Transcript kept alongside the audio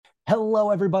Hello,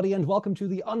 everybody, and welcome to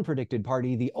the Unpredicted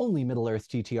Party, the only Middle-earth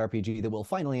TTRPG that will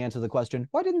finally answer the question,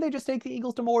 why didn't they just take the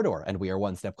Eagles to Mordor? And we are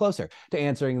one step closer to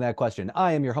answering that question.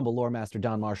 I am your humble lore master,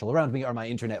 Don Marshall. Around me are my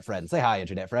internet friends. Say hi,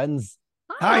 internet friends.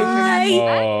 Hi, Hi.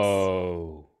 Internet.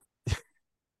 Oh,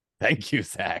 Thank you,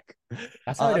 Zach.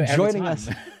 that's how I do it every Joining time. us.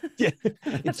 Yeah,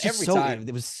 That's it's just every so, time.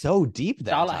 it was so deep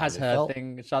that Charlotte time. has It her felt...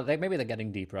 thing. Charlotte, maybe they're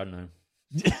getting deeper. I don't know.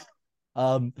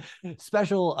 Um,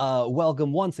 special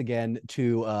welcome once again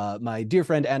to my dear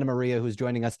friend Anna Maria, who's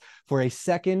joining us for a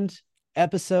second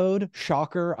episode.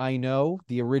 Shocker, I know.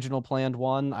 The original planned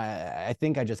one. I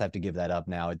think I just have to give that up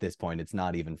now at this point. It's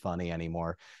not even funny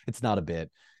anymore. It's not a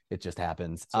bit. It just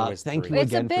happens. Thank you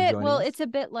again for joining us. It's a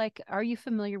bit like, are you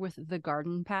familiar with the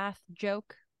garden path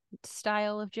joke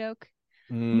style of joke?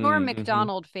 Norm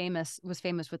Macdonald was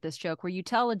famous with this joke, where you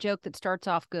tell a joke that starts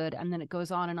off good and then it goes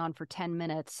on and on for 10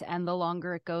 minutes, and the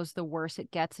longer it goes, the worse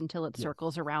it gets until it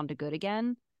circles around to good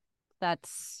again.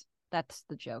 That's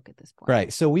the joke at this point.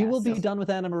 Right. So we will be done with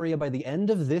Anna Maria by the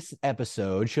end of this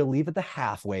episode. She'll leave at the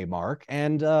halfway mark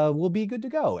and we'll be good to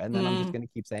go. And then I'm just going to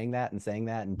keep saying that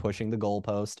and pushing the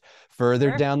goalpost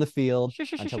further down the field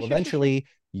until eventually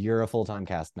you're a full-time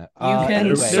cast member. You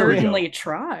can certainly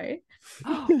try.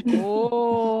 Oh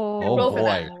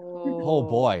boy. Oh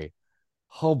boy.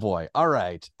 Oh boy. All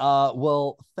right.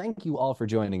 Well, thank you all for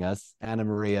joining us, Anna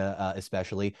Maria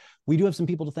especially. We do have some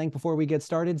people to thank before we get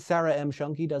started. Sarah M.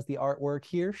 Shunky does the artwork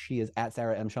here. She is at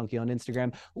Sarah M. Shunky on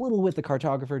Instagram. Little Wit the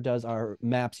Cartographer does our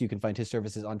maps. You can find his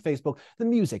services on Facebook. The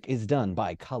music is done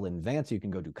by Cullen Vance. You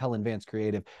can go to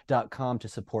cullenvancecreative.com to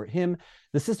support him.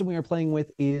 The system we are playing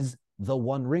with is the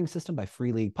One Ring system by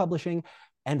Free League Publishing.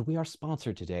 And we are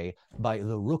sponsored today by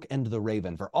The Rook and the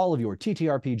Raven. For all of your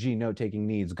TTRPG note-taking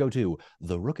needs, go to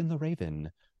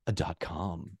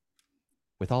therookandtheraven.com.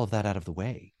 With all of that out of the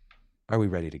way, are we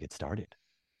ready to get started?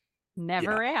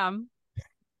 Never am.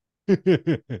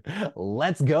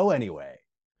 Let's go anyway.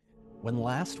 When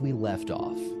last we left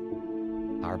off,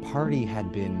 our party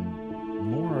had been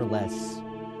more or less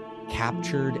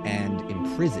captured and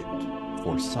imprisoned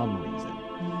for some reason.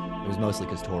 It was mostly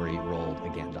because Tori rolled a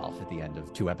Gandalf at the end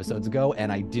of 2 episodes ago,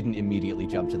 and I didn't immediately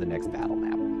jump to the next battle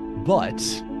map. But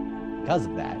because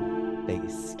of that, they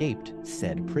escaped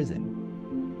said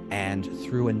prison. And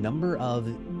through a number of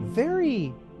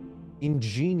very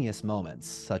ingenious moments,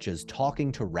 such as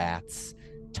talking to rats,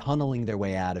 tunneling their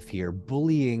way out of here,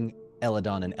 bullying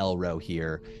Eladon and Elro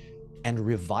here, and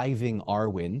reviving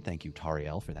Arwen, thank you,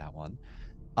 Tariel, for that one,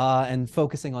 and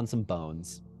focusing on some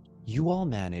bones, you all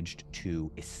managed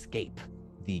to escape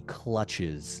the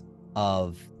clutches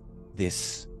of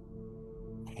this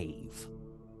cave.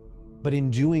 But in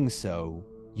doing so,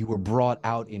 you were brought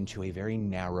out into a very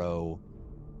narrow,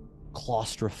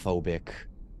 claustrophobic,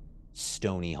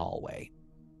 stony hallway.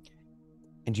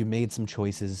 And you made some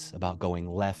choices about going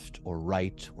left or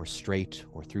right or straight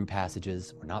or through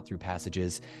passages or not through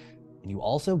passages. And you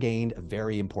also gained a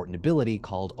very important ability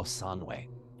called Osanwe,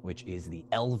 which is the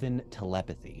elven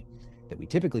telepathy that we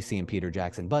typically see in Peter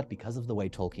Jackson, but because of the way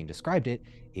Tolkien described it,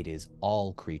 it is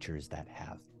all creatures that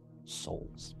have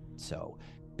souls. So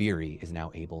Beery is now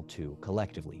able to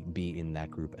collectively be in that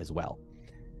group as well.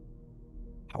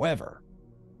 However,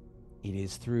 it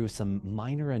is through some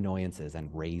minor annoyances and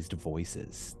raised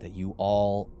voices that you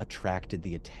all attracted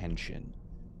the attention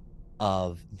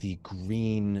of the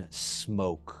green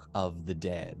smoke of the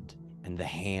dead and the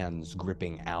hands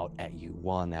gripping out at you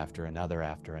one after another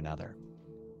after another.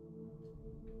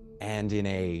 And in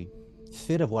a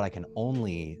fit of what I can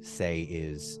only say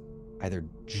is either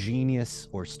genius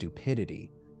or stupidity,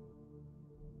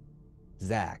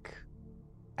 Zach,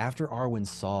 after Arwen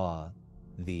saw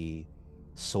the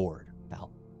sword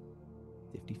about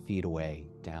 50 feet away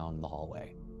down the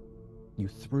hallway, you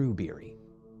threw Beery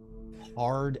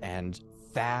hard and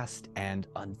fast, and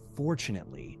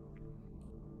unfortunately,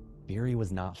 Beery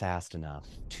was not fast enough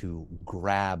to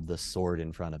grab the sword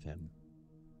in front of him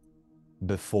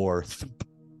before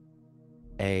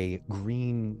a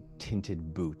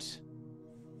green-tinted boot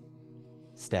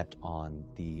stepped on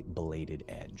the bladed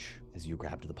edge as you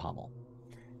grabbed the pommel.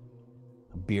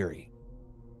 Beery,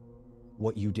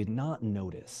 what you did not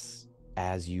notice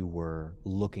as you were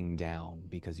looking down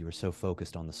because you were so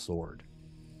focused on the sword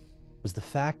was the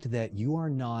fact that you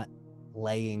are not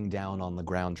laying down on the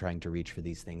ground trying to reach for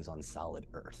these things on solid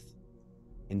earth.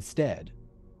 Instead,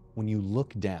 when you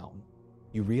look down,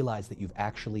 you realize that you've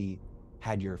actually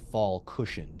had your fall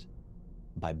cushioned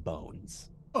by bones.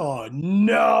 Oh,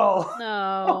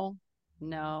 no.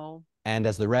 No. And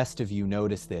as the rest of you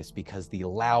notice this, because the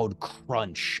loud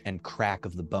crunch and crack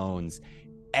of the bones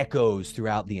echoes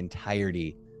throughout the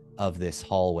entirety of this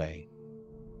hallway,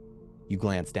 You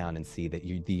glance down and see that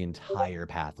the entire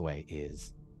pathway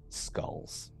is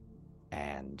skulls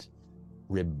and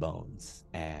rib bones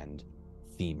and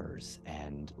femurs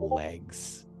and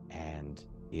legs, and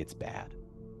it's bad.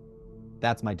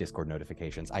 That's my Discord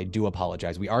notifications. I do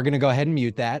apologize. We are going to go ahead and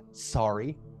mute that.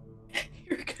 Sorry.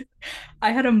 You're good.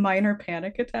 I had a minor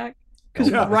panic attack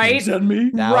because right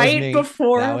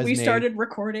before we started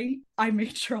recording, I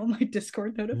made sure all my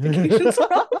Discord notifications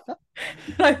were off.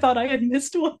 I thought I had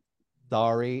missed one.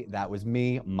 Sorry, that was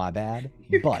me. My bad.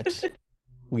 But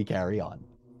we carry on.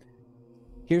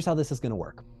 Here's how this is going to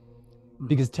work.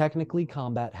 Because technically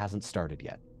combat hasn't started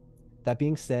yet. That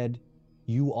being said,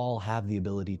 you all have the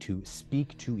ability to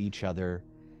speak to each other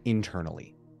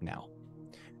internally now.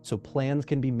 So plans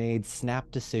can be made, snap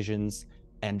decisions,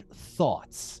 and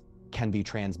thoughts can be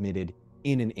transmitted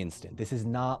in an instant. This is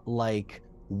not like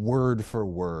word for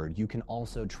word. You can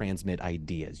also transmit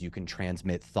ideas. You can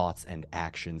transmit thoughts and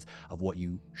actions of what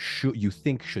you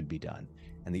think should be done,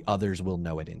 and the others will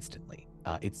know it instantly.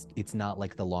 It's not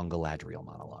like the long Galadriel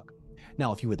monologue.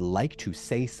 Now, if you would like to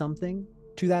say something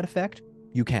to that effect,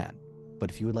 you can. But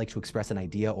if you would like to express an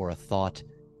idea or a thought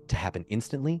to happen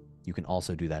instantly, you can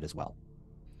also do that as well.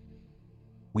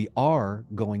 We are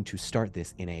going to start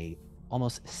this in a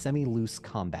almost semi-loose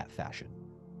combat fashion.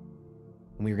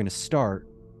 And we are going to start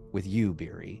with you,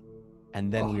 Beery,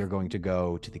 and then we are going to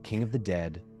go to the King of the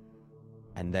Dead,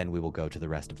 and then we will go to the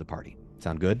rest of the party.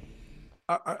 Sound good?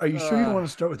 Are you sure you don't want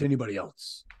to start with anybody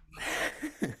else?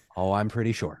 Oh, I'm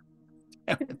pretty sure.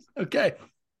 Okay.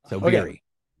 So, Beery,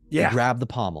 you grab the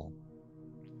pommel,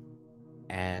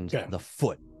 and the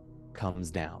foot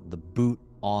comes down, the boot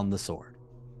on the sword.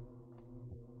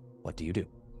 What do you do?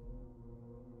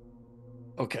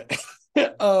 Okay.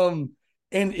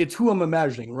 And it's who I'm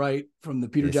imagining, right? From the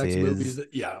Peter Jackson movies.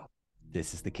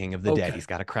 This is the King of the Dead. He's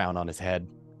got a crown on his head.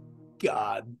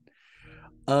 God.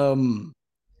 Well,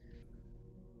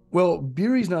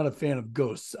 Beery's not a fan of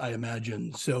ghosts, I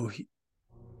imagine. So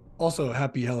also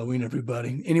happy Halloween,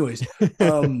 everybody. Anyways,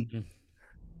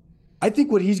 I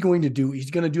think what he's going to do,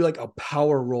 he's going to do like a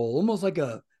power roll, almost like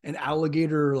an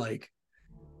alligator, like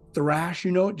thrash,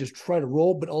 just try to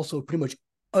roll, but also pretty much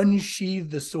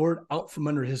unsheathe the sword out from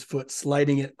under his foot,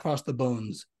 sliding it across the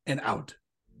bones and out.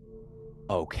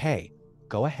 Okay.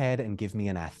 Go ahead and give me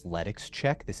an athletics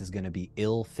check. This is going to be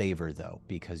ill favor, though,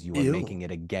 because you are making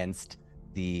it against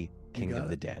the King of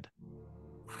the Dead.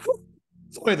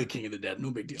 It's only the King of the Dead.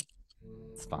 No big deal.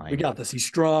 It's fine. We got this. He's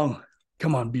strong.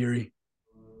 Come on, Beery.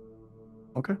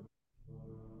 Okay.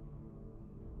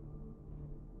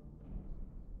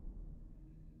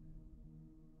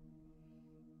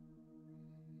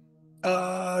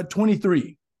 Uh,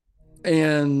 23.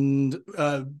 And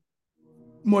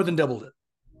more than doubled it.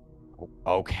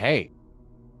 Okay.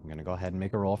 I'm going to go ahead and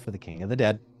make a roll for the King of the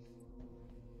Dead.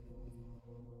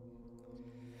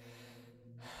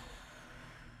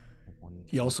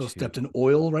 He also stepped in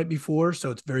oil right before,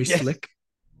 so it's very slick.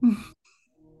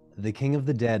 The King of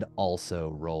the Dead also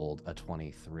rolled a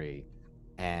 23.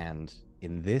 And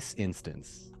in this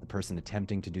instance, the person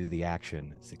attempting to do the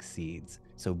action succeeds.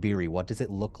 So, Beery, what does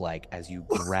it look like as you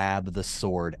grab the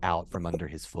sword out from under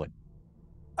his foot?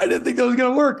 I didn't think that was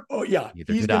going to work. Oh, yeah.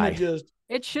 He's going to just...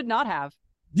 It should not have.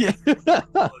 Yeah.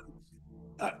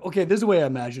 Okay, this is the way I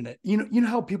imagine it. You know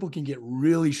how people can get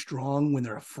really strong when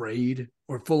they're afraid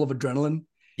or full of adrenaline?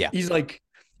 Yeah. He's going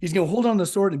to hold on the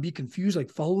sword and be confused, like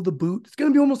follow the boot. It's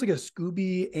going to be almost like a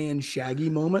Scooby and Shaggy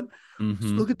moment. Mm-hmm.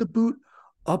 Just look at the boot,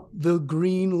 up the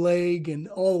green leg, and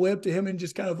all the way up to him, and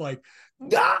just kind of like,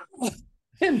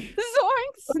 and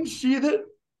unsheath it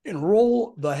and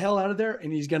roll the hell out of there.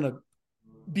 And he's going to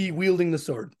be wielding the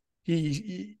sword.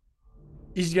 He's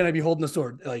going to be holding the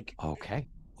sword, like, okay,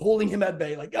 holding him at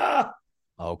bay, like,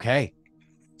 Okay.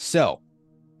 So,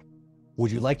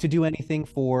 would you like to do anything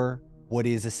for what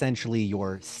is essentially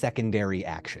your secondary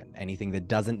action? Anything that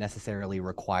doesn't necessarily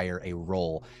require a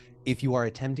roll? If you are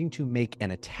attempting to make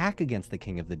an attack against the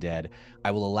King of the Dead,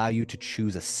 I will allow you to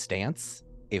choose a stance.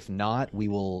 If not, we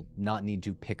will not need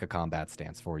to pick a combat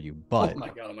stance for you. But oh my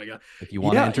God. If you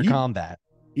want to enter combat.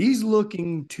 He's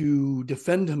looking to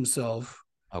defend himself.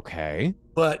 Okay.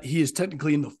 But he is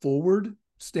technically in the forward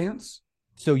stance.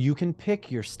 So you can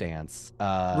pick your stance,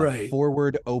 right.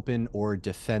 Forward, open, or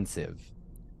defensive.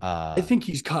 I think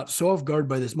he's caught so off guard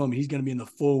by this moment, he's going to be in the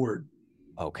forward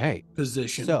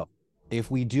position. So if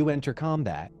we do enter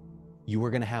combat, you are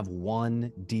going to have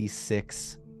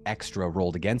 1d6 extra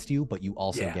rolled against you, but you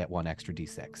also get 1 extra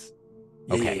d6.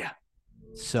 Okay. Yeah.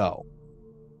 So,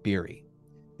 Beery,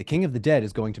 the King of the Dead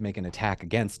is going to make an attack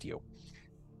against you.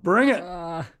 Bring it.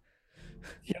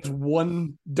 He has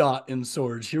 1 dot in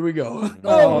swords. Here we go.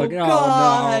 Oh,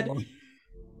 God.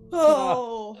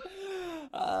 No.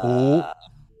 Oh.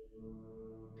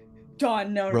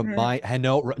 Dawn, no.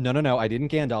 No. I didn't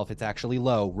Gandalf. It's actually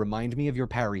low. Remind me of your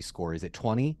parry score. Is it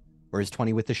 20 or is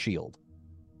 20 with the shield?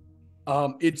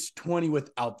 It's 20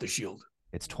 without the shield.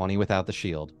 It's 20 without the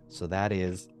shield. So that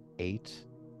is 8,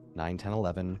 9, 10,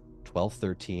 11, 12,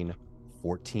 13,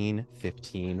 14,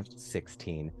 15,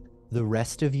 16. The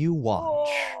rest of you watch.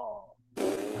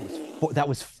 That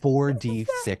was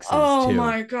 4d6s oh too.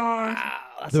 My God.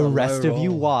 Wow, the rest of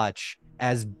you watch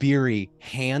as Beery,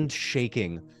 hand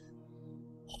shaking,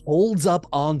 holds up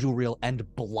Anduril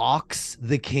and blocks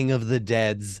the King of the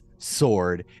Dead's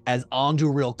sword as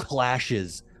Anduril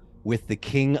clashes with the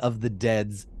King of the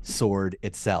Dead's sword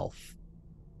itself.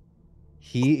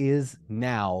 He is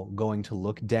now going to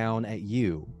look down at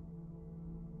you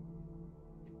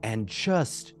and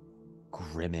just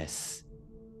grimace.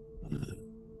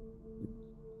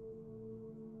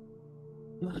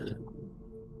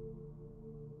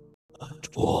 A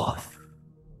dwarf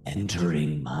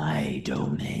entering my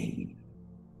domain.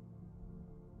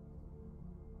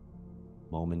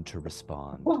 Moment to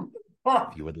respond,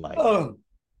 if you would like.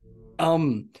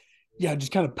 Yeah,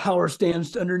 just kind of power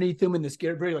stands underneath him in this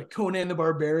very like Conan the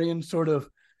Barbarian sort of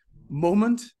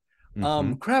moment.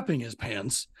 Crapping his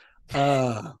pants.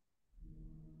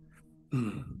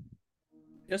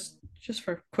 Just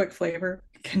for quick flavor,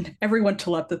 can everyone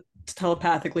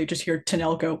telepathically just hear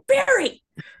Tanel go, Barry?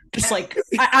 Just like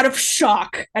out of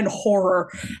shock and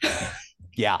horror.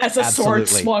 Yeah, as a sword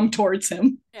swung towards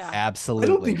him. Yeah, absolutely.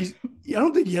 I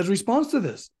don't think he has response to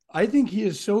this. I think he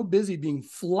is so busy being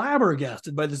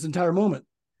flabbergasted by this entire moment.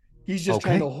 He's just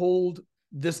trying to hold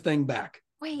this thing back.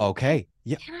 Wait. Okay.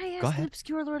 Yeah. Can I ask an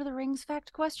obscure Lord of the Rings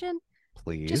fact question?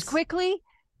 Please. Just quickly.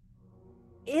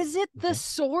 Is it the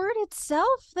sword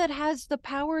itself that has the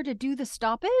power to do the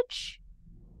stoppage?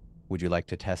 Would you like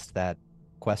to test that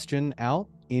question out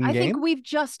in game? I think we've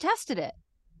just tested it.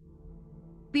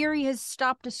 Beery has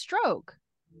stopped a stroke.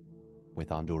 With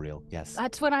Anduril, yes.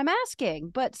 That's what I'm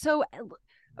asking. But so...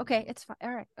 Okay, it's fine.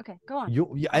 All right. Okay, go on.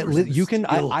 You can.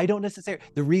 I don't necessarily.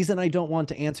 The reason I don't want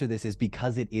to answer this is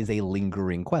because it is a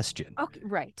lingering question. Okay,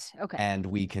 right. Okay. And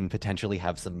we can potentially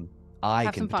have some.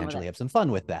 I can potentially have some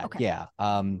fun with that. Okay. Yeah.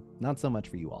 Not so much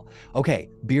for you all. Okay,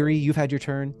 Beery, you've had your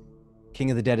turn.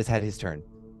 King of the Dead has had his turn.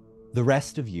 The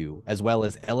rest of you, as well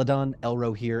as Eladon,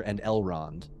 Elrohir, and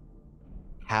Elrond,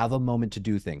 have a moment to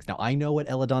do things. Now I know what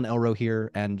Eladon, Elrohir,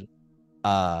 and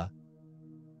Elrond,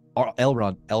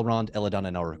 Eladon,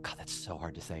 and Elrond. God, that's so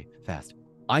hard to say fast.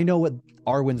 I know what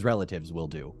Arwen's relatives will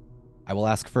do. I will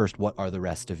ask first, what are the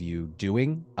rest of you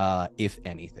doing, if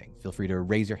anything? Feel free to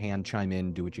raise your hand, chime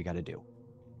in, do what you got to do.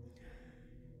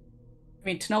 I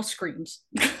mean, Tanel screams.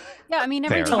 Yeah, I mean,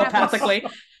 everything telepathically.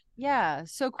 Yeah,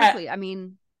 so quickly. I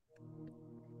mean,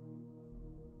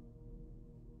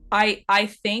 I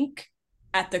think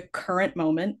at the current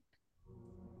moment,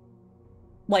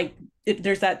 like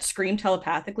there's that scream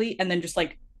telepathically, and then just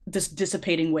like this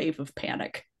dissipating wave of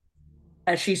panic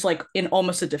as she's like in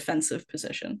almost a defensive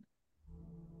position.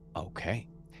 Okay.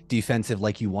 Defensive,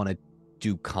 like you want to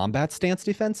do combat stance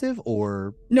defensive,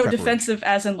 or no, defensive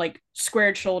as in like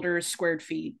squared shoulders, squared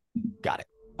feet. Got it.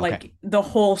 Okay. Like the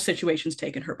whole situation's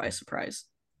taken her by surprise.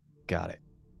 Got it.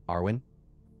 Arwen,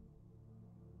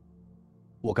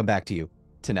 we'll come back to you.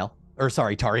 Tanel, or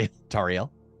sorry, Tariel.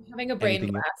 I'm having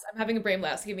a brain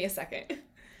blast. Give me a second.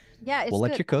 Yeah, we'll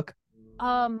let you cook.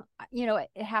 You know,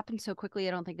 it happened so quickly.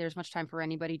 I don't think there's much time for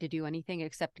anybody to do anything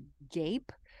except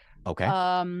gape. Okay.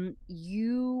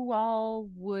 You all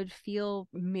would feel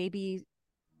maybe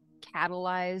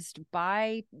catalyzed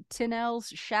by Tinel's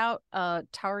shout.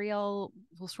 Tariel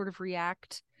will sort of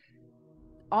react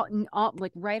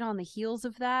like right on the heels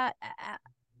of that.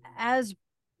 As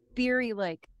Beery,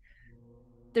 like,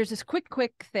 there's this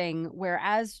quick thing where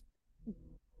as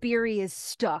Beery is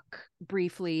stuck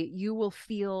briefly, you will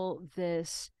feel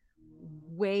this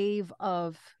wave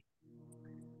of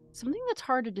something that's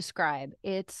hard to describe.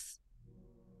 It's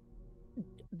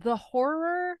the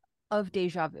horror of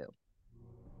deja vu.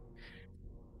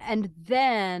 And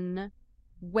then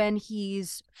when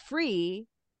he's free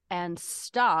and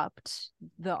stopped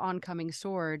the oncoming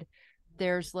sword,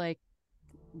 there's like,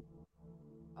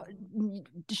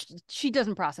 she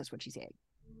doesn't process what she's saying.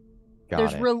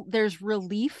 There's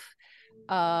relief,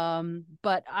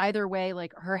 but either way,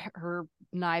 like her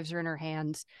knives are in her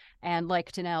hands, and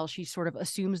like Tanel, she sort of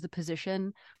assumes the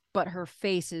position, but her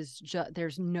face is just,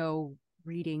 there's no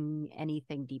reading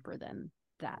anything deeper than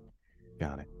that.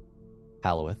 Got it.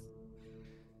 Halloweth.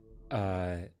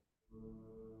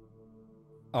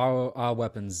 Our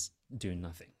weapons do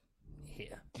nothing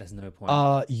here. There's no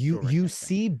point. You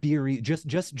see Beery,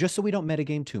 just so we don't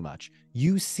metagame too much.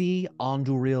 You see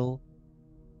Anduril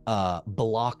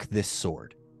block this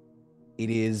sword. It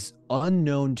is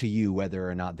unknown to you whether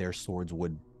or not their swords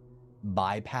would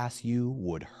bypass you,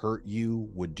 would hurt you,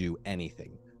 would do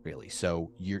anything really.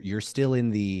 So you're still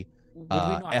in the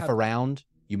around.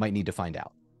 You might need to find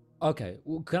out. Okay,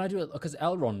 well, can I do it? Because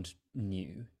Elrond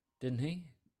knew, didn't he?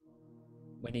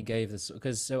 When he gave this,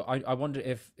 because so I wonder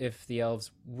if the elves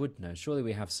would know. Surely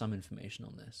we have some information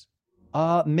on this.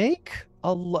 Make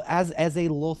as a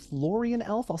Lothlorien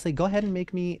elf, I'll say go ahead and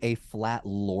make me a flat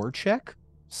lore check.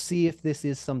 See if this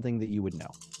is something that you would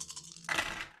know.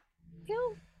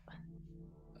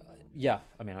 Yeah,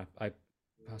 I mean I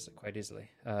pass it quite easily.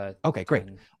 Okay, great.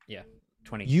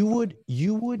 20.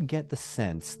 You would get the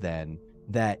sense then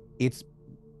that it's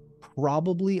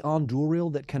probably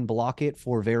Anduril that can block it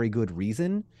for very good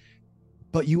reason,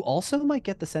 but you also might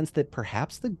get the sense that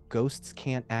perhaps the ghosts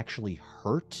can't actually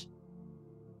hurt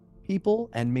people,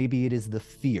 and maybe it is the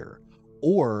fear,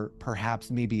 or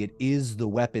perhaps maybe it is the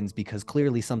weapons because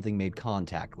clearly something made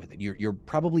contact with it. You're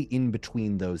probably in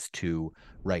between those two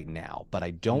right now, but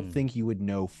I don't think you would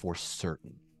know for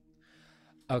certain.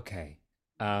 Okay.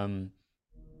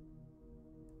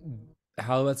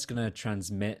 Howard's gonna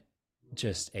transmit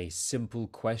just a simple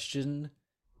question,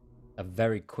 a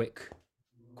very quick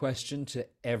question to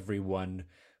everyone,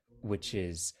 which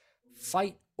is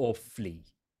fight or flee.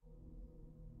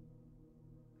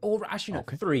 Or actually, no,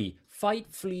 3. Fight,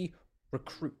 flee,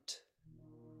 recruit.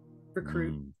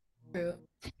 Recruit.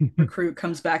 Recruit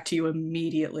comes back to you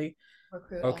immediately.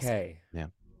 Recruit okay.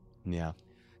 Also. Yeah.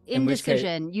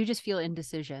 Indecision. You just feel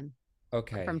indecision.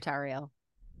 Okay. From Tariel.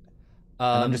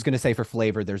 And I'm just going to say for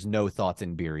flavor, there's no thoughts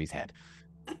in Beery's head.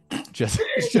 It's just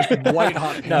white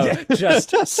hot. No,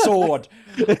 just sword.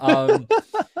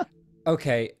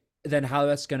 Okay, then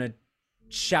Howard's going to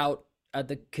shout at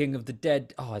the King of the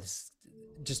Dead. Oh, it's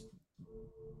just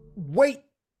wait.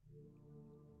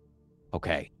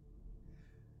 Okay.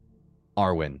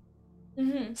 Arwen.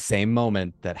 Same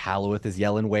moment that Halloweth is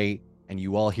yelling wait, and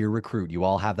you all hear recruit. You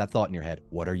all have that thought in your head.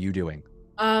 What are you doing?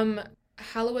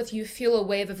 Halloweth, you feel a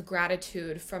wave of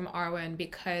gratitude from Arwen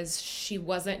because she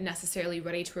wasn't necessarily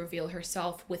ready to reveal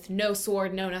herself with no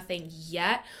sword, no nothing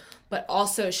yet. But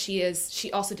also she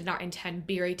also did not intend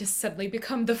Beery to suddenly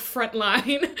become the front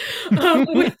line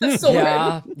with the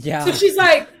sword. Yeah. So she's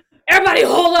like, everybody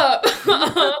hold up.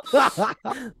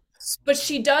 But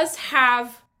she does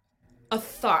have a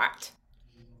thought.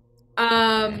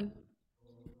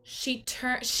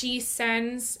 She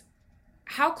sends,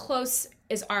 how close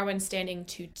is Arwen standing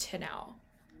to Tanel?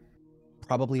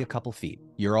 Probably a couple feet.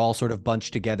 You're all sort of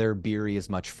bunched together. Beery is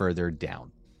much further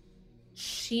down.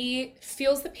 She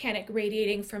feels the panic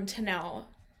radiating from Tanel.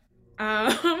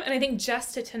 And I think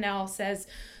just to Tanel says,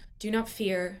 do not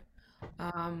fear.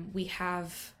 We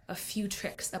have a few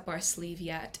tricks up our sleeve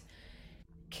yet.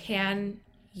 Can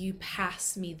you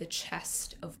pass me the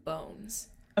chest of bones?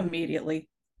 Immediately.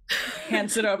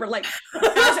 Hands it over. Like,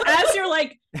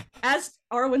 as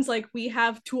Arwen's like, we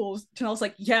have tools. Tanel's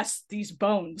like, yes, these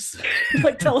bones.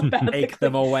 Like, telepathically. Take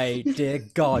them away. Dear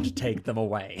God, take them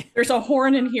away. There's a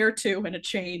horn in here too, and a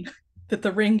chain that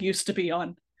the ring used to be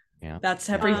on. Yeah. That's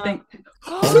everything.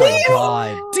 Oh my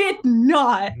God. Did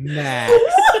not.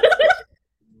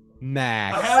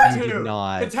 Max, you did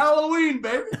not. It's Halloween,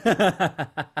 baby.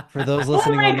 For those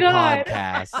listening on the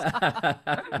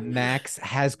podcast, Max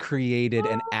has created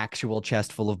an actual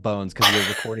chest full of bones because we're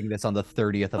recording this on the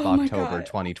 30th of October,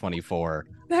 2024.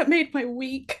 That made my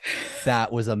week.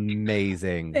 That was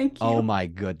amazing. Thank you. Oh my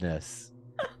goodness.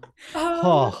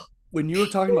 When you were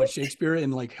talking about Shakespeare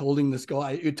and like holding the skull,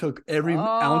 it took every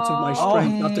ounce of my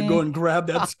strength not to go and grab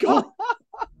that skull.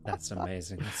 That's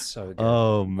amazing. That's so good.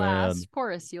 Oh man. Last,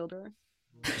 poor Isildur.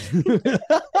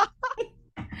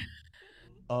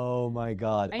 Oh my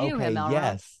God. I knew him, Elrond.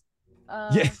 Yes.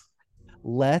 Yes.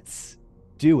 Let's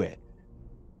do it.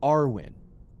 Arwen,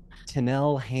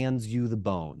 Tanel hands you the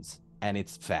bones, and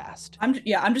it's fast. I'm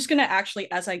just gonna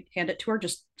actually, as I hand it to her,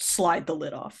 just slide the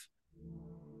lid off.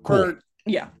 Cool.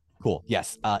 Yeah. Cool.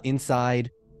 Yes.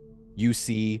 Inside, you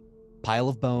see pile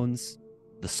of bones,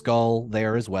 the skull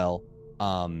there as well.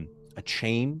 A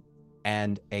chain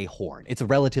and a horn. It's a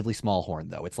relatively small horn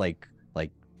though. It's like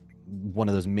one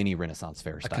of those mini Renaissance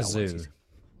fair style ones.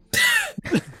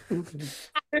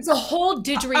 There's a whole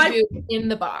didgeridoo in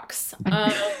the box.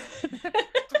 It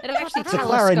actually It's a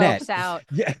clarinet. telescopes out.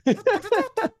 Yeah.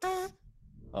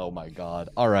 Oh my God.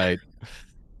 All right.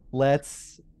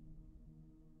 Let's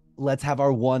have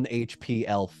our 1 HP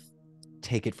elf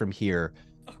take it from here.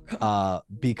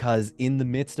 because in the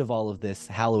midst of all of this,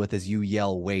 Halloweth, as you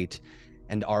yell, wait,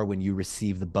 and Arwen, you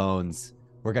receive the bones.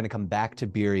 We're going to come back to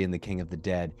Beery and the King of the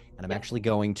Dead, and I'm actually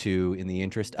going to, in the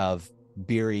interest of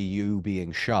Beery, you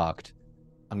being shocked,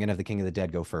 I'm going to have the King of the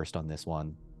Dead go first on this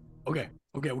one. Okay.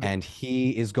 And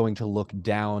he is going to look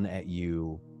down at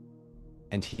you,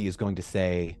 and he is going to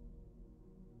say,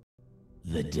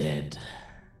 "The dead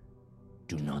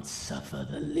do not suffer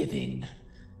the living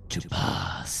to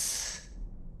pass."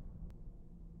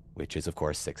 Which is, of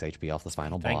course, 6 HP off the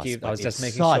final boss. Thank you. I was but just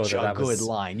it's making sure such that a good was...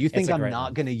 line. You think I'm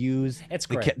not going to use... It's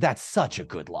great. That's such a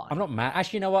good line. I'm not mad.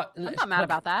 Actually, you know what? I'm not mad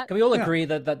about that. Can we all agree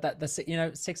that the 6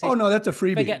 HP... Oh, no, that's a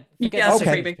freebie. Forget that's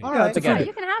okay. a freebie. All right, forget Yeah, it.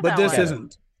 you can have But that this one.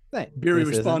 isn't. Beery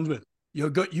responds with,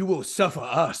 you will suffer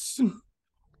us.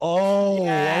 Oh,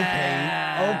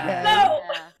 Yeah.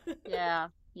 okay. No!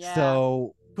 Yeah.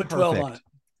 So, Put 12 on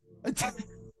perfect. it.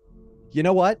 You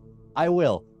know what? I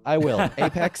will.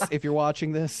 Apex, if you're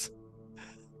watching this,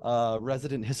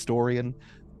 resident historian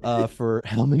for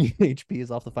how many HP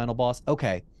is off the final boss.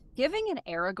 Okay. Giving an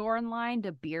Aragorn line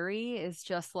to Beery is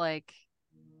just like,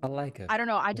 I like it. I don't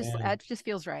know. It just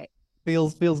feels right.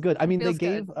 Feels good. I mean, they Feels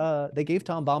gave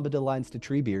Tom Bombadil lines to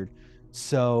Treebeard.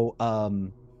 So,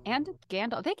 And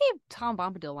Gandalf. They gave Tom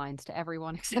Bombadil lines to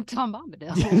everyone except Tom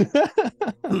Bombadil.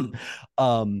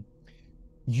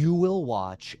 You will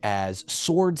watch as,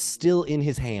 sword still in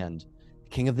his hand,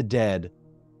 King of the Dead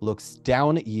looks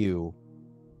down at you,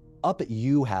 up at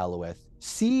you, Halloweth,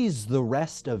 sees the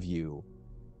rest of you,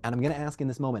 and I'm going to ask in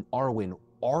this moment, Arwen,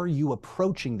 are you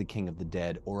approaching the King of the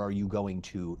Dead, or are you going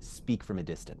to speak from a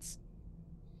distance?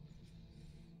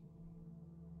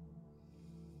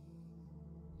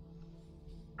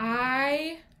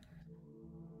 I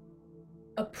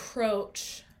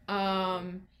approach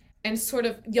and sort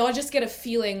of y'all just get a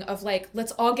feeling of like,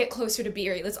 let's all get closer to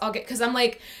Beery. Let's all get, because I'm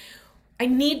like, I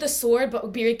need the sword,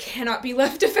 but Beery cannot be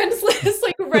left defenseless,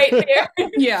 like right there.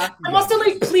 Yeah. I'm also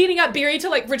like pleading at Beery to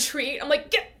like retreat. I'm like,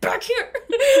 get back here.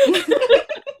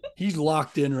 He's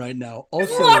locked in right now.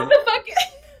 Also, Lock the fuck in.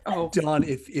 Oh, Don,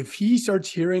 if he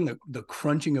starts hearing the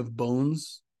crunching of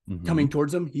bones coming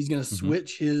towards him, he's going to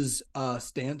switch his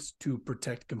stance to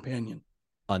protect companion.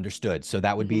 Understood. So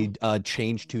that would be a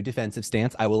change to defensive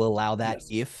stance. I will allow that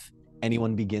if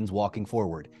anyone begins walking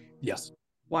forward. Yes.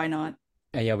 why not?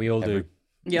 Yeah, we all do.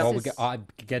 Yeah. Well, I'm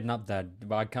getting up there,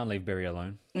 but I can't leave Beery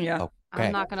alone. Yeah. Okay.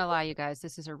 I'm not gonna lie, you guys.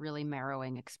 This is a really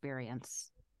marrowing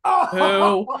experience.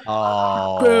 Boo.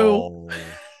 Oh.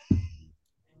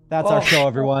 That's our show,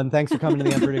 everyone. Thanks for coming to the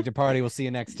Unpredicted Party. We'll see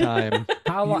you next time.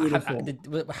 How long Beautiful.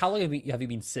 have you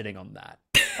been sitting on that?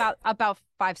 About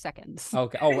 5 seconds.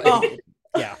 Okay.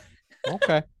 Yeah.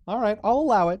 Okay. All right. I'll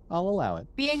allow it.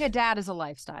 Being a dad is a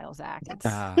lifestyle, Zach.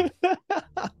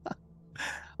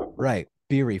 Right.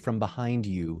 Beery, from behind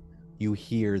you, you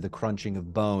hear the crunching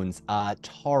of bones.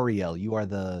 Tariel, you are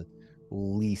the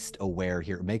least aware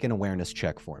here. Make an awareness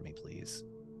check for me, please.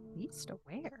 Least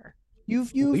aware.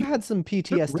 You've had some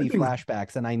PTSD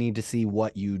flashbacks, and I need to see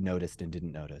what you noticed and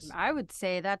didn't notice. I would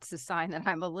say that's a sign that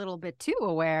I'm a little bit too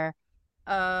aware.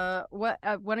 What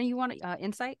do you want?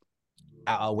 Insight?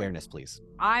 Awareness, please.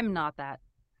 I'm not that,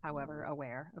 however,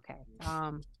 aware. Okay.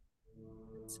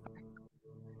 Sorry.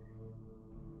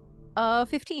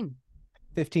 15.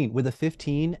 15. With a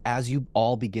 15, as you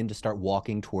all begin to start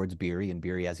walking towards Beery, and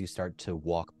Beery, as you start to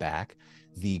walk back,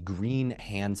 the green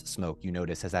hands smoke, you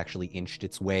notice, has actually inched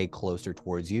its way closer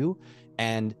towards you,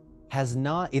 and it's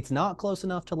not close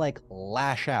enough to like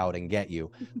lash out and get you,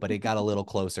 but it got a little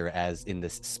closer as in the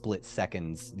split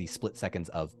seconds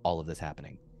of all of this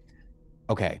happening.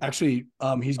 Okay. Actually,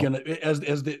 he's gonna as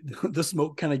the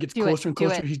smoke kind of gets Do closer it, and do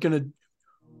closer. it. He's gonna.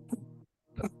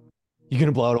 You're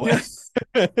gonna blow it away.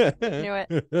 Knew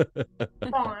it.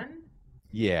 Vaughn,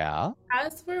 Yeah.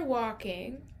 as we're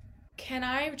walking, can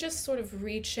I just sort of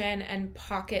reach in and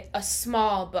pocket a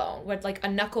small bone, with like a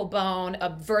knuckle bone, a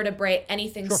vertebrae,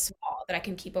 anything small that I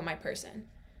can keep on my person?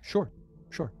 Sure.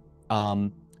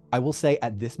 I will say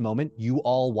at this moment, you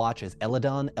all watch as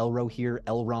Eladon, Elrohir,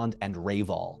 Elrond, and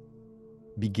Raval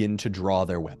begin to draw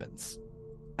their weapons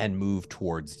and move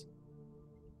towards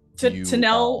you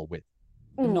Tanel. all with.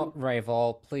 Not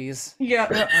Raval, please. Yeah.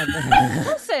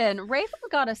 Listen, Raven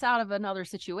got us out of another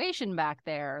situation back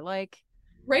there. Like,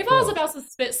 Raval's about to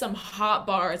spit some hot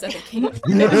bars at the king.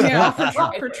 Yeah,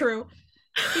 for true.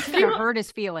 he's gonna hurt his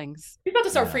feelings. He's about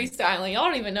to start freestyling. Y'all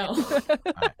don't even know.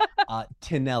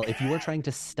 Tinel, if you are trying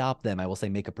to stop them, I will say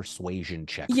make a persuasion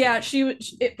check. Yeah,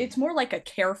 it's more like a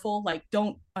careful, like,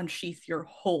 don't unsheath your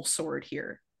whole sword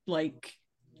here. Like,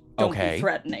 don't be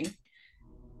threatening.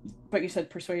 But you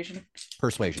said persuasion?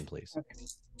 Persuasion, please. Okay.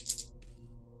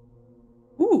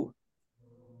 Ooh.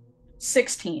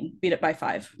 16. Beat it by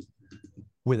 5.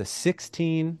 With a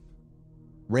 16,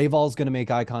 Rayval's going to make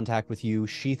eye contact with you,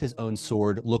 sheath his own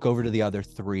sword, look over to the other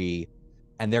 3,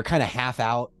 and they're kind of half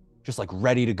out, just like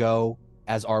ready to go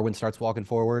as Arwen starts walking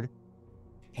forward.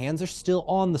 Hands are still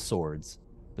on the swords,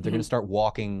 but they're going to start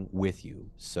walking with you.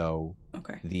 So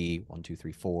the 1, 2,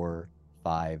 3, 4,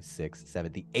 5, 6,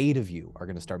 7, the 8 of you are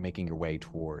going to start making your way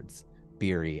towards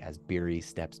Beery as Beery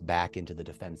steps back into the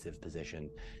defensive position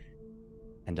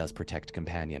and does protect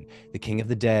companion. The King of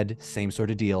the Dead, same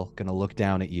sort of deal, going to look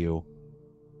down at you.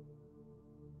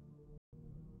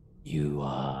 You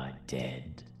are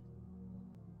dead.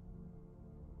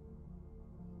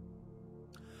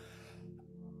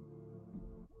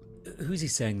 Who's he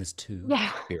saying this to?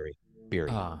 Yeah. Beery.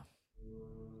 Ah.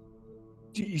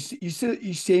 You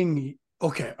saying,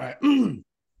 okay, all right.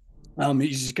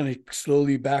 He's just gonna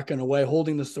slowly backing away,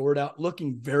 holding the sword out,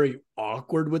 looking very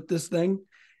awkward with this thing.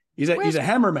 He's a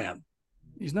hammer man.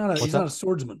 He's not a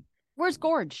swordsman. Where's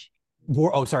Gorge?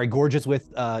 Gorge is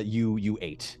with you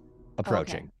 8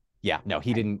 approaching. Okay. Yeah, no,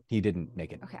 he didn't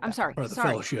make it. Okay, I'm sorry. Or the Sorry.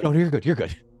 fellowship. No, you're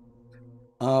good.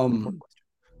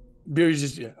 Beery's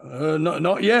just no,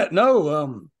 not yet.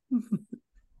 No, he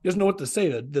doesn't know what to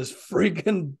say to this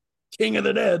freaking King of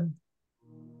the Dead.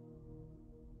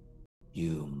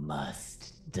 You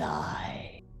must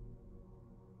die.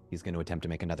 He's going to attempt to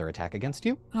make another attack against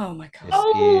you. Oh my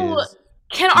god.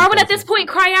 Can Arwen at this point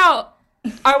cry out?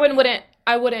 Arwen wouldn't.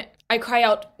 I wouldn't. I cry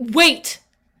out, wait!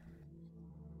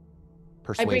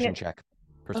 Persuasion check.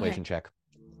 Persuasion check.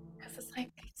 Because it's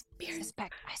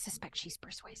like, I suspect she's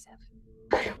persuasive.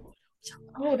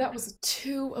 Oh, that was a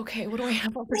 2. Okay, what do I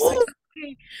have on persuasion?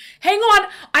 Okay. Hang on.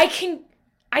 I can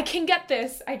get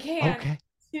this. I can. Okay.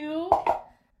 2,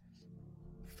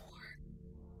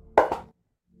 4.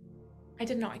 I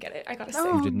did not get it. I got a 6.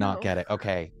 You did not get it.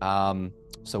 Okay.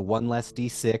 So 1 less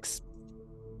d6.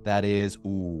 That is,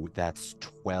 that's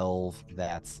 12.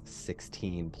 That's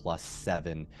 16 plus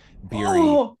 7.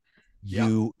 Beery,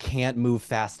 you can't move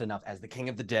fast enough as the King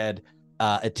of the Dead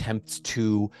attempts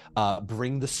to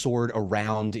bring the sword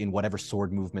around in whatever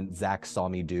sword movement Zach saw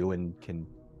me do and can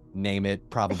name it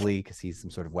probably because he's some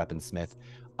sort of weaponsmith.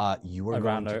 You are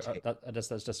around going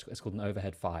to it's called an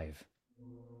overhead 5.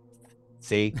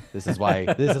 See, this is why.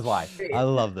 I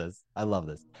love this.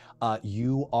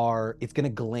 It's going to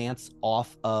glance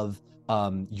off of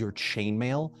your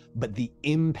chainmail, but the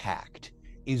impact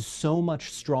is so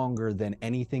much stronger than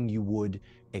anything you would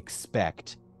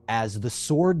expect, as the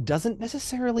sword doesn't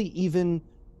necessarily even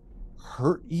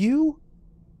hurt you,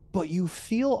 but you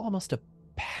feel almost a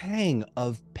pang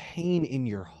of pain in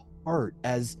your heart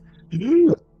as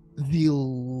the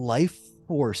life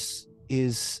force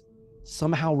is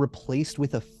somehow replaced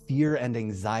with a fear and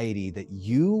anxiety that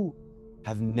you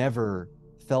have never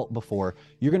felt before.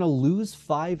 You're going to lose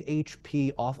 5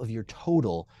 HP off of your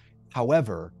total.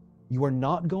 However, you are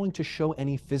not going to show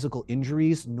any physical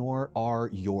injuries, nor are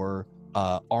your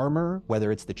armor,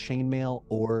 whether it's the chainmail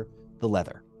or the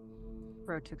leather.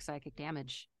 Bro took psychic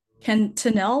damage. Can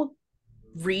Tanel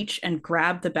reach and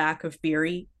grab the back of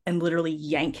Beery and literally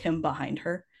yank him behind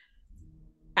her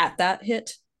at that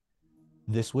hit?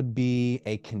 This would be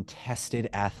a contested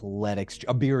athletics.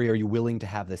 Beery, are you willing to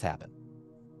have this happen?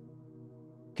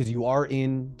 Because you are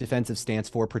in defensive stance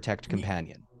for protect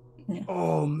companion.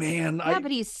 Oh man! Yeah,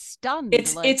 but he's stunned.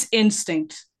 It's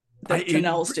instinct that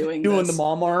Janelle's doing the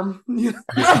mom arm.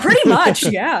 Pretty much,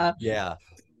 yeah. Yeah.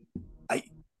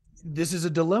 This is a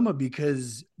dilemma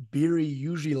because Beery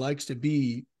usually likes to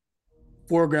be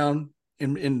foreground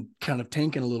and kind of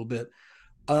tanking a little bit.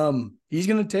 He's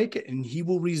going to take it and he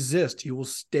will resist. He will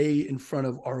stay in front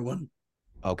of Arwen.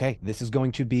 Okay, this is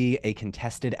going to be a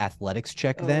contested athletics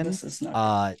check then. This is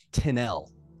not Tinel.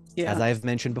 Yeah. As I've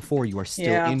mentioned before, you are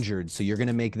still injured, so you're going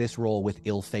to make this roll with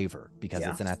ill favor because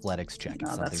it's an athletics check.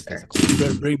 It's something physical. You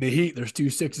better bring the heat. There's 2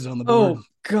 6s on the board. Oh,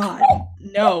 God.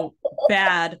 No.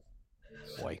 Bad.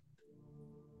 Boy.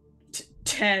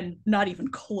 10. Not even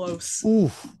close.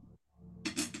 Oof.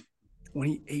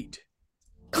 28.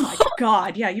 Oh my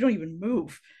God. Yeah, you don't even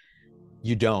move.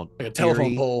 You don't. Like a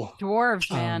telephone pole.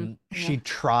 Dwarves, man. She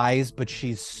tries, but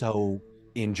she's so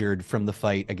injured from the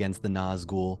fight against the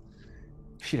Nazgul.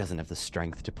 She doesn't have the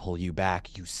strength to pull you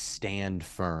back. You stand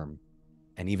firm.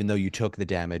 And even though you took the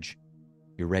damage,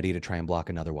 you're ready to try and block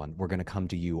another one. We're going to come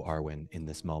to you, Arwen, in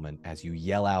this moment as you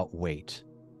yell out, wait.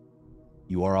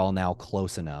 You are all now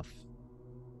close enough.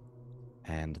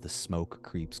 And the smoke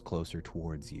creeps closer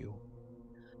towards you.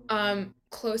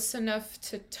 Close enough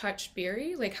to touch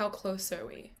Beery? Like, how close are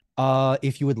we?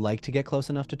 If you would like to get close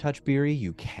enough to touch Beery,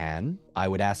 you can. I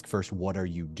would ask first, what are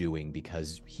you doing?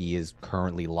 Because he is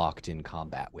currently locked in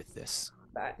combat with this.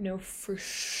 No, for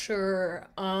sure.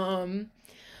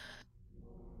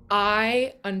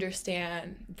 I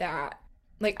understand that.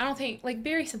 Like, I don't think like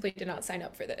Barry simply did not sign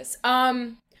up for this.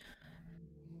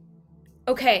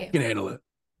 Okay. You can handle it.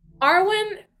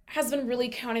 Arwen has been really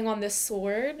counting on this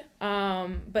sword.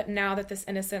 But now that this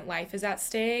innocent life is at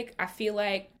stake, I feel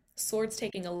like sword's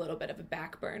taking a little bit of a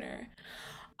back burner.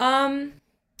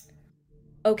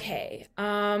 Okay.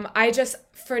 I just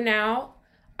for now,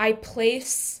 I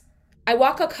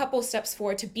walk a couple steps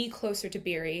forward to be closer to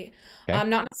Beery. Okay.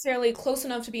 Not necessarily close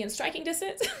enough to be in striking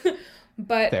distance,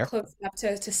 but Fair. close enough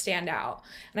to stand out.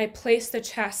 And I place the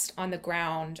chest on the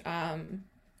ground,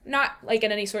 not like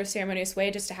in any sort of ceremonious way,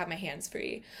 just to have my hands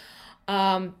free.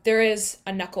 There is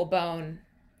a knuckle bone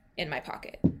in my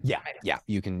pocket. Yeah,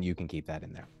 you can keep that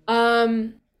in there.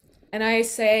 And I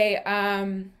say,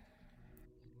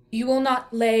 you will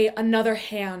not lay another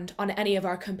hand on any of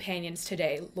our companions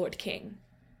today, Lord King.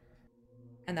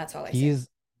 And that's all I say.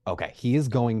 He is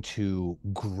going to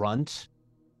grunt,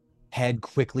 head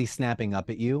quickly snapping up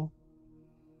at you.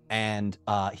 And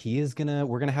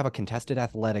we're gonna have a contested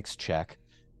athletics check.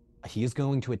 He is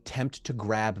going to attempt to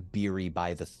grab Beery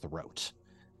by the throat.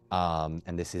 And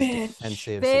this is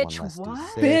defensive. Bitch, so 1 less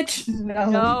what? D6. Bitch,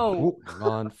 no. Ooh, hang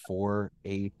on, 4,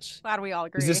 8. Glad we all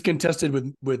agree. Is this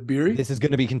contested with Beery? This is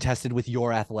going to be contested with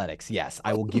your athletics. Yes,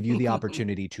 I will give you the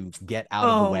opportunity to get out of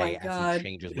the Oh way my as God. he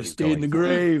changes what Just he's stay going in the for.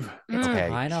 grave. Okay,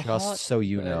 kinda just hot, so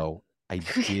you but- know, I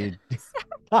did.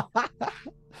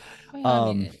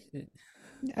 I mean,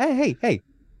 Hey,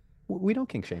 we don't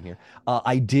kink shame here.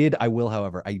 I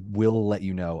will let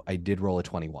you know, I did roll a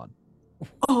 21.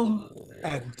 Oh.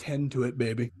 Add 10 to it,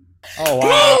 baby. oh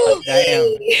wow,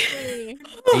 damn.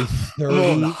 A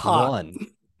Rolling hot. 31.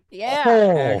 Yeah.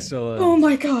 Oh, Excellent. Oh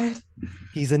my God.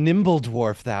 he's a nimble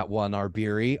dwarf, that one,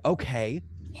 Arbery. Okay.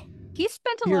 He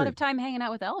spent a Here. lot of time hanging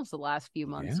out with elves the last few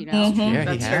months, Yeah. you know? Mhm, Yeah, he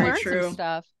that's has. very Learned true. some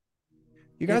stuff.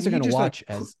 You guys are He going to just, watch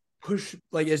like, as... push,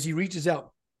 like as he reaches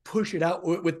out, push it out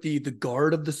with the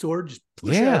guard of the sword. Just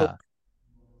push it out.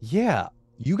 Yeah.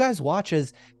 You guys watch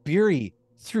as Beery,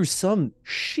 through some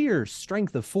sheer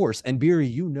strength of force, and Beery,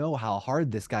 you know how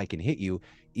hard this guy can hit you,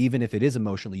 even if it is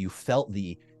emotionally. You felt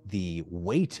the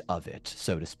weight of it,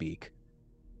 so to speak.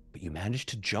 But you managed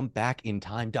to jump back in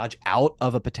time, dodge out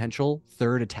of a potential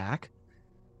third attack.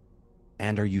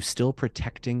 And are you still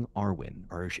protecting Arwen,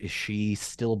 or is she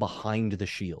still behind the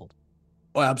shield?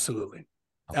 Oh, absolutely.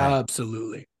 Okay.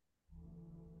 Absolutely.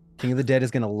 King of the Dead is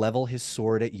going to level his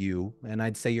sword at you, and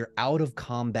I'd say you're out of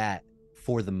combat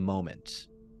for the moment.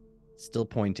 Still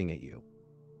pointing at you.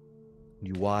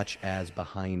 You watch as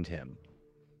behind him,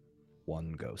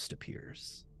 one ghost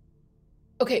appears.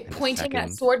 Okay, And a pointing at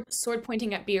second. sword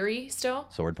pointing at Beery still.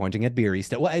 Sword pointing at Beery.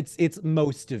 Still, well, it's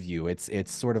most of you. It's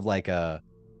sort of like a,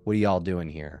 what are y'all doing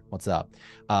here? What's up?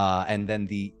 And then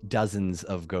the dozens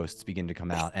of ghosts begin to come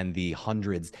out, and the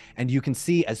hundreds, and you can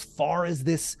see as far as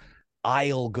this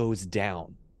aisle goes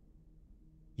down,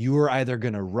 you are either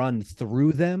going to run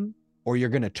through them or you're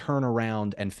going to turn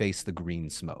around and face the green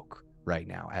smoke right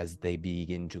now as they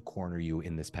begin to corner you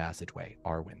in this passageway.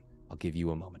 Arwen, I'll give you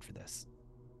a moment for this.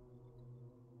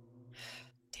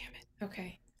 Damn it.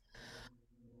 Okay.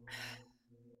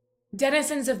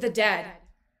 Denizens of the dead,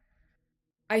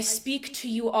 I speak to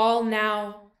you all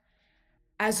now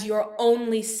as your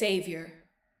only savior.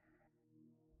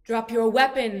 Drop your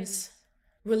weapons,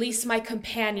 release my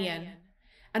companion,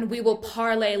 and we will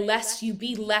parley lest you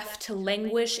be left to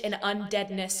languish in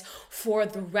undeadness for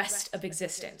the rest of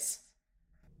existence.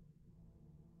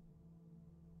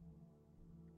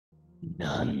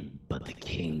 None but the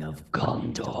King of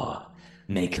Gondor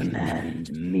may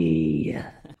command me.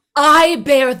 I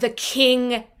bear the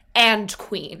king and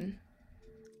queen.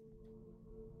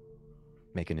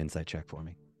 Make an insight check for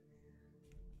me.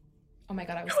 Oh my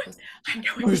god, I was supposed to. I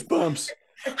know it. Goosebumps.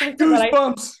 I-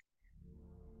 Goosebumps.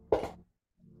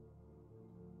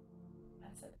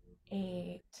 That's an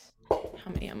 8.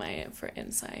 How many am I for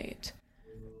insight?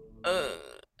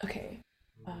 Okay.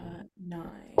 9.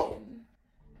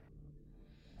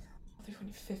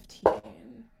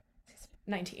 15.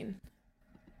 19.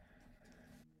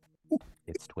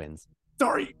 It's twins.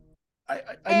 Sorry. I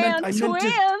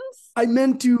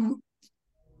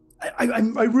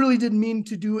really didn't mean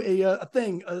to do a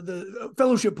thing, the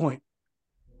fellowship point.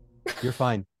 You're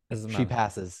fine. Doesn't She matter.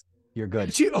 passes. You're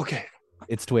good. Okay.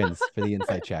 It's twins for the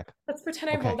insight check. Let's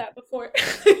pretend I Okay. rolled that before.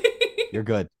 You're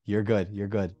good. You're good. You're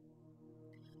good.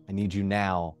 I need you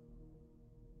now,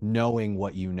 knowing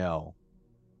what you know,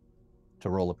 to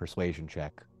roll a persuasion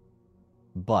check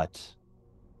but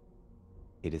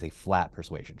it is a flat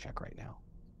persuasion check right now.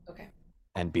 Okay.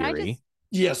 And Can I Beery. just-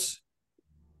 Yes.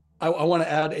 I want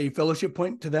to add a fellowship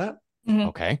point to that.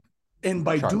 Okay. And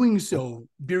by Charlotte. doing so,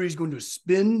 Beery's going to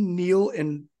spin, kneel,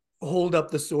 and hold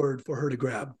up the sword for her to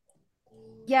grab.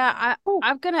 Yeah,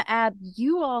 I'm gonna add,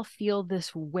 you all feel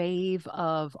this wave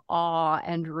of awe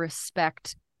and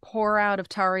respect pour out of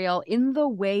Tariel in the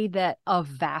way that a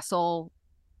vassal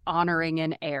honoring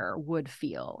an heir would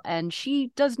feel. And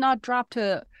she does not drop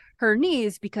to her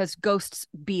knees because ghosts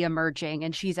be emerging,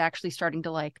 and she's actually starting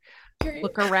to like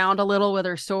look around a little with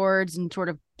her swords and sort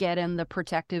of get in the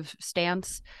protective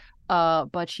stance.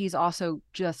 But she's also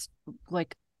just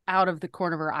like out of the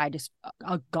corner of her eye, just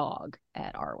agog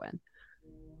at Arwen.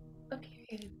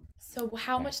 Okay. So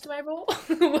how much do I roll?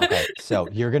 Okay, so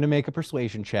you're going to make a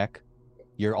persuasion check.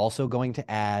 You're also going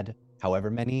to add however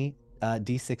many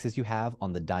d6s you have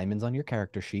on the diamonds on your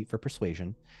character sheet for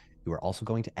persuasion. You are also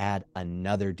going to add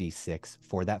another d6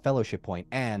 for that fellowship point.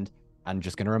 And I'm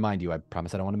just going to remind you, I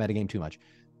promise I don't want to metagame too much.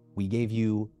 We gave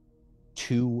you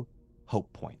 2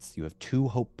 hope points. You have 2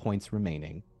 hope points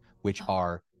remaining, which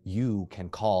are you can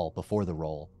call before the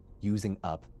roll using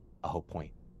up a hope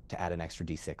point to add an extra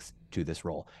d6 to this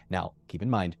roll. Now, keep in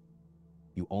mind,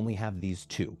 you only have these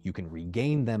 2. You can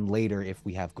regain them later if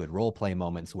we have good role play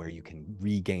moments where you can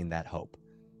regain that hope.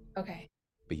 Okay.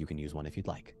 But you can use one if you'd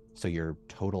like. So your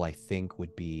total, I think,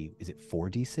 would be, is it 4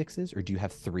 d6s or do you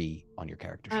have 3 on your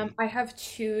character sheet? I have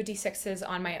 2 d6s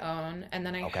on my own, and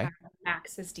then I have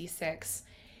Max's d6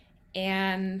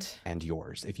 and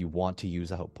yours if you want to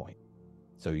use a hope point.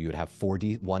 So you would have 1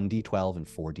 d12 and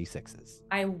 4 d6s.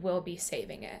 I will be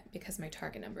saving it because my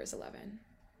target number is 11.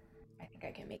 I think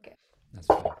I can make it. That's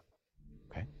fine.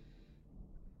 Okay.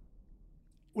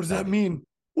 What does Tell that me. mean?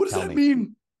 What does Tell that me.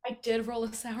 mean? I did roll a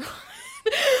Sauron.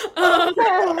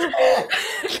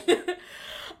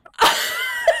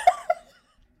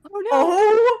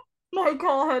 Oh my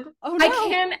god. Oh no. I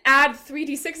can add 3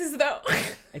 d6s though.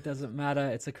 It doesn't matter.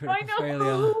 It's a I critical know.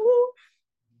 failure.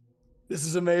 This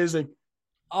is amazing.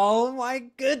 Oh my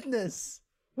goodness.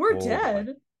 We're Oh, boy.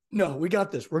 dead. No, we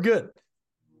got this. We're good.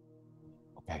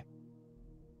 Okay.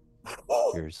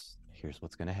 Here's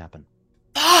what's gonna happen.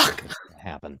 Fuck. What's gonna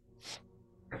happen.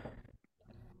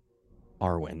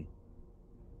 Arwen,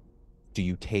 do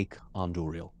you take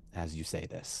Anduril as you say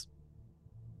this?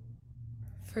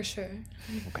 For sure.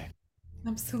 Okay.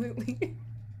 Absolutely.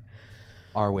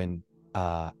 Arwen,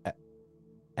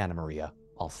 Anna Maria,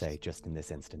 I'll say just in this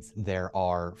instance, there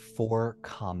are 4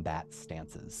 combat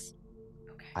stances.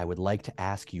 Okay. I would like to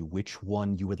ask you which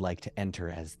one you would like to enter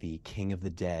as the King of the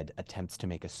Dead attempts to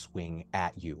make a swing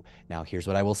at you. Now, here's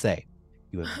what I will say.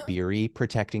 You have Beery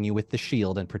protecting you with the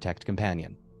shield and Protect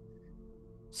Companion.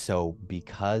 So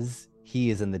because he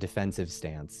is in the defensive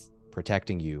stance,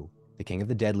 protecting you, the King of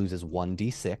the Dead loses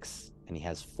 1d6, and he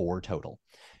has 4 total.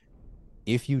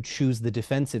 If you choose the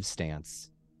defensive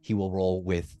stance, he will roll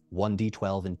with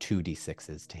 1d12 and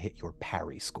 2d6s to hit your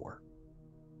parry score,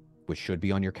 which should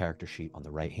be on your character sheet on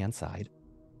the right-hand side.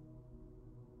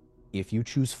 If you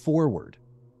choose forward,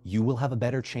 you will have a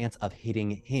better chance of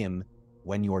hitting him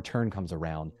when your turn comes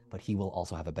around, but he will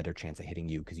also have a better chance at hitting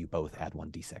you because you both add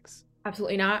 1d6.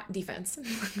 Absolutely not. Defense.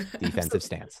 Defensive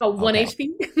stance. Oh, 1 Okay.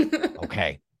 HP.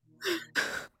 Okay.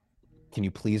 Can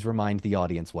you please remind the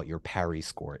audience what your parry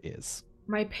score is?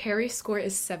 My parry score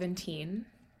is 17.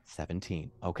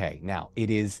 17. Okay. Now, it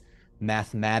is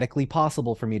mathematically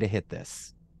possible for me to hit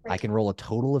this. I can roll a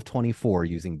total of 24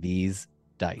 using these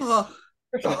dice. Ugh.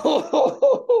 It's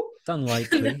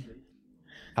unlikely.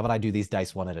 How about I do these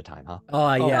dice one at a time, huh?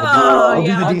 Oh yeah. Oh, I'll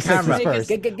yeah. do the On camera. d6s first.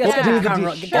 Get Yeah. the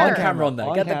camera. Get Sure. the camera on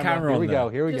there. Get the camera Here on we there. go.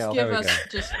 Here we Just go. give There we us, go.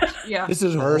 just, yeah. This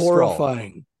is First roll.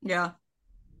 horrifying. Yeah.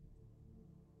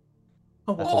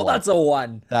 That's a Oh, one. that's a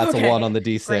 1. That's Okay. a 1 on the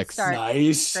d6. Great start.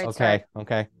 Nice. Great Okay. start.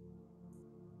 Okay.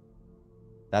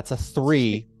 That's a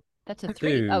 3. That's a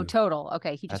 3. Oh, total.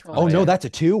 Okay, he just That's, rolled. oh, no, a that's a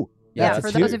 2. Yeah, That's for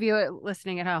a those 2. of you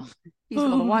listening at home, he's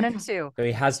rolled a 1 and a 2. So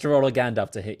he has to roll a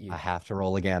Gandalf to hit you. I have to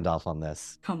roll a Gandalf on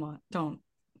this. Come on, don't.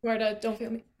 Florida, don't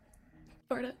fail me.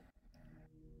 Florida.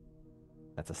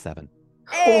 That's a 7.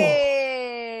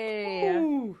 Hey!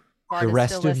 The Bard is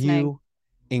rest still of listening. you,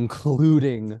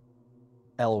 including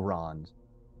Elrond,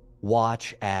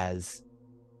 watch as,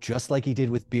 just like he did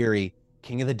with Beery,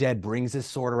 King of the Dead brings his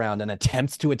sword around and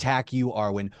attempts to attack you,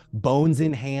 Arwen. Bones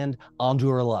in hand,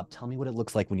 Anduril up. Tell me what it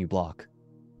looks like when you block.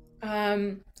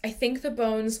 I think the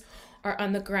bones are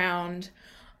on the ground.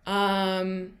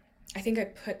 I think I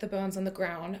put the bones on the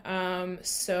ground.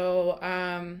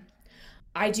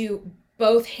 I do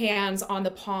both hands on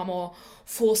the pommel,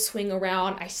 full swing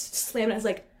around. I slam it. I was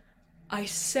like, I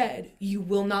said you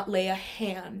will not lay a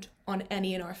hand on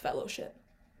any in our fellowship.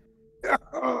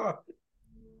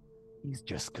 He's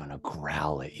just gonna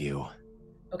growl at you.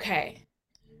 Okay.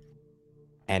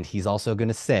 And he's also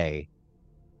gonna say,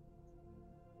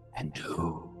 and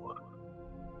who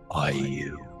are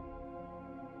you?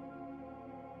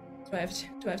 Do I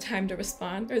have time to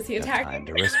respond? Or is he You have attacking? time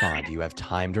to respond. You have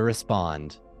time to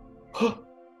respond.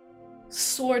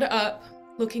 Sword up,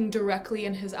 looking directly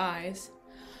in his eyes.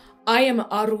 I am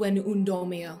Arwen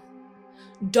Undomiel,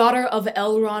 daughter of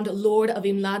Elrond, Lord of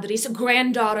Imladris,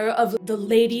 granddaughter of the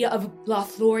Lady of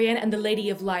Lothlorien and the Lady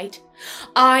of Light.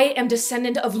 I am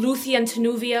descendant of Luthien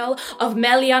Tenuviel, of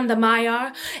Melian the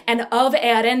Maiar, and of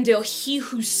Earendil, he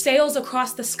who sails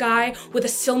across the sky with a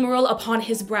Silmaril upon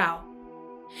his brow.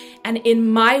 And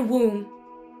in my womb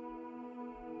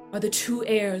are the two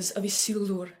heirs of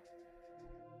Isildur,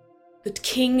 the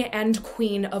king and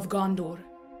queen of Gondor.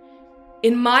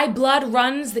 In my blood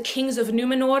runs the kings of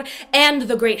Numenor and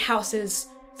the great houses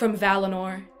from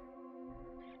Valinor.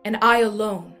 And I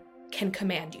alone can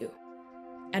command you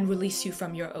and release you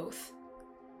from your oath.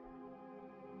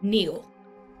 Kneel.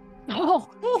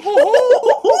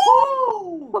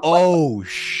 Oh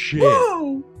shit.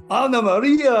 Whoa! Anna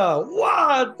Maria,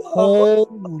 what?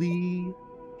 Holy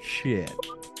shit.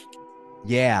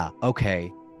 Yeah,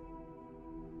 okay.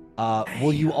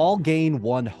 Will you all gain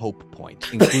 1 hope point,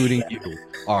 including you,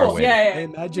 Arwen? Yeah. I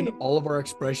imagine all of our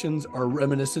expressions are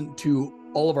reminiscent to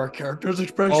all of our characters'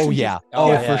 expressions. Oh yeah. Oh,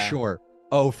 Oh, yeah. for sure.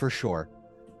 Oh, for sure.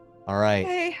 All right.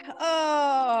 Okay.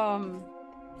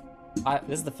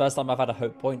 This is the first time I've had a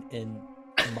hope point in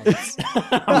months.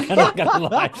 I'm not gonna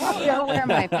lie. I don't know where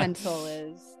my pencil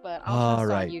is, but I'll All trust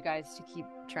right. on you guys to keep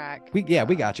track. We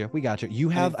got you. We got you. You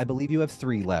have, I believe you have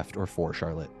 3 left or 4,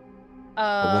 Charlotte. we'll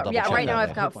double Yeah, check right that now I've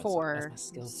later. got Hit points. 4, That's my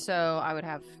skill. so I'd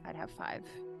have 5.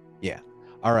 Yeah.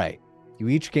 All right. You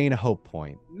each gain a hope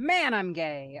point. Man, I'm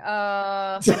gay.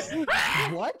 What?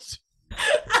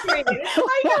 I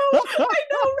know,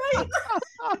 right?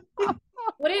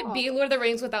 Would it be Lord of the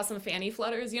Rings without some fanny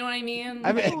flutters? You know what I mean?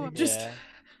 I mean, Yeah. I'm just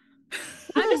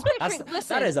That's, picturing.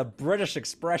 Listen, that is a British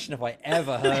expression if I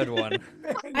ever heard one.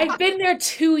 I've been there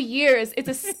 2 years. It's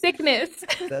a sickness.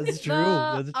 That's true.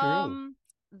 The, That's true.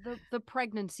 The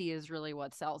pregnancy is really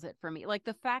what sells it for me. Like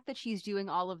the fact that she's doing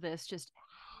all of this, just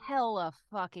hella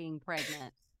fucking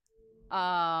pregnant.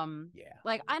 Yeah.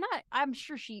 Like I'm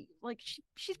sure she's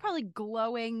probably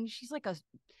glowing. She's like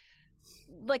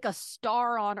a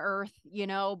star on Earth, you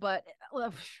know. But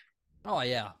Oh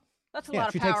yeah. that's a Yeah, lot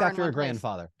of she power. takes in after her one place.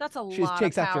 grandfather. That's a She lot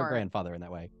takes of after her power. grandfather in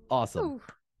that way. Awesome. Ooh.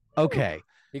 Okay.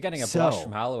 You're getting a So- blush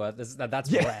from Hallower. That's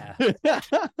rare.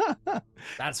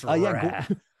 That's rare. Yeah,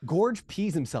 Gorge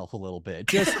pees himself a little bit.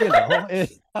 Just, you know.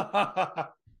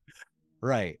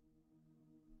 Right.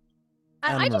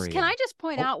 Can Anna-Maria. I just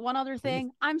point Oh, out one other please.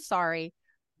 thing? I'm sorry.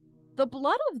 The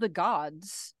blood of the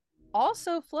gods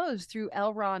also flows through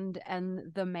Elrond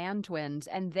and the Man Twins,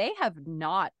 and they have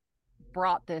not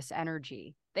brought this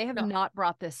energy. They have No. not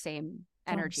brought this same That's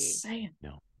what I'm energy. saying.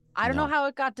 I don't know No. how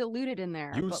it got diluted in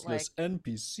there,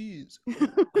 NPCs.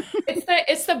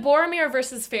 It's the Boromir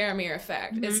versus Faramir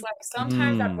effect. Mhm. It's like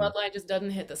sometimes that Mm. bloodline just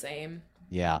doesn't hit the same.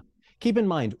 Yeah. Keep in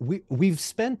mind, we've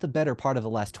spent the better part of the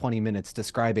last 20 minutes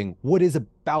describing what is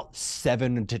about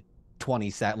 7 to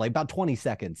 20 about 20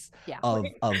 seconds Yeah. of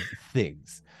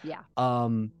things. Yeah.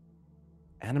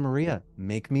 Anna Maria,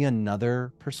 make me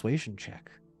another persuasion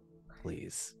check,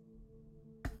 please.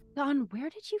 Don, where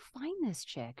did you find this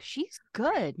chick? She's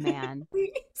good, man.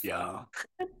 Yeah.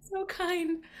 That's so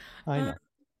kind. I know.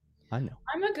 I know.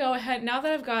 I'm gonna go ahead now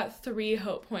that I've got 3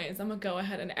 hope points. I'm gonna go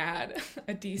ahead and add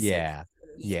a D6. Yeah.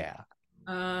 Yeah.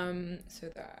 So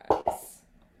that's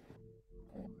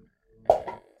 4,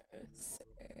 6,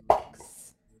 8,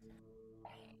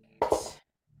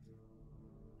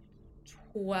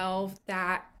 12.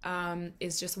 That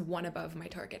is just 1 above my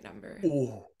target number.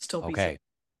 Ooh. Still beats Okay. it.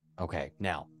 Okay.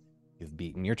 Now, you've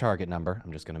beaten your target number.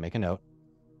 I'm just going to make a note.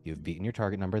 You've beaten your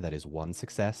target number. That is 1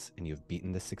 success, and you've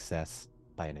beaten the success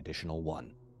by an additional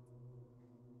 1.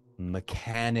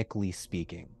 Mechanically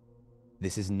speaking,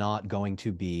 this is not going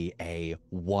to be a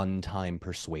one-time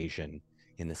persuasion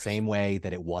in the same way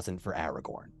that it wasn't for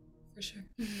Aragorn. For sure.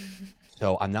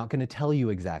 So I'm not going to tell you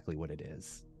exactly what it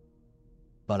is,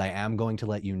 but I am going to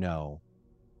let you know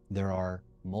there are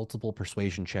multiple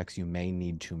persuasion checks you may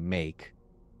need to make,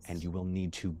 and you will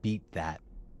need to beat that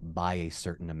by a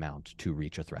certain amount to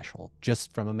reach a threshold,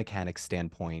 just from a mechanics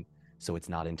standpoint, so it's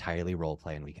not entirely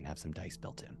roleplay and we can have some dice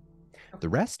built in. The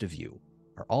rest of you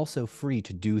are also free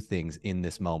to do things in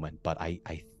this moment, but I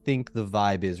think the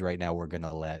vibe is right now we're going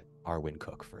to let Arwen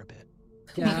cook for a bit.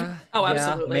 Yeah. Oh, yeah,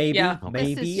 absolutely. Maybe. Yeah.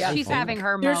 Maybe. I She's think. having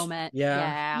her There's- moment.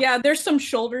 Yeah. Yeah, there's some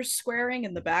shoulders squaring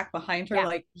in the back behind her. Yeah.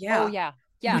 Like, yeah. Oh yeah.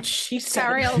 Yeah. What she said.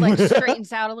 Sariel like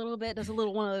straightens out a little bit, does a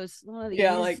little one of these,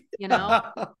 Yeah, like, you know.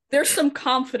 There's some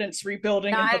confidence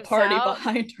rebuilding in the Knives party out.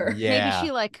 behind her. Yeah. Maybe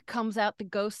she like comes out the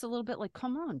ghost a little bit, like,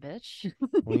 come on, bitch.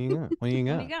 What do you got? What do you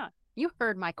What got? do you got? You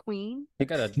heard my queen. You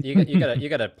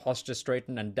gotta posture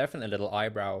straighten and definitely a little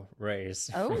eyebrow raise.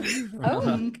 Oh.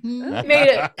 Made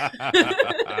it.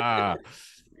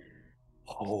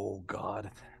 Oh God.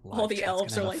 All the Live chat's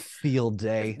elves gonna are have a like- field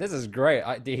day. This is great.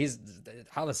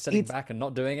 Hal's sitting It's- back and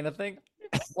not doing anything.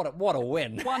 What a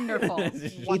win. Wonderful. All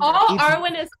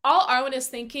It's- Arwen is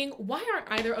thinking, why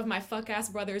aren't either of my fuck ass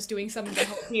brothers doing something to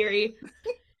help Beery?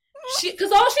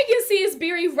 Because all she can see is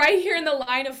Beery right here in the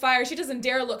line of fire. She doesn't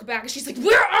dare look back. She's like,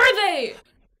 where are they?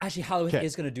 Actually, Halloween Okay.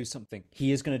 is gonna do something.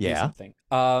 He is gonna do Yeah. something.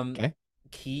 Okay.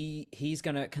 He's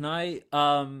gonna. Can I?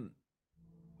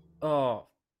 Oh,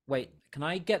 wait. Can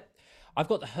I get? I've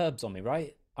got the herbs on me,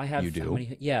 right? I have. You how do?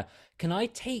 many- yeah. Can I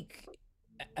take?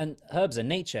 And herbs are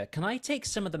nature. Can I take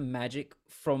some of the magic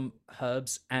from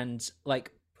herbs and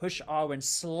like push Arwen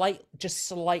just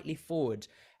slightly forward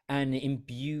and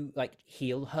imbue, like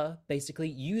heal her, basically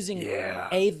using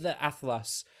the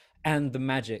Athlas and the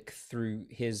magic through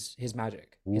his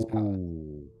magic, his power.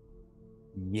 Ooh.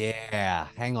 Yeah.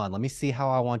 Hang on. Let me see how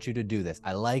I want you to do this.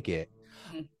 I like it.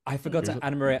 I forgot Here's to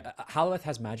Anna Maria. Haloweth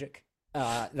has magic.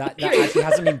 That actually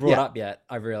hasn't been brought Yeah. up yet.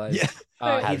 I realized. Yeah. He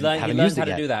Haven't learned used how it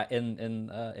to yet. do that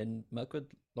in Mirkwood,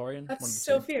 Lorien. That's one of the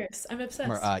so two. fierce. I'm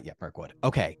obsessed. Yeah, Mirkwood.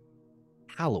 Okay.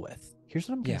 Halloweth. Here's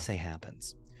what I'm gonna Yeah. say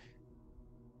happens.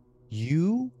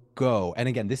 You go, and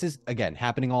again, this is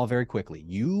happening all very quickly.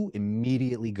 You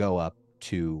immediately go up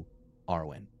to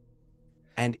Arwen.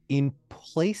 And in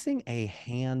placing a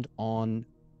hand on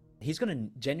He's gonna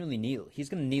genuinely kneel. He's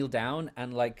gonna kneel down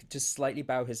and like just slightly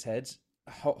bow his head,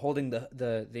 holding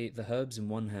the herbs in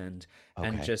one hand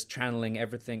and Okay. just channeling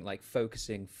everything, like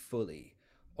focusing fully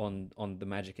on the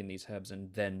magic in these herbs,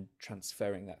 and then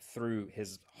transferring that through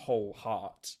his whole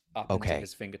heart up into Okay.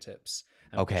 his fingertips.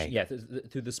 And Okay. yeah,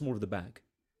 through the small of the bag.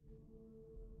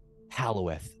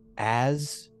 Halloweth,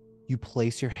 as you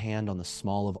place your hand on the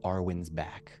small of Arwen's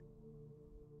back,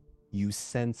 you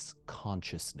sense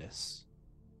consciousness.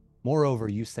 Moreover,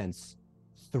 you sense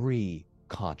 3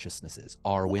 consciousnesses,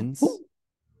 Arwen's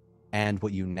and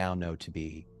what you now know to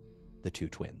be the 2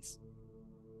 twins.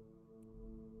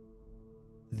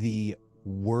 The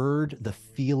word, the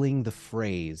feeling, the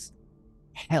phrase,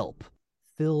 help,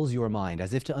 fills your mind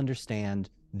as if to understand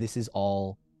this is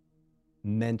all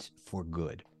meant for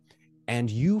good. And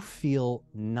you feel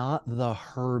not the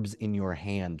herbs in your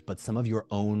hand, but some of your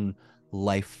own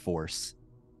life force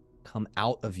come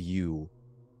out of you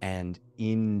and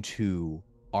into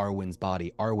Arwen's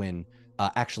body. Arwen,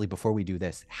 actually, before we do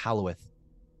this, Halloweth,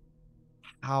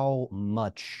 how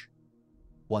much,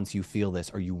 once you feel this,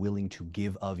 are you willing to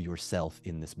give of yourself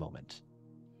in this moment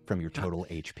from your total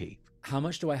HP? How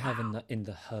much do I have in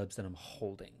the herbs that I'm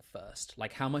holding first?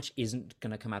 Like, how much isn't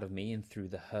gonna come out of me and through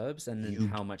the herbs, and then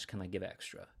how much can I give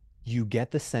extra? You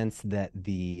get the sense that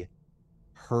the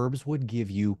herbs would give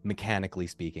you, mechanically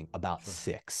speaking, about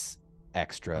 6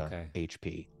 extra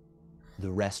HP.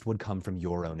 The rest would come from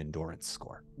your own endurance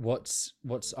score. What's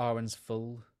Arwen's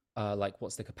full? Like,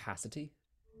 what's the capacity?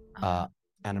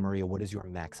 Anna Maria, what is your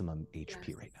maximum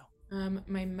HP right now?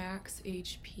 My max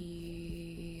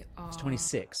HP. It's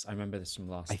 26. I remember this from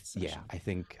last session. Yeah, I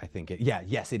think it. Yeah,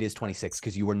 yes, it is 26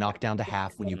 because you were knocked down to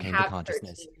half when you came to Half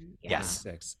consciousness. 13, yeah. Yes,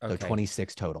 26. so Okay.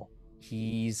 26 total.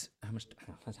 He's how much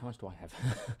do I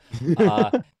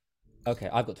have? Okay,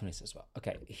 I've got 26 as well.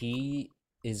 Okay, he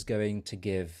is going to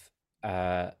give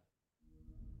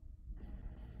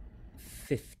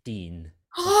 15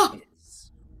 of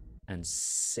his and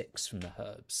 6 from the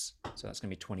herbs. So that's gonna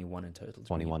be 21 in total.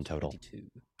 21 total. 22.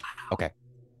 Okay.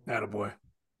 Attaboy.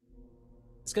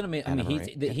 It's gonna be. I mean,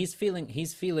 he's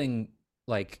feeling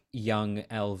like young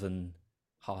elven,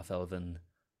 half elven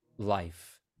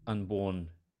life, unborn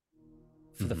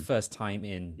for the first time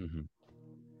in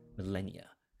millennia.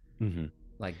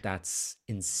 Like, that's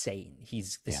insane.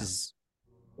 This is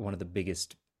one of the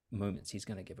biggest moments. He's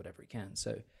gonna give whatever he can.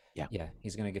 So yeah,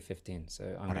 he's gonna give 15.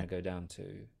 So I'm gonna go down to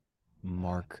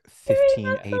Mark 15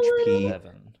 HP.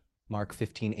 11. Mark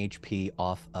 15 HP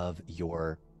off of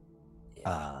your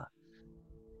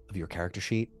character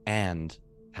sheet, and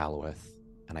Halloweth,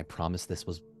 and I promise this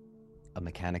was a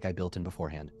mechanic I built in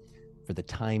beforehand. For the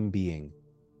time being,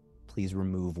 please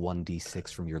remove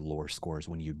 1d6 from your lore scores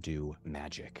when you do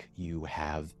magic. You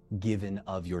have given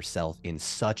of yourself in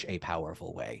such a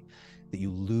powerful way that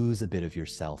you lose a bit of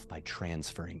yourself by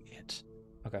transferring it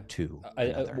Okay. to I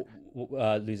another.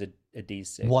 Lose a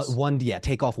D6. One, yeah.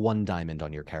 Take off 1 diamond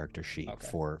on your character sheet Okay.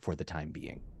 for the time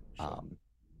being. Sure.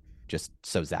 Just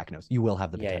so Zach knows, you will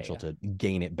have the Yeah, potential to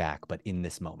gain it back, but in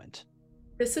this moment.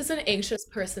 This is an anxious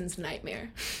person's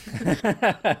nightmare.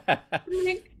 I'm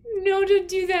like, no, don't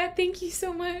do that. Thank you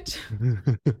so much.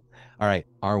 All right,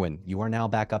 Arwen, you are now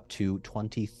back up to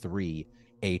 23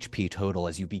 HP total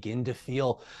as you begin to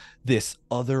feel this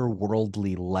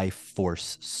otherworldly life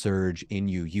force surge in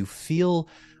you. You feel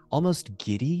almost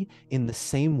giddy in the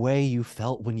same way you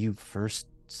felt when you first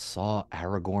saw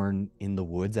Aragorn in the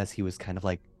woods, as he was kind of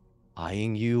like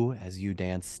eyeing you as you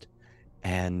danced.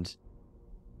 And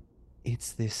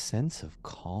it's this sense of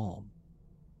calm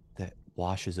that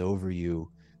washes over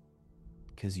you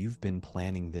because you've been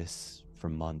planning this for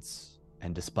months.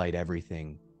 And despite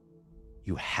everything,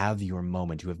 you have your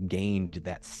moment. You have gained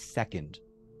that second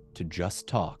to just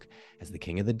talk as the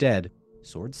King of the Dead,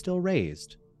 sword still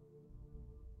raised,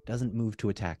 doesn't move to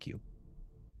attack you.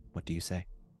 What do you say?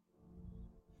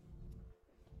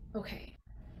 Okay.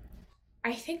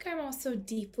 I think I'm also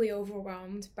deeply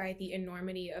overwhelmed by the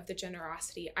enormity of the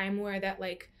generosity. I'm aware that,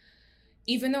 like,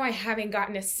 even though I haven't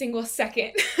gotten a single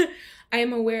second, I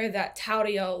am aware that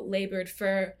Tauriel labored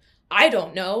for, I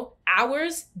don't know,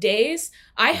 hours, days.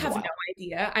 I have no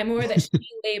idea. I'm aware that she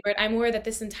labored. I'm aware that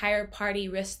this entire party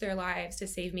risked their lives to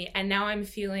save me. And now I'm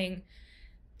feeling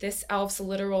this elf's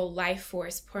literal life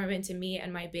force pour into me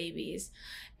and my babies.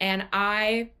 And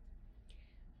I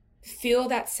feel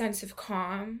that sense of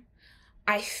calm.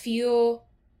 I feel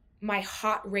my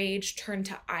hot rage turn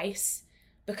to ice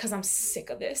because I'm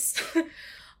sick of this.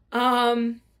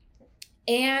 And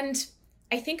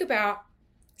I think about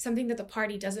something that the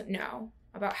party doesn't know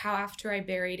about how after I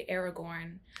buried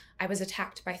Aragorn, I was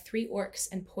attacked by 3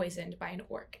 orcs and poisoned by an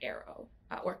orc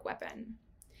weapon.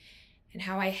 And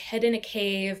how I hid in a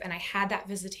cave and I had that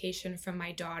visitation from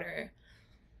my daughter.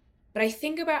 But I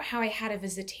think about how I had a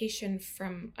visitation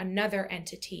from another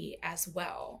entity as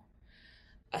well.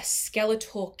 A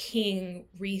skeletal king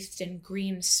wreathed in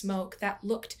green smoke that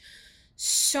looked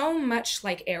so much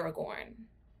like Aragorn.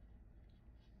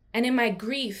 And in my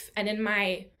grief and in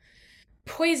my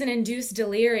poison-induced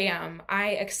delirium,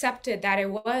 I accepted that it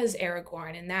was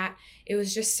Aragorn and that it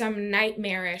was just some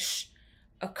nightmarish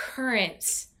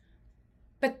occurrence.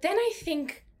 But then I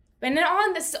think, and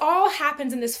then this all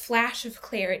happens in this flash of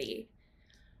clarity,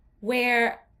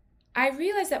 where I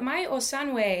realize that my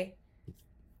Osanwe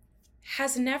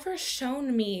has never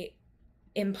shown me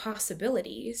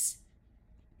impossibilities.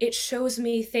 It shows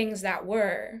me things that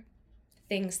were,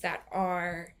 things that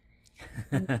are,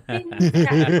 things that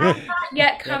have not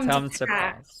yet come to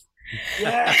pass.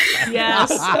 Yes,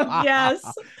 yes, yes.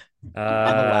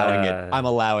 I'm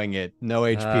allowing it. No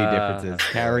HP differences.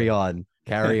 Carry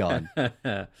on.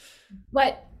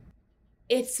 But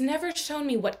it's never shown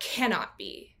me what cannot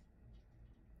be.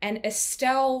 And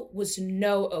Estelle was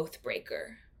no oath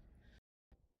breaker.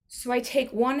 So I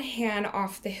take one hand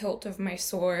off the hilt of my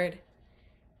sword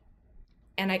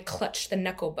and I clutch the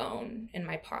knuckle bone in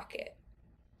my pocket.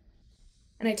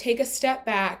 And I take a step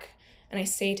back and I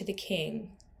say to the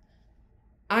king,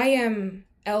 I am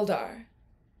Eldar.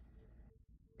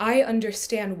 I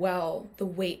understand well the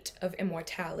weight of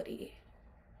immortality.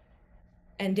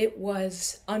 And it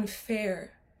was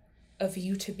unfair of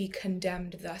you to be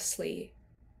condemned thusly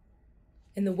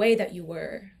in the way that you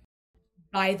were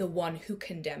by the one who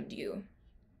condemned you.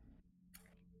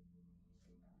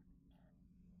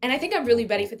 And I think I'm really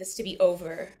ready for this to be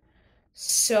over.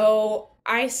 So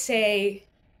I say,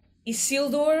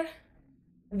 Isildur,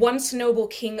 once noble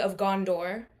king of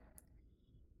Gondor,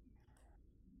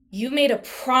 you made a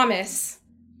promise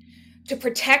to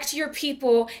protect your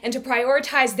people and to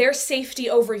prioritize their safety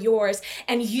over yours,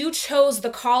 and you chose the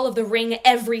call of the ring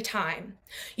every time.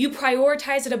 You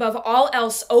prioritized it above all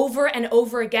else over and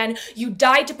over again. You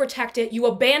died to protect it. You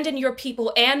abandoned your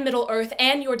people and Middle-earth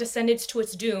and your descendants to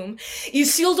its doom.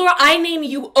 Isildur, I name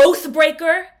you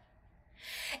Oathbreaker,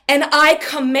 and I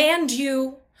command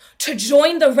you to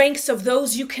join the ranks of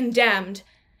those you condemned,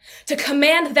 to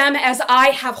command them as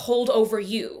I have hold over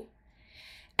you.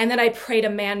 And then I pray to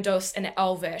Mandos and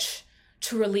Elvish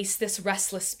to release this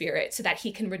restless spirit so that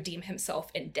he can redeem himself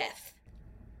in death.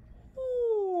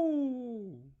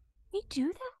 Ooh. We do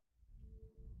that?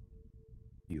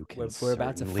 You can We're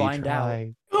about to find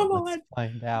out. Let's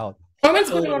find out. Arwen's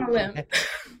going on a limb.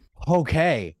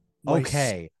 Okay.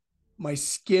 My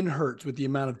skin hurts with the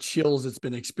amount of chills it's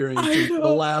been experiencing for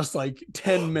the last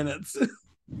 10 minutes.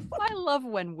 I love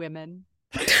when women.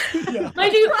 Yeah. I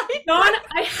do. Right? Dawn,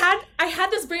 I had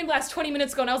this brain blast 20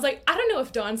 minutes ago, and I was like, I don't know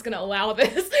if Dawn's gonna allow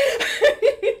this.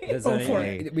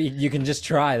 You can just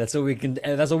try. That's all we can.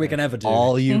 That's all we can ever do.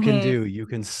 All you can do. You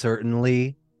can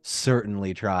certainly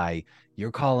try.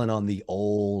 You're calling on the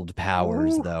old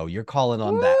powers, though. You're calling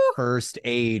on that first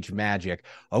age magic.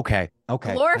 Okay.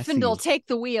 Glorfindel, take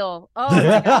the wheel. Oh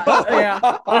my god.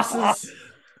 Yeah. This is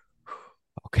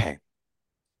okay.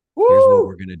 Here's what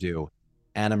we're gonna do.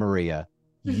 Anna Maria,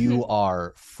 you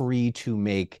are free to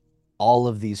make all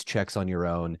of these checks on your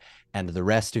own, and the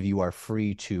rest of you are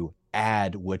free to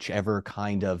add whichever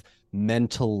kind of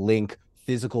mental link,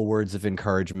 physical words of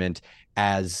encouragement,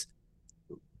 as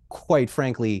quite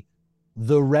frankly,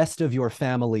 the rest of your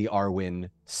family, Arwen,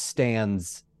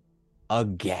 stands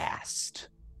aghast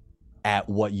at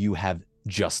what you have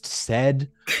just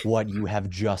said, what you have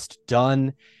just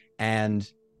done,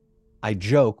 and I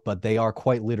joke, but they are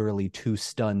quite literally too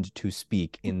stunned to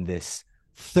speak in this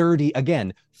 30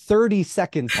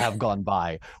 seconds have gone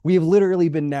by. We have literally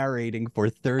been narrating for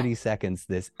 30 seconds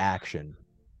this action.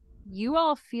 You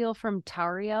all feel from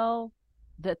Tariel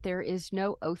that there is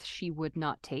no oath she would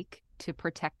not take to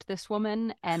protect this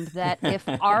woman, and that if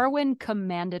Arwen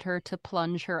commanded her to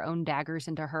plunge her own daggers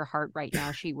into her heart right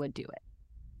now, she would do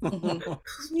it.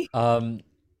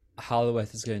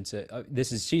 Holloweth is going to.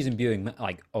 She's imbuing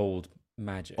like old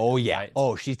magic. Oh yeah. Right?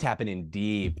 Oh, she's tapping in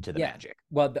deep to the magic.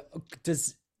 Well,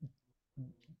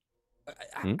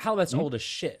 Holloweth's old as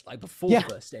shit. Like before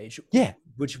first stage. Yeah.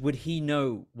 Which would he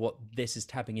know what this is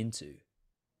tapping into?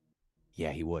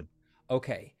 Yeah, he would.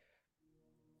 Okay.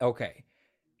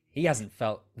 He hasn't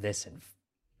felt this in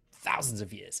thousands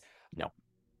of years. No.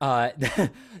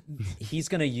 He's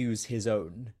gonna use his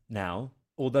own now,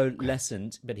 although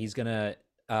lessened, but he's gonna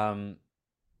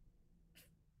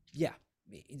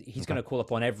he's going to call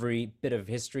upon every bit of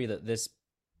history that this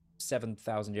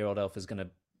 7,000-year-old elf is going to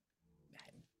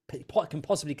can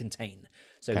possibly contain.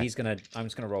 So I'm just going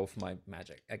to roll for my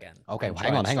magic again. Okay,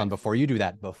 hang on. Before you do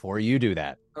that, we're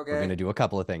going to do a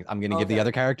couple of things. I'm going to give the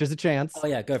other characters a chance. Oh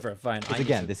yeah, go for it. Fine.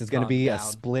 Again, this is going to be a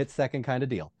split-second kind of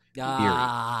deal. Beery.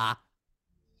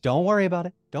 Don't worry about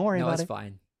it. No, it's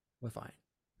fine. We're fine.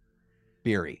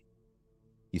 Beery,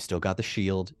 you still got the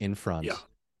shield in front. Yeah.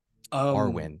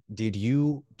 Arwen, did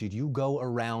you go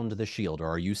around the shield, or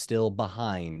are you still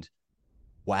behind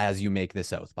as you make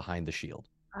this oath, behind the shield?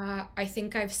 I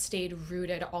think I've stayed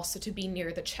rooted also to be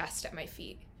near the chest at my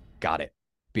feet. Got it.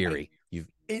 Beery,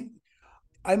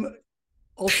 I'm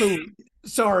also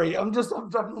sorry. I'm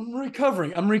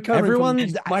recovering.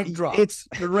 Everyone's mic drop. It's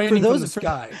raining from the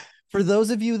sky. For those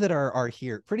of you that are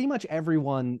here, pretty much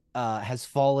everyone has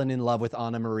fallen in love with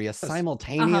Anna Maria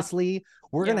simultaneously.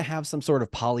 We're going to have some sort of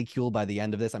polycule by the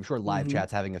end of this. I'm sure live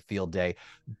chat's having a field day.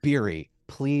 Beery,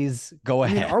 please go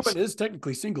ahead. Arwen is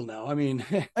technically single now. I mean,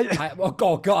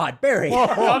 oh God, Barry.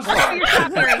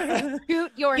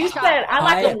 Shoot your you shot. said I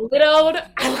like a widowed.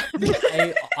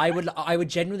 I would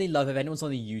genuinely love if anyone's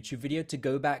on the YouTube video to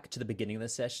go back to the beginning of the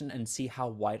session and see how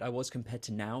white I was compared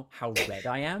to now, how red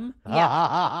I am.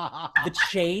 Yeah. The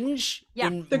change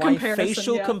in the my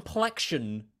facial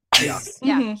complexion.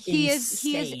 He is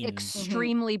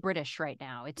extremely British right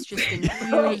now. It's just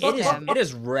it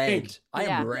is red. I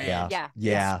am red.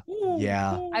 Yeah.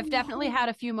 I've definitely had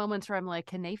a few moments where I'm like,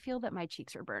 can they feel that my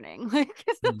cheeks are burning? Like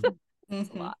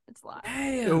it's a lot. It's a lot.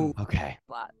 So, okay.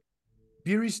 A lot.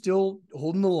 Beery's still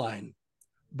holding the line,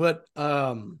 but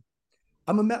I'm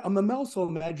also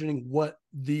imagining what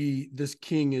this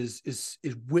king is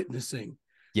witnessing.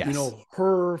 Yes. You know,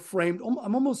 her framed,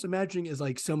 I'm almost imagining is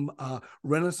like some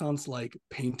Renaissance like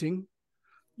painting,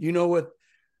 you know, with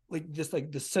like just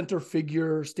like the center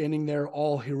figure standing there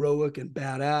all heroic and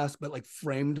badass, but like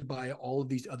framed by all of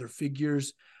these other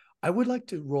figures. I would like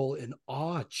to roll an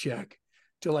awe check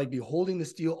to like be holding the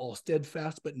steel all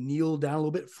steadfast, but kneel down a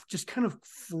little bit, just kind of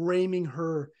framing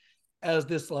her as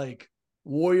this like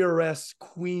warrioress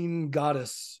queen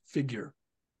goddess figure.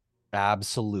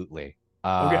 Absolutely.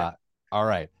 Okay. All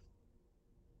right.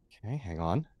 Okay, hang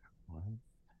on.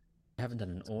 I haven't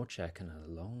done an awe check in a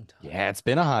long time. Yeah, it's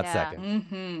been a hot second.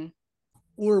 Mm-hmm.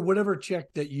 Or whatever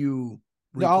check that you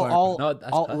require.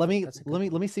 Let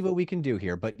me see what we can do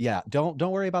here. But yeah, don't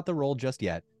worry about the roll just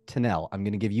yet. Tanel, I'm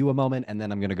going to give you a moment, and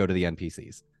then I'm going to go to the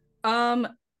NPCs.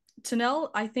 Tanel,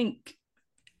 I think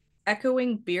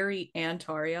echoing Beery and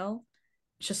Tariel,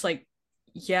 just like,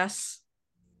 yes,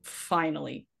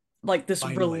 finally. Like this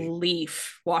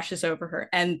relief washes over her,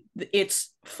 and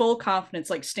it's full confidence,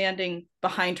 like standing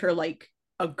behind her like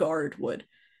a guard would,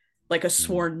 like a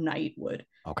sworn knight would.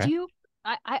 Okay.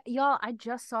 Y'all, I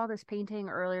just saw this painting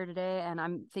earlier today, and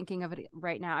I'm thinking of it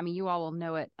right now. I mean, you all will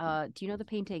know it. Do you know the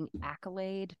painting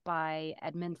Accolade by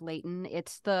Edmund Leighton?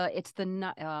 It's a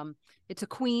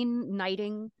queen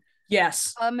knighting.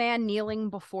 Yes. a man kneeling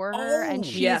before her, and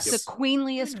she's the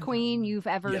queenliest queen you've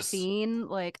ever seen.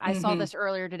 Like, I saw this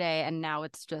earlier today, and now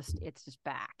it's just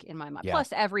back in my mind. Plus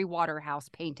every Waterhouse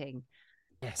painting.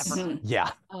 Yes.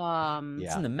 Yeah.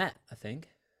 It's in the Met, I think.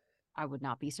 I would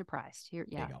not be surprised. Here,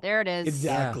 there it is.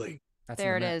 Exactly. Yeah.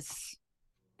 There it is.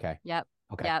 Okay. Yep.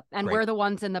 Okay. Yep. And we're the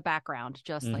ones in the background,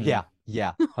 just like 100%,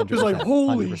 just like,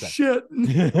 holy 100%. shit.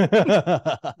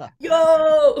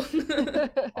 Yo.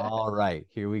 All right,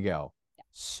 here we go.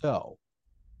 So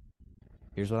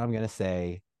here's what I'm gonna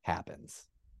say happens.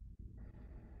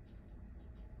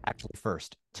 Actually,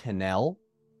 first, Tanel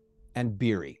and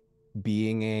Beery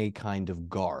being a kind of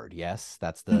guard. Yes,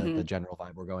 that's the general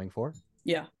vibe we're going for.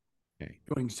 Yeah. Okay.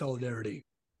 Doing solidarity.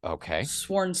 Okay.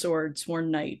 Sworn sword,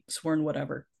 sworn knight, sworn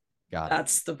whatever.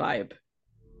 That's the vibe.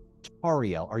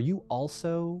 Tariel, are you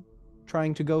also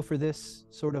trying to go for this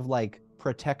sort of like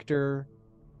protector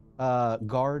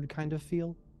guard kind of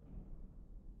feel?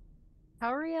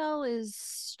 Tauriel is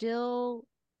still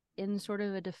in sort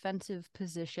of a defensive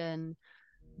position,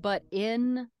 but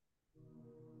you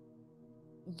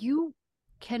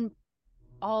can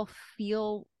all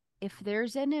feel if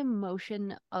there's an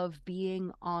emotion of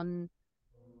being on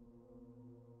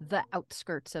the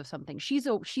outskirts of something. She's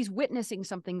witnessing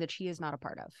something that she is not a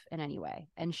part of in any way,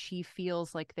 and she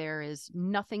feels like there is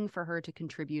nothing for her to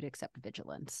contribute except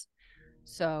vigilance.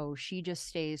 So she just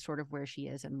stays sort of where she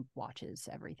is and watches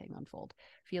everything unfold,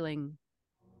 feeling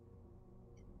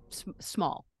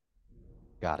small.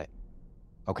 Got it.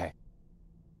 Okay.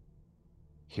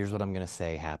 Here's what I'm going to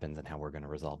say happens and how we're going to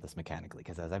resolve this mechanically,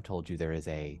 because as I've told you, there is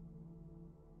a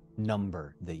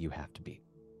number that you have to beat.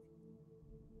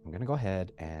 I'm going to go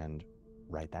ahead and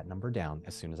write that number down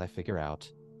as soon as I figure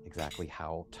out exactly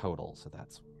how total. So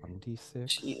that's 1d6,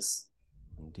 Jeez.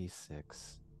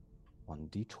 1d6,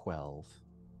 1d12.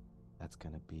 That's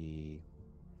going to be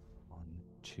 1,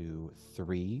 2,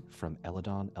 3 from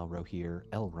Eladon, Elrohir,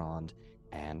 Elrond,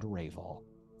 and Raval.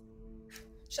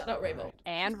 Shout out Raval. Right.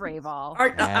 And Raval.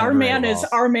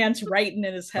 Our man's writing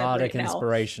in his head Bardic right now.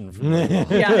 inspiration from Yeah,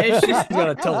 it's just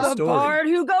gotta tell a story. Bard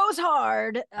who goes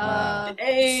hard.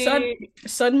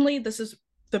 Suddenly, this is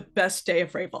the best day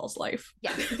of Raval's life.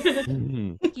 Yeah.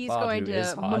 He's going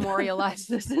to memorialize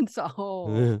this in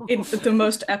song. In the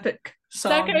most epic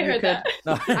song. Zach, I heard that.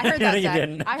 No, I heard that, Zach.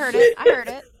 didn't. I heard it.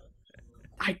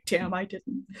 I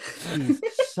didn't. He's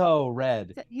so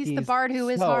red. He's the bard who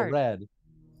is hard. Red.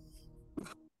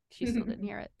 She still didn't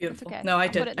hear it. Beautiful. It's okay. No, I I'll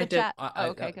did. put it in the chat.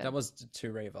 Okay, good. That was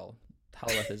to Raval.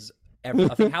 Halibeth is. I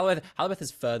think Halibeth is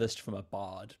furthest from a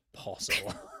bard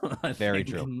possible. Very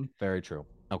true. Very true.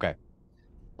 Okay.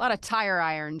 A lot of tire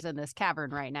irons in this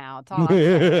cavern right now. It's all I'm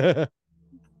saying.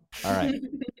 All right.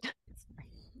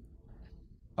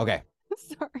 Okay.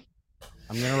 Sorry.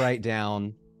 I'm going to write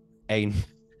down a...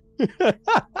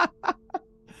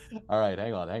 All right,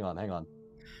 hang on.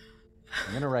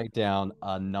 I'm going to write down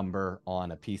a number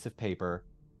on a piece of paper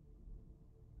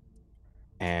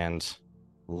and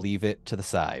leave it to the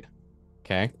side.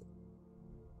 Okay?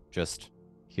 Just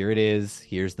here it is.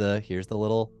 Here's the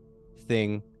little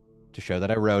thing to show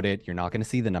that I wrote it. You're not going to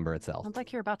see the number itself. Sounds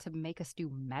like you're about to make us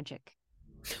do magic.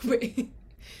 Wait.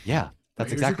 Yeah,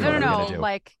 that's exactly what I'm going to do.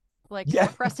 Like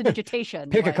prestidigitation.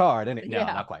 Pick a card. No,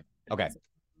 not quite. Okay.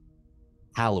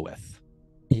 Halowith.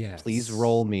 Yes. Please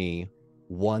roll me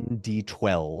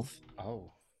 1d12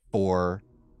 for...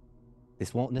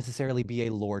 This won't necessarily be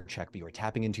a lore check, but you're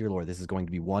tapping into your lore. This is going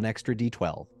to be one extra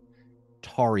d12.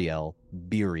 Tariel,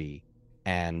 Beery,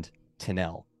 and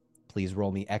Tanel. Please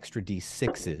roll me extra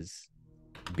d6s.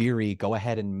 Beery, go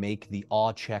ahead and make the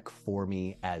awe check for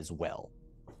me as well.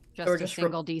 Just a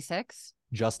single d6?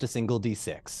 Just a single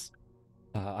d6.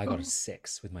 I got a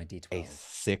 6 with my d12. A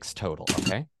 6 total,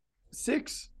 okay?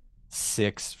 6.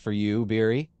 6 for you,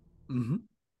 Beery. Mm-hmm.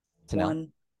 Tanel.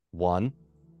 1.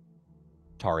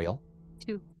 Tariel.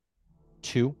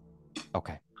 2.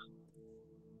 Okay.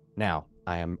 Now,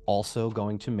 I am also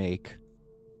going to make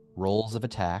rolls of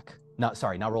attack. Not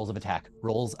rolls of attack.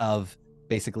 Rolls of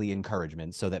basically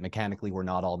encouragement so that mechanically we're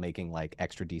not all making like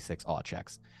extra d6 awe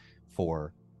checks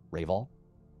for Raval,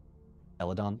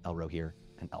 Eladon, Elrohir,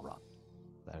 and Elrond.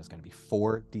 That is going to be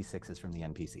 4 d6s from the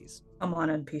NPCs. I'm on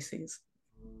NPCs.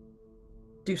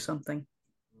 Do something.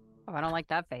 Oh, I don't like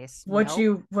that face. What'd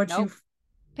you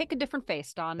pick a different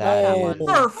face, Don? That one.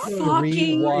 For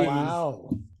fucking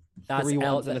wow. That's 3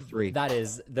 ones and a 3.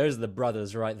 Those are the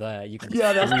brothers right there. You can 3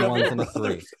 ones and a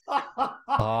 3.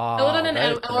 Eladon and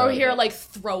Elrohir like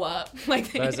throw up.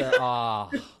 Like those are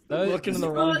those looking in the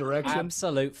wrong direction.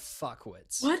 Absolute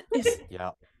fuckwits. What is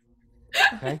Yeah.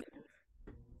 Okay.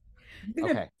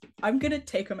 Okay. I'm gonna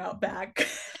take him out back.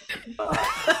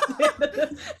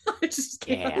 I just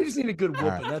need a good whooping.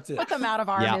 Right. That's it. Put them out of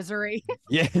our misery.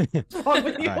 Yeah. What's wrong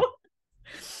with you? Right.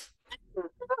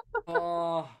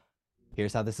 Oh.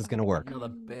 Here's how this is gonna work. Another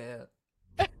bit.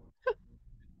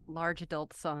 Large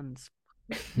adult sons.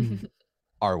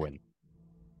 Arwen,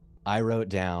 I wrote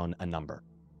down a number.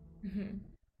 Mm-hmm.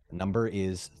 The number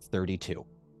is 32.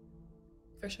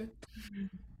 For sure.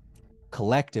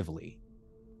 Collectively,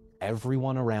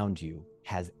 everyone around you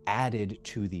has added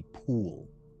to the pool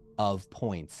of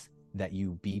points that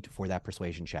you beat for that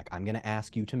persuasion check. I'm going to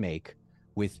ask you to make,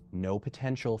 with no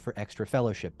potential for extra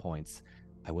fellowship points,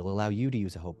 I will allow you to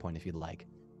use a hope point if you'd like,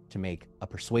 to make a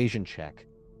persuasion check.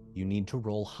 You need to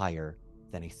roll higher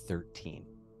than a 13.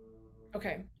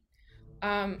 Okay.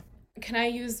 Can I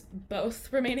use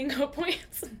both remaining hope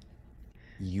points?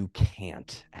 You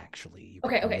can't, actually. You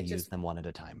can only use them one at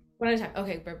a time. One at a time.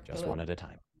 Okay. Just one at a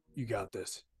time. You got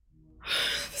this.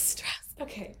 The stress.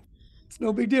 Okay. It's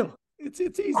no big deal. It's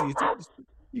easy.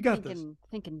 You got this.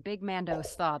 Thinking big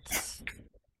Mando's thoughts.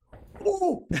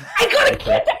 Oh! I got a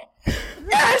crit!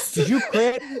 Yes! Did you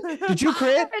crit? Did you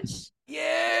crit?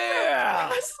 Yeah!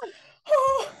 Yes!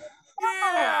 Oh!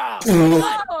 Yeah!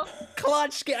 Oh.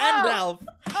 Clutch Gandalf!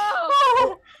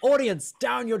 Oh. Audience,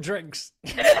 down your drinks.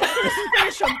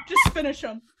 Finish him. Just finish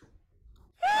him.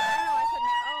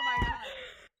 Oh my god.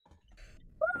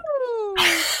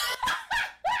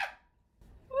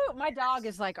 Woo. My dog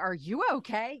is like, "Are you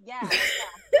okay?" Yeah.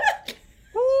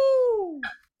 Woo.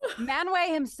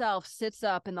 Manwë himself sits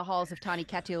up in the halls of Tani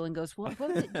Ketil and goes, "What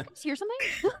was it? Did you guys hear something?"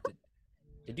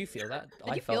 Did you feel that?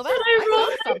 Did you felt feel that? I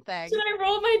felt something. Should I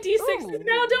roll my d6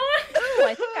 now, Dawn? Ooh,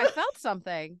 I think I felt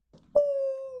something.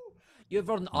 You have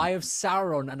got an Eye of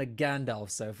Sauron and a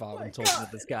Gandalf so far when talking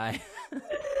with this guy. I'm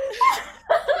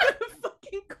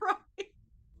fucking crying.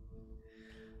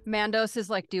 Mandos is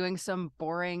like doing some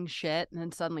boring shit, and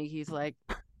then suddenly he's like,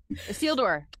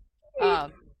 Isildur.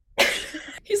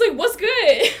 He's like, "What's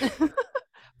good?"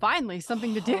 Finally,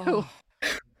 something to do.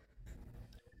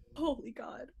 Holy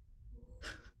God.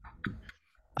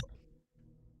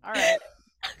 All right.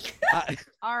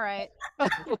 All right.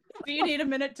 Do you need a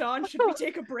minute, Dawn? Should we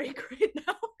take a break right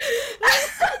now?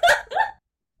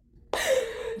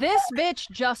 This bitch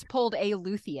just pulled a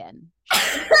Luthien.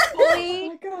 She fully Oh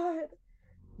my God.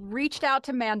 reached out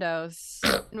to Mandos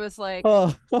and was like,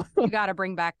 "You gotta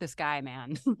bring back this guy,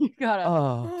 man. You gotta,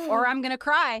 or I'm gonna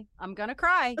cry. I'm gonna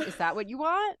cry. Is that what you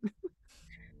want?"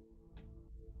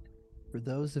 For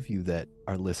those of you that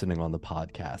are listening on the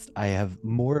podcast, I have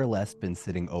more or less been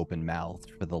sitting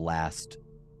open-mouthed for the last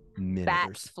minute.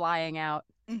 Bats flying out.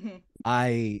 Mm-hmm.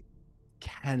 I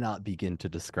cannot begin to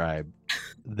describe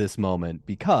this moment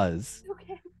because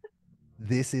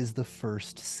this is the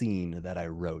first scene that I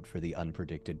wrote for the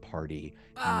Unpredicted Party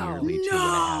nearly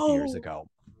 2.5 years ago.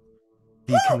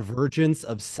 The convergence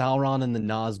of Sauron and the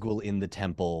Nazgul in the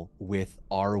temple with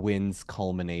Arwen's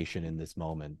culmination in this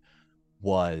moment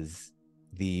was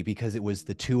because it was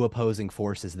the two opposing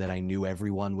forces that I knew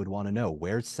everyone would want to know.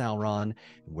 Where's Sauron and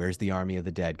where's the army of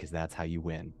the dead? Because that's how you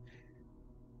win.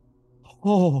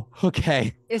 Oh,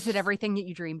 okay. Is it everything that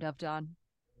you dreamed of, John?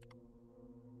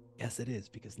 Yes, it is,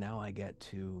 because now I get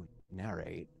to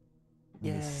narrate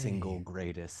the single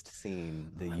greatest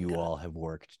scene that you all have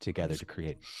worked together to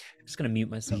create. I'm just going to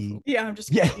mute myself. Yeah, I'm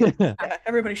just kidding. Yeah,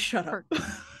 everybody shut up.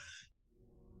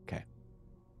 Okay.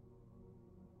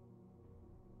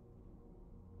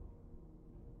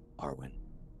 Arwen.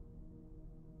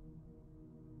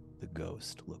 The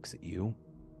ghost looks at you,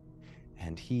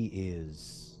 and he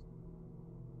is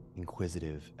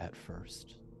inquisitive at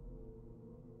first.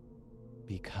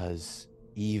 Because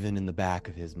even in the back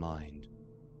of his mind,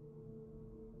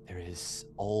 there is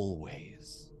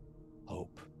always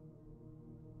hope.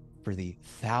 For the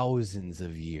thousands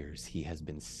of years he has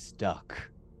been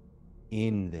stuck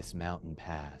in this mountain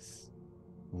pass,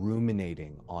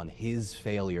 ruminating on his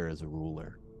failure as a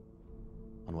ruler,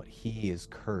 on what he is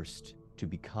cursed to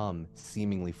become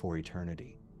seemingly for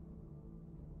eternity.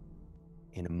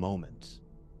 In a moment,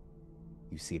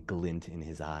 you see a glint in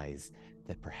his eyes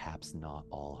that perhaps not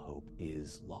all hope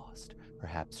is lost.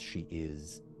 Perhaps she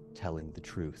is telling the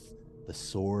truth. The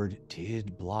sword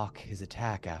did block his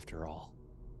attack after all,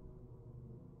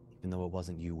 even though it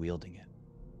wasn't you wielding it.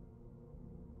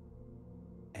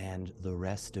 And the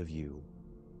rest of you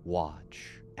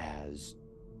watch as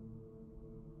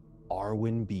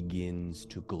Arwen begins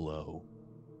to glow,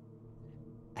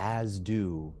 as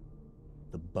do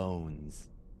the bones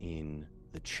in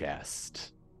the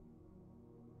chest.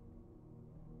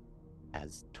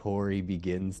 As Tori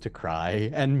begins to cry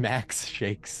and Max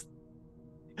shakes.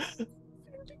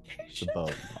 The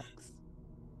bone box.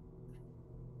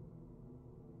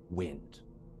 Wind,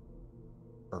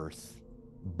 earth,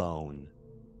 bone,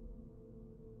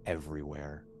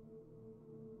 everywhere.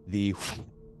 The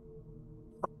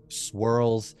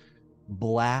swirls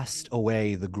blast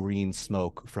away the green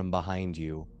smoke from behind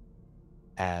you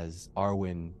as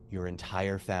Arwen, your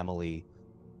entire family,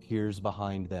 peers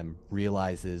behind them,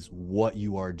 realizes what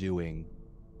you are doing,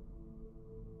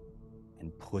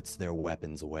 and puts their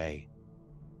weapons away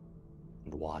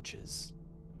and watches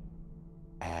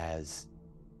as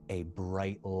a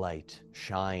bright light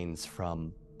shines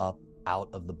from up out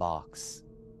of the box.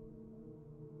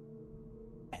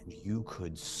 And you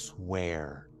could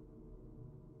swear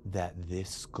that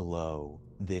this glow,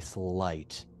 this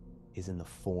light, is in the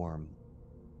form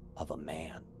of a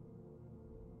man.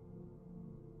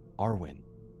 Arwen,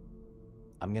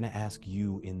 I'm going to ask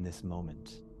you in this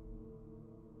moment,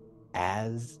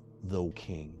 as the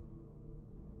king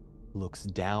looks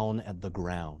down at the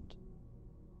ground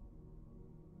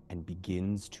and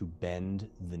begins to bend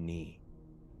the knee,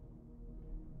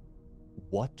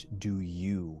 what do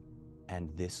you and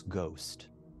this ghost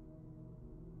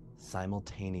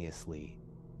simultaneously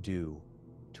do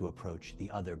to approach the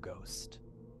other ghost?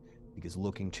 Because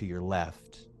looking to your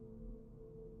left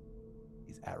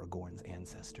is Aragorn's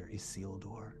ancestor,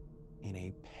 Isildur, in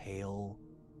a pale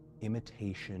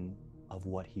imitation of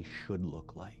what he should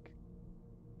look like,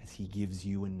 as he gives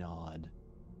you a nod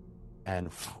and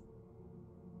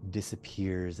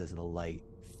disappears as the light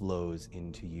flows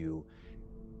into you,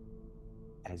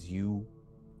 as you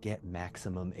get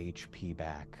maximum HP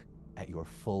back at your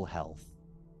full health.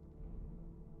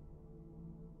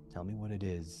 Tell me what it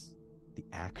is, the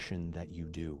action that you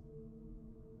do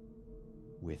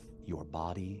with your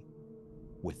body,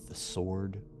 with the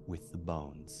sword, with the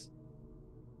bones,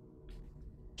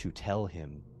 to tell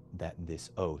him that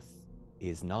this oath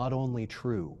is not only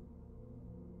true,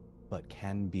 but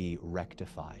can be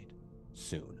rectified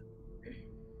soon.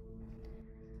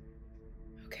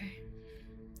 Okay.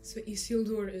 So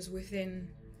Isildur is within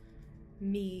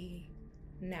me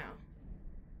now.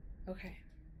 Okay.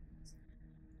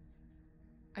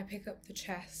 I pick up the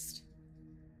chest,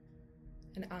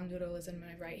 and Anduril is in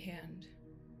my right hand.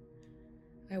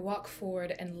 I walk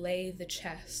forward and lay the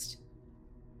chest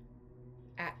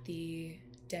at the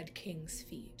dead king's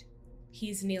feet.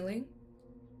 He's kneeling.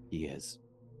 He is.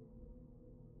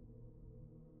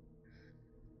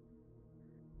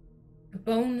 The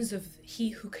bones of he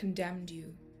who condemned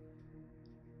you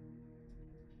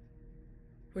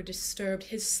were disturbed.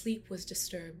 His sleep was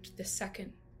disturbed the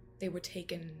second they were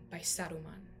taken by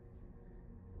Saruman.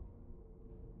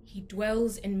 He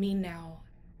dwells in me now,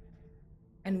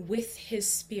 and with his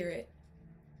spirit,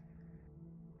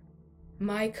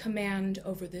 my command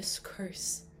over this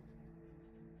curse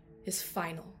is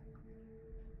final.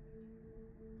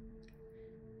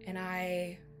 And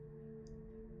I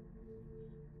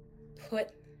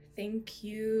thank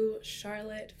you,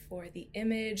 Charlotte, for the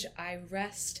image. I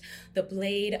rest the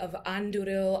blade of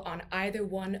Anduril on either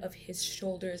one of his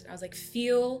shoulders. And I was like,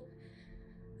 feel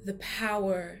the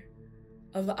power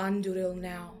of Anduril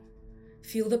now.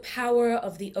 Feel the power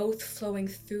of the oath flowing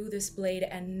through this blade,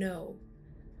 and know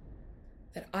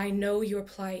that I know your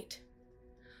plight.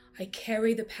 I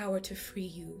carry the power to free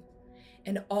you,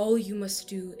 and all you must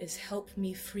do is help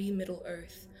me free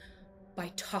Middle-earth by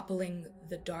toppling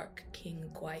the Dark King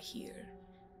Gwaihir.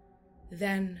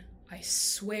 Then I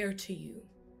swear to you,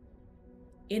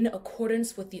 in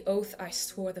accordance with the oath I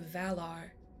swore the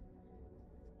Valar,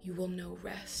 you will know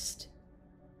rest.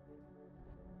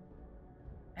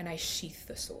 And I sheath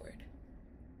the sword.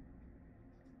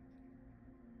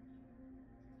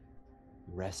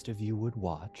 The rest of you would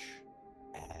watch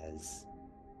as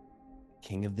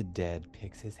King of the Dead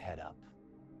picks his head up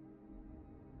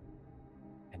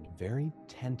and very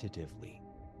tentatively,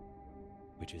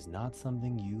 which is not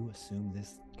something you assume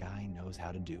this guy knows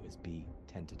how to do, is be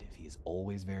tentative. He is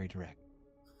always very direct.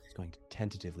 He's going to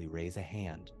tentatively raise a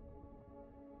hand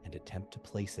and attempt to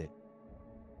place it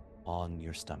on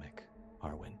your stomach,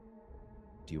 Arwen.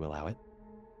 Do you allow it?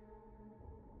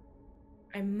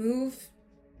 I move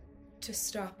to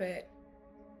stop it,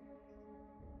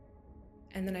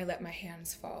 and then I let my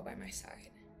hands fall by my side.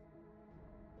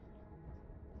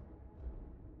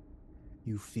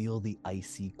 You feel the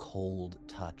icy cold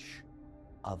touch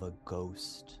of a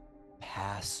ghost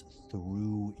pass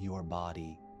through your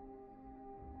body,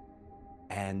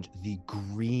 and the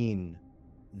green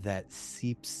that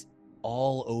seeps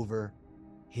all over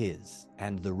his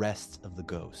and the rest of the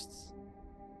ghosts.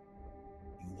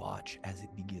 You watch as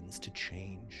it begins to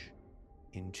change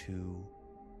into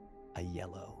a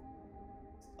yellow,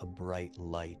 a bright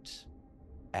light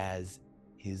as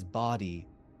his body,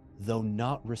 though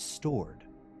not restored,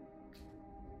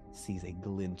 sees a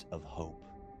glint of hope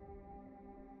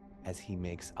as he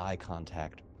makes eye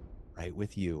contact right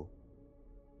with you.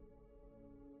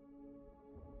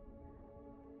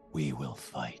 We will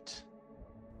fight.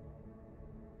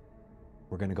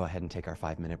 We're going to go ahead and take our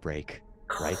 5-minute break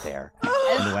right there.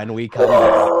 And when we come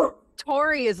back...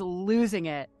 Tori is losing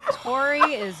it. Tori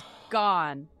is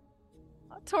gone.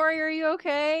 Tori, are you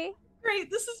okay? Great,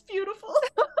 this is beautiful.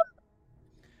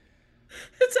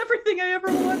 It's everything I ever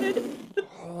wanted.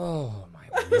 Oh my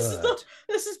word.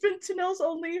 This has been Tanel's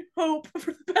only hope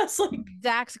for the past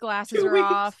Zach's glasses 2 are weeks.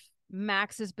 off.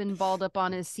 Max has been balled up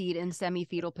on his seat in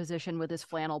semi-fetal position with his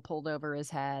flannel pulled over his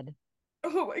head.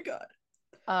 Oh my god.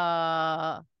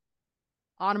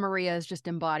 Anna Maria is just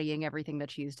embodying everything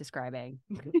that she's describing.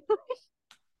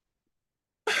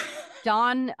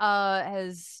 Dawn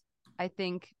has, I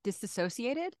think,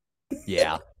 disassociated.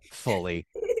 Yeah, fully.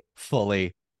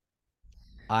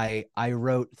 I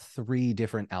wrote 3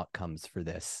 different outcomes for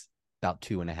this about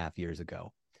 2.5 years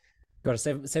ago. Gotta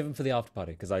save them for the after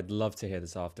party, because I'd love to hear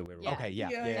this after we're Yeah. Okay, yeah.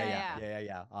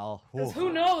 Because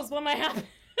who knows what might happen?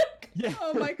 Yeah.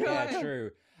 Oh my god. Yeah,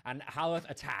 true. And Howard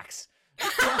attacks.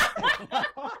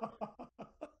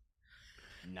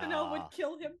 Tanel would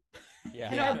kill him. Yeah.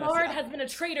 And our bard has been a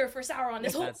traitor for Sauron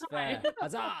this whole That's time. fair.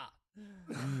 Huzzah!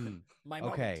 My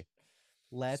moment. Okay.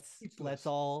 Let's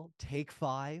all take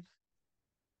 5.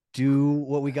 Do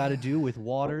what we got to do with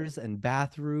waters and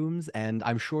bathrooms, and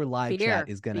I'm sure live chat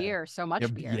is gonna beer, so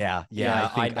much beer. Yeah.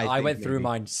 I went through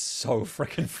mine so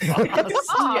freaking fast.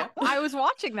 Oh, I was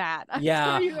watching that.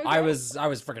 Yeah, Okay? I was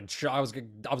freaking.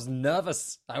 I was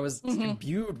nervous. I was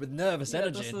imbued with nervous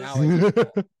energy. And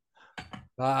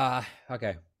now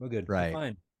okay, we're good. Right.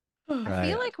 We're fine. I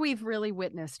feel like we've really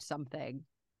witnessed something.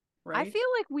 Right? I feel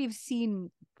like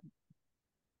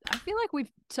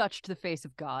we've touched the face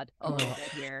of God a little bit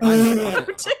here.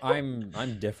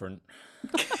 I'm different.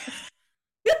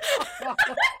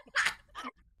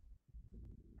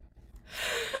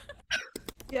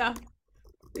 Yeah.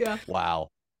 Wow.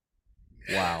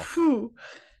 Whew.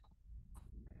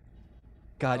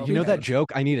 God, you know that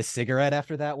joke? I need a cigarette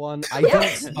after that one. I don't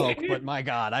smoke, but my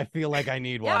God, I feel like I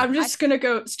need one. I'm just gonna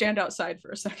go stand outside for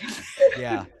a second.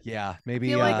 Yeah. Maybe.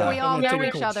 I feel like we all know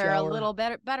take a each other a shower. little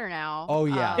better now. Oh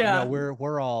yeah. Yeah. No,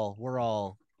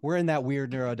 we're in that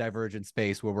weird neurodivergent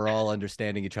space where we're all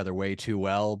understanding each other way too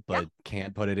well, but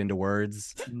can't put it into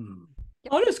words.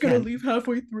 Anna's gonna leave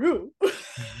halfway through.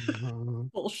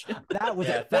 Bullshit. That was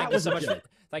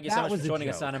Thank you so much for joining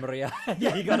us, joke. Anna Maria.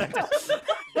 Yeah, you got it.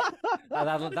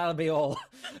 That'll be all.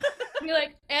 Be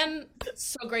like, and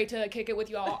so great to kick it with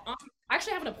you all. I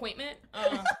actually have an appointment.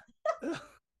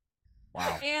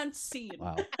 Wow. And scene.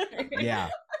 Wow. Yeah.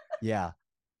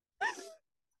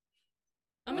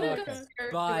 I'm gonna go Okay.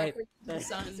 stare Bye. directly to the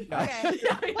sun. Okay.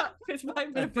 Yeah. It's 5 I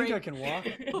minute think break. I can walk.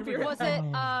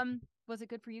 Was it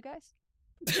good for you guys?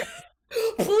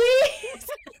 Please.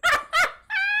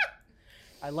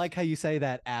 I like how you say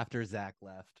that after Zach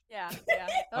left. Yeah. All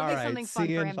That'll be right, something see fun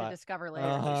you for in him to 5. discover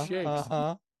later.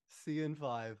 See you in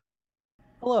 5.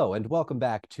 Hello, and welcome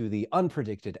back to the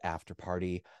unpredicted after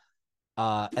party.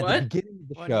 At the What? beginning of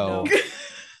the What? show. No.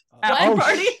 After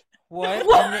party?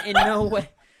 What? In no way.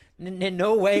 In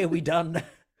no way are we done.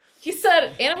 He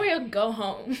said, Anna Maria, go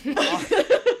home. He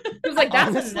was like, that's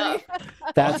Honestly, enough.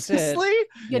 That's it. Honestly,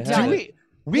 You're Yeah. done.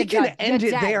 we can done. end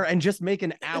You're it there done. and just make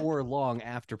an hour-long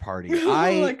after party.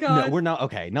 Oh my God. No, we're not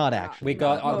okay. Not actually. We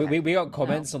got No. we got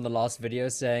comments on the last video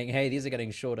saying, "Hey, these are getting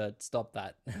shorter. Stop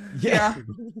that." Yeah.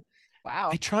 Wow.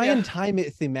 I try and time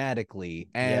it thematically,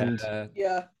 and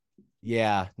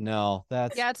Yeah. no,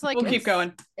 that's Yeah, it's like We'll keep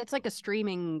going. It's like a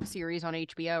streaming series on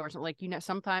HBO or something. Like,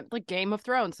 sometimes like Game of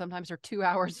Thrones, sometimes they're 2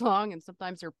 hours long and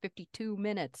sometimes they're 52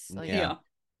 minutes. Like, Yeah.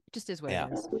 it just is what Yeah.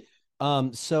 it is.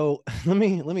 So let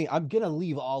me I'm gonna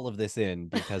leave all of this in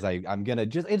because I'm gonna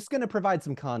it's gonna provide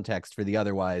some context for the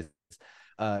otherwise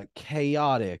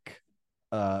chaotic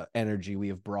energy we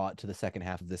have brought to the second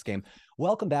half of this game.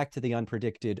 Welcome back to the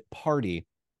unpredicted party.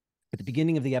 At the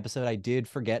beginning of the episode, I did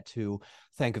forget to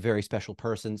thank a very special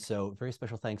person. So very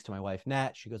special thanks to my wife,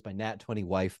 Nat. She goes by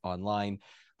Nat20Wife online.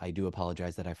 I do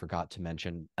apologize that I forgot to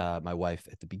mention my wife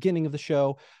at the beginning of the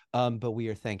show, but we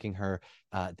are thanking her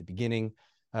at the beginning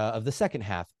of the second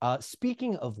half.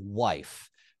 Speaking of wife,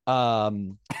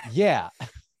 yeah.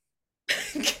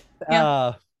 We're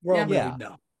all Yeah.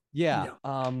 no. Yeah.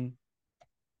 No.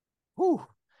 Whew.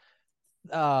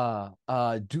 do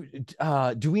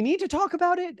we need to talk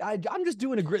about it? I'm just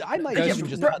doing a great. I might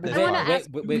just cut this.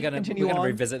 We're gonna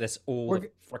revisit this all the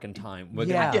freaking time. We're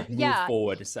gonna move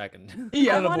forward a second.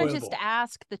 Yeah, I want to just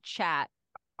ask the chat: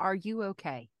 are you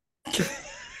okay?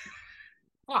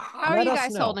 How are you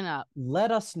guys holding up? Let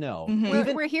us know.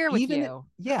 We're here with you.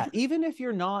 Yeah, even if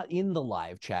you're not in the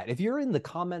live chat, if you're in the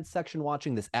comments section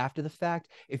watching this after the fact,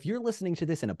 if you're listening to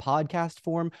this in a podcast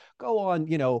form, go on,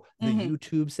 the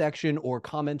YouTube section or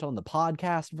comment on the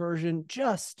podcast version.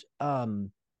 Just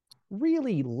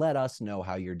really let us know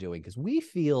how you're doing, because we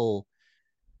feel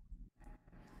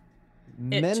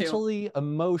mentally,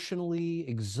 emotionally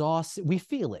exhausted. We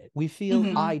feel it. We feel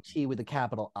IT with a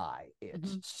capital I.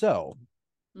 So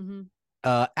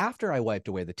after I wiped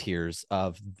away the tears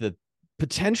of the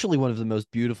potentially one of the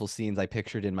most beautiful scenes I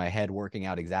pictured in my head working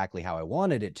out exactly how I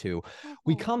wanted it to,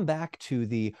 we come back to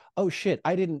the, oh shit,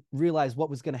 I didn't realize what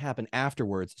was going to happen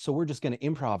afterwards, so we're just going to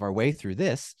improv our way through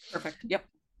this. Perfect. Yep.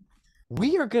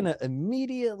 We are going to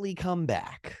immediately come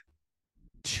back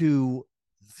to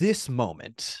this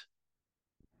moment.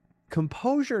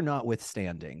 Composure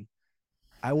notwithstanding,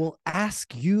 I will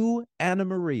ask you, Anna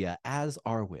Maria, as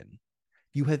Arwen.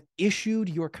 You have issued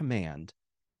your command.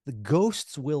 The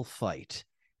ghosts will fight.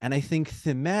 And I think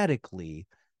thematically,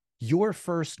 your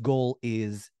first goal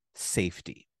is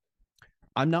safety.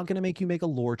 I'm not going to make you make a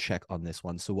lore check on this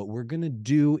one. So what we're going to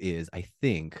do is, I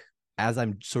think, as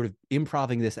I'm sort of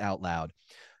improving this out loud,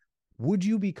 would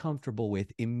you be comfortable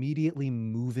with immediately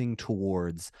moving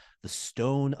towards the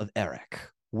Stone of Eric,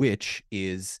 which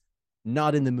is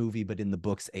not in the movie, but in the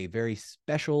books, a very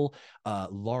special,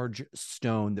 large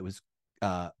stone that was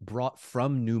brought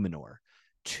from Numenor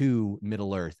to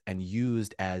Middle-earth and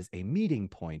used as a meeting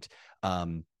point,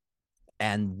 and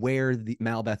where the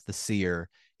Malbeth the Seer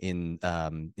in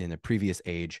a previous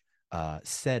age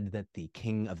said that the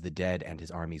King of the Dead and his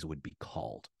armies would be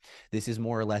called. This is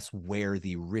more or less where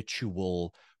the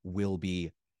ritual will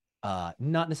be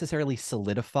not necessarily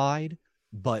solidified,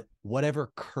 but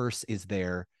whatever curse is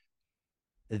there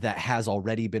that has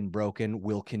already been broken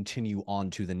will continue on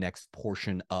to the next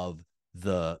portion of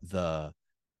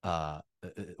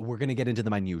we're going to get into the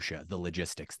minutia, the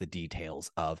logistics, the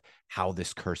details of how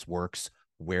this curse works,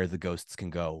 where the ghosts can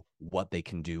go, what they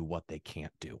can do, what they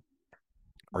can't do.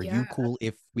 Are you cool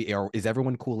if is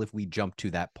everyone cool if we jump to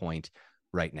that point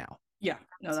right now? Yeah,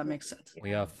 no, that makes sense.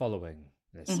 We are following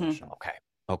this session.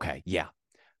 Okay, yeah.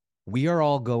 We are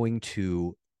all going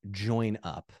to join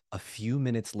up a few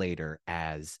minutes later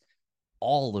as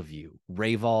all of you,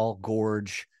 Rayval,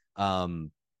 Gorge,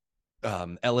 Eladon,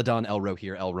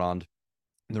 Elrohir, Elrond,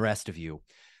 and the rest of you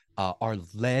are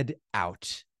led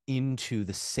out into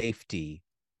the safety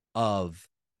of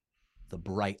the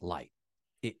bright light.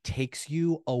 It takes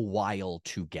you a while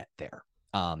to get there.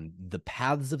 The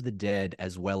paths of the dead,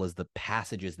 as well as the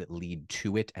passages that lead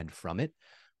to it and from it,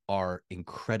 are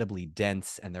incredibly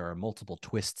dense, and there are multiple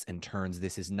twists and turns.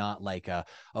 This is not like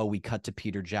we cut to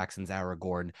Peter Jackson's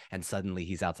Aragorn and suddenly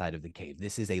he's outside of the cave.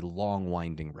 This is a long,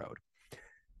 winding road.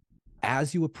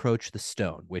 As you approach the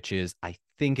stone, which is, I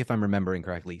think if I'm remembering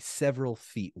correctly, several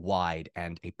feet wide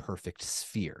and a perfect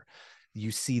sphere, you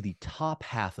see the top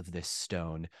half of this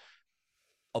stone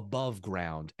above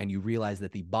ground, and you realize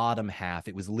that the bottom half,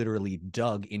 it was literally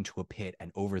dug into a pit,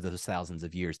 and over those thousands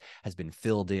of years has been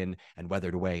filled in and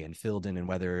weathered away and filled in and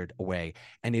weathered away.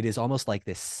 And it is almost like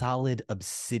this solid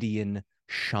obsidian,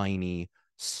 shiny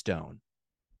stone.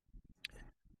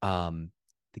 The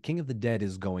King of the Dead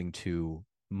is going to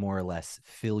more or less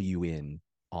fill you in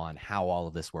on how all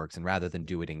of this works, and rather than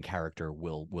do it in character,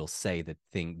 will say that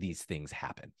these things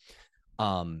happen.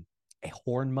 A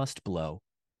horn must blow,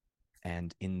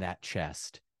 and in that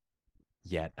chest,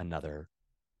 yet another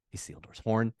Isildur's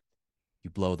horn. You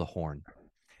blow the horn,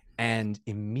 and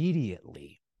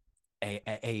immediately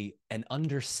an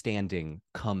understanding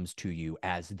comes to you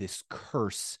as this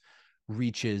curse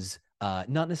reaches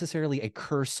not necessarily a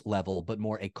curse level, but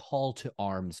more a call to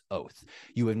arms oath.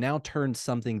 You have now turned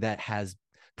something that has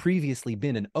previously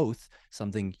been an oath,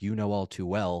 something you know all too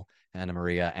well, Anna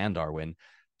Maria and Arwen,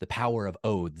 the power of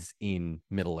oaths in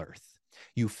Middle-earth.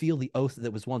 You feel the oath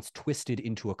that was once twisted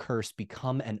into a curse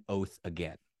become an oath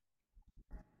again.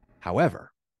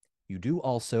 However, you do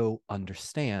also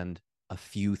understand a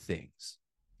few things.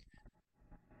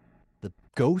 The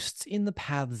ghosts in the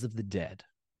paths of the dead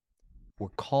were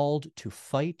called to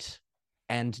fight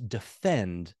and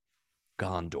defend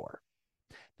Gondor.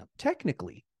 Now,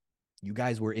 technically, you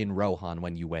guys were in Rohan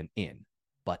when you went in,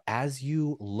 but as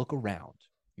you look around,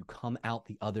 you come out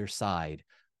the other side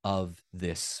of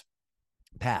this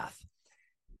path,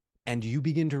 and you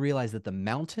begin to realize that the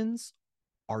mountains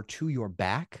are to your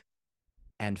back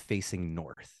and facing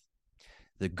north.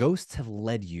 The ghosts have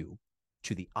led you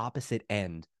to the opposite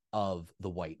end of the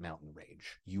White Mountain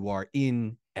Range. You are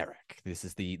in Eric. This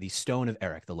is the Stone of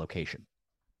Eric, the location.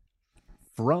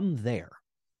 From there,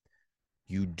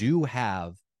 you do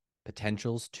have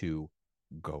potentials to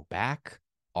go back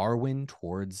Arwen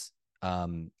towards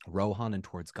Rohan and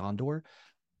towards Gondor.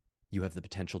 You have the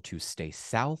potential to stay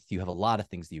south. You have a lot of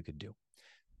things that you could do.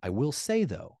 I will say,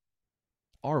 though,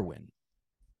 Arwen,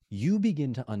 you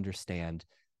begin to understand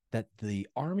that the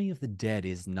army of the dead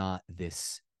is not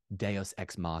this deus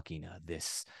ex machina,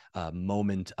 this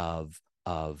moment of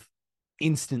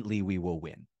instantly we will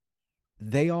win.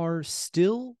 They are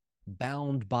still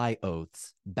bound by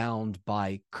oaths, bound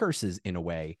by curses in a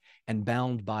way, and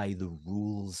bound by the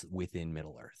rules within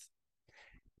Middle-earth.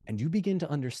 And you begin to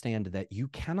understand that you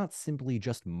cannot simply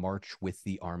just march with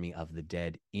the army of the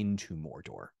dead into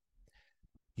Mordor.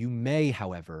 You may,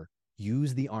 however,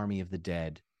 use the army of the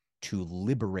dead to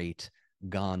liberate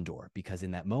Gondor, because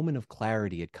in that moment of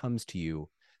clarity, it comes to you,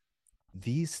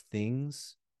 these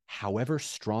things, however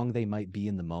strong they might be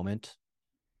in the moment,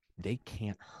 they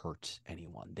can't hurt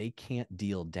anyone. They can't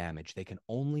deal damage. They can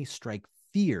only strike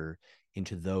fear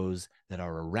into those that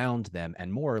are around them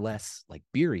and more or less, like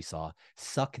Beery saw,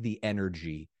 suck the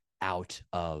energy out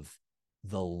of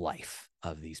the life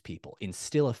of these people,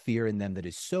 instill a fear in them that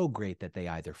is so great that they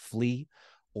either flee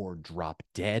or drop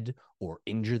dead or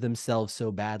injure themselves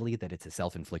so badly that it's a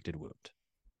self-inflicted wound.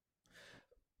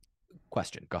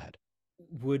 Question, go ahead.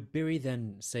 Would Beery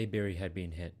then say Beery had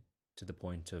been hit to the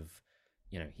point of,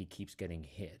 he keeps getting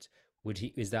hit?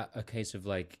 Is that a case of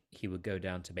like he would go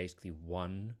down to basically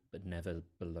 1 but never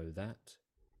below that?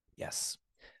 Yes.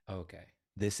 Okay.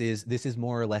 This is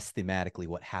more or less thematically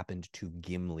what happened to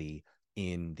Gimli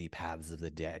in the Paths of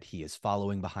the Dead. He is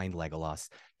following behind Legolas.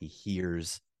 He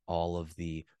hears all of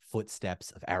the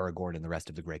footsteps of Aragorn and the rest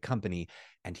of the Grey Company,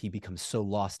 and he becomes so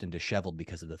lost and disheveled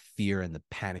because of the fear and the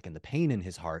panic and the pain in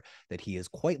his heart that he is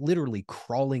quite literally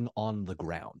crawling on the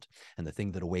ground. And the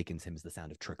thing that awakens him is the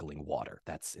sound of trickling water.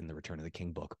 That's in the Return of the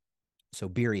King book. So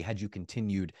Beery, had you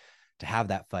continued to have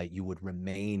that fight, you would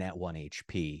remain at 1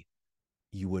 HP.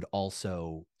 You would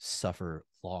also suffer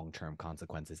long-term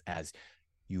consequences as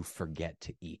you forget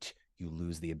to eat. You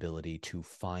lose the ability to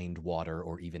find water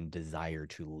or even desire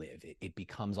to live. It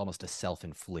becomes almost a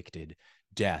self-inflicted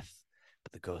death,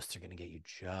 but the ghosts are going to get you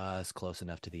just close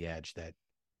enough to the edge that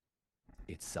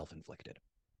it's self-inflicted,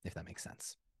 if that makes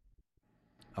sense.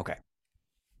 Okay.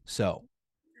 So,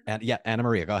 and yeah, Anna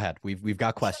Maria, go ahead. We've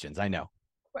got questions. I know.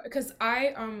 Because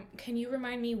can you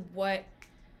remind me what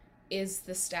is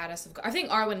the status of? I think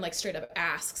Arwen like straight up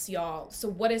asks y'all. So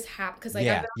what is happening? Because like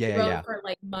I've been on the road for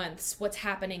like months. What's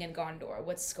happening in Gondor?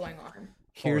 What's going on?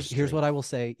 Here's what I will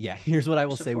say. Yeah, here's what I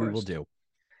will say. We will do.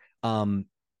 In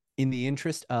the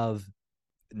interest of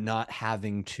not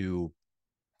having to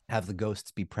have the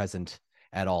ghosts be present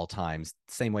at all times,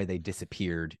 same way they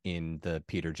disappeared in the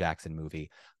Peter Jackson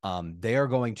movie, they are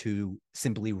going to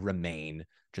simply remain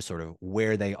just sort of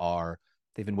where they are.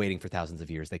 They've been waiting for thousands of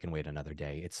years. They can wait another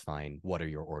day. It's fine. What are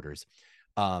your orders?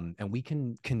 And we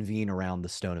can convene around the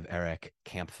Stone of Eric,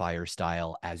 campfire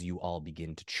style, as you all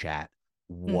begin to chat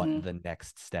what the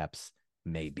next steps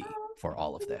may be for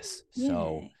all of this. Yay.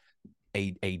 So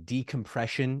a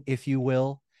decompression, if you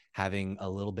will, having a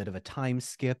little bit of a time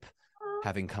skip,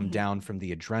 having come down from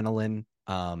the adrenaline.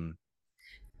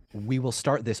 We will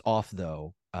start this off,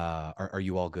 though. Are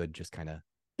you all good? Just kind of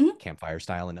campfire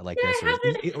style and like this? I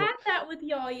haven't had that with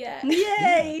y'all yet.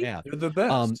 Yay! Yeah, you're the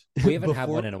best. We haven't had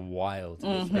one in a while.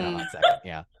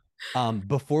 Yeah.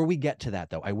 Before we get to that,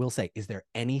 though, I will say, is there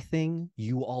anything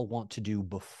you all want to do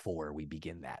before we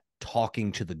begin that?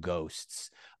 Talking to the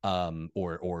ghosts,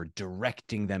 or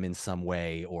directing them in some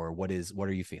way, or what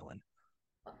are you feeling?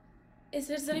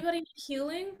 Does anybody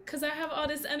healing? Because I have all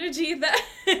this energy that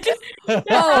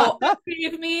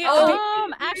with me.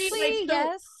 Actually,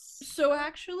 yes. So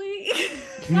actually,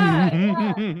 yeah.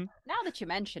 Now that you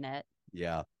mention it,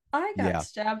 yeah, I got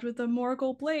stabbed with a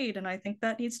Morgul blade, and I think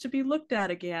that needs to be looked at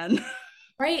again.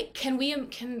 Right? Can we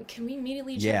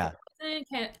immediately? Yeah.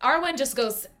 Arwen just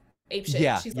goes apeshit.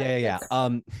 Yeah, She's yeah.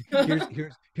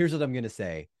 Here's what I'm gonna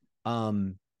say.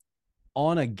 On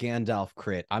a Gandalf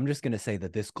crit, I'm just gonna say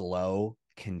that this glow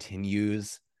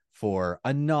continues for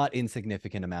a not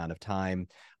insignificant amount of time.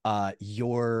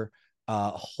 Your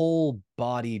whole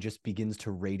body just begins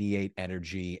to radiate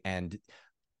energy, and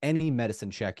any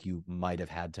medicine check you might have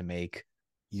had to make,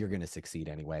 you're going to succeed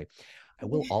anyway. I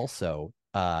will also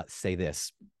say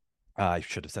this. I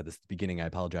should have said this at the beginning. I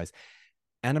apologize.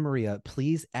 Anna Maria,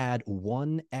 please add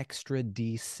 1 extra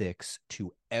D6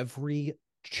 to every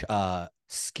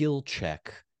skill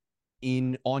check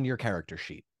on your character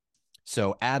sheet.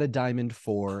 So add a diamond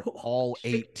for all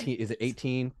 18. Is it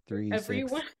 18? 3,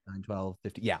 Everyone. 6, 9, 12,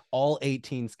 15. Yeah, all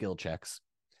 18 skill checks.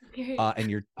 Okay. And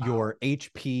your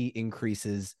HP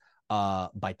increases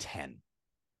by 10.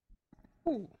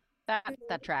 Ooh,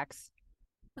 that tracks.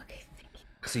 Okay, thank you.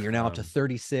 So you're now up to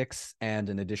 36 and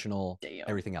an additional Damn.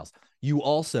 everything else. You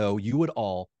would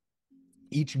all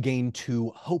each gain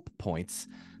 2 hope points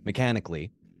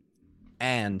mechanically,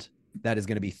 and that is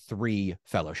going to be 3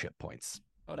 fellowship points.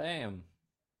 Oh, damn.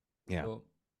 Yeah. Cool.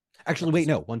 Actually, wait,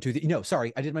 no. 1, 2, 3. No,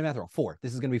 sorry. I did my math wrong. 4.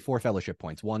 This is going to be 4 fellowship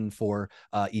points. 1 for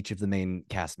each of the main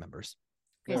cast members.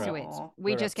 Okay, so wait,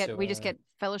 we just get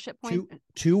fellowship points.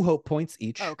 2 hope points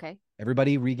each. Oh, okay.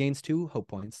 Everybody regains 2 hope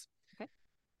points. Okay.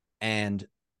 And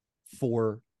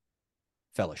 4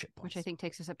 fellowship points. Which I think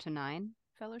takes us up to 9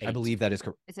 fellowship. I believe that is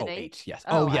correct. Is it 8? Yes.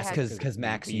 Oh, yes, I had- because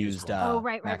Max used.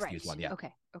 right. Max used 1. Yeah.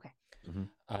 Okay.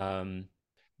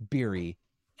 Beery,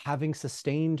 having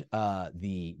sustained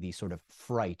the sort of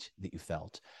fright that you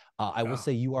felt, I will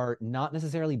say you are not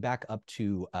necessarily back up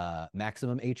to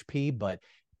maximum HP, but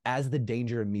as the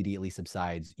danger immediately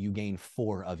subsides, you gain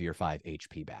 4 of your 5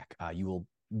 HP back. You will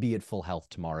be at full health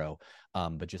tomorrow,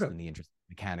 but just in the interest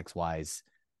mechanics wise,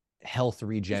 health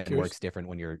regen works different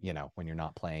when you're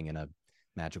not playing in a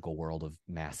magical world of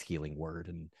mass healing word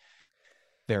and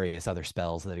various other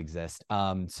spells that exist.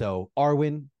 So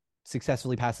Arwen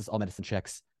successfully passes all medicine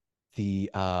checks. The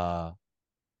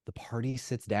party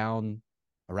sits down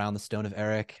around the Stone of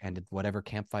Eric and whatever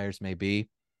campfires may be.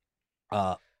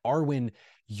 Arwen,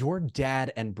 your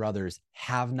dad and brothers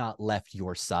have not left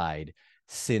your side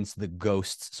since the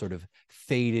ghosts sort of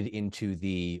faded into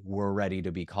the "we're ready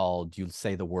to be called, you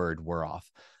say the word, we're off."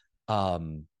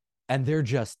 And they're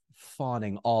just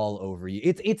fawning all over you.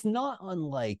 It's not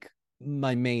unlike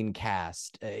my main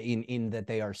cast in that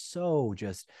they are so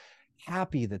just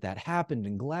happy that happened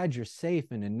and glad you're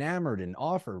safe and enamored and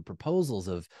offer proposals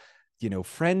of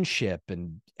friendship.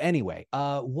 And anyway,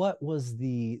 what was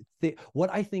what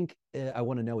I think I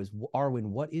want to know is, Arwen,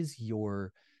 what is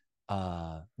your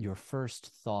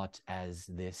first thought as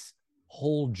this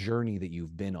whole journey that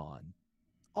you've been on,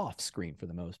 off screen for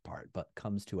the most part, but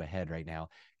comes to a head right now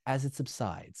as it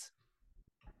subsides?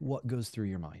 What goes through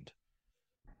your mind?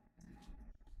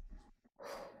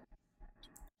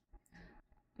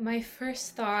 My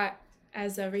first thought,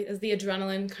 as the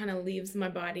adrenaline kind of leaves my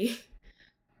body,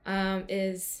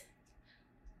 is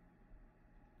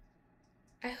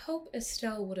I hope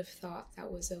Estelle would have thought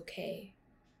that was okay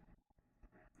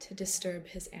to disturb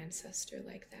his ancestor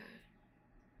like that.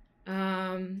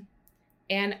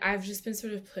 And I've just been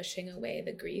sort of pushing away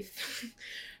the grief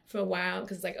for a while,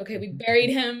 because okay, we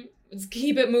buried him, let's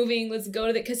keep it moving, let's go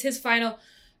to because his final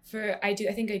I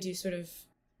think I do sort of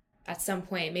at some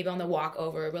point, maybe on the walk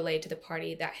over, relate to the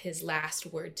party that his last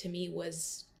word to me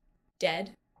was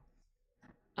dead.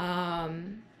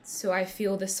 So I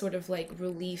feel this sort of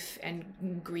relief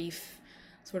and grief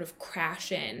sort of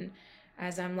crash in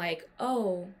as I'm like,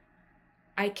 oh,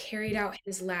 I carried out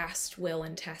his last will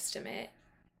and testament.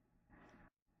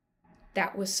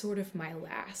 That was sort of my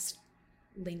last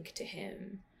link to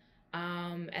him.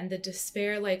 And the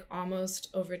despair almost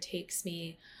overtakes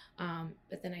me.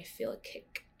 But then I feel a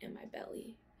kick in my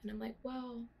belly and I'm like,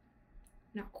 well,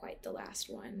 not quite the last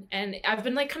one. And I've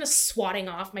been kind of swatting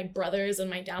off my brothers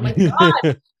and my dad. I'm like, God,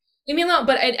 leave me alone.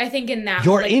 But I think in that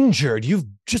you're injured. You've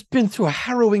just been through a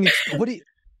harrowing. What do you?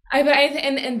 And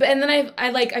then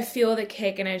I feel the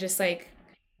kick and I just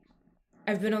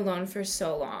I've been alone for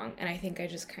so long, and I think I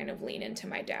just kind of lean into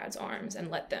my dad's arms and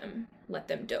let them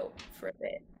dope for a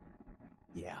bit.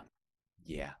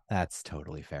 Yeah, that's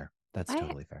totally fair.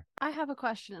 Totally fair. I have a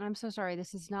question, and I'm so sorry.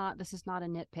 This is not a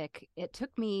nitpick. It took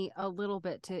me a little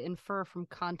bit to infer from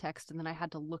context, and then I had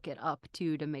to look it up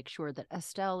too to make sure that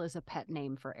Estelle is a pet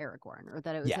name for Aragorn, or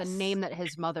that it was a name that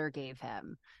his mother gave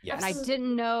him. Yes. And I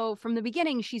didn't know from the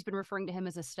beginning she's been referring to him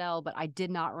as Estelle, but I did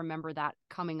not remember that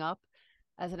coming up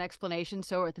as an explanation.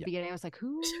 So at the beginning, I was like,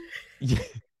 "Who?" She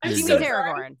means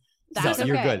Aragorn. That's okay.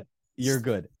 You're good. You're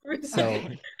good. So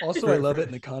also, I love it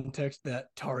in the context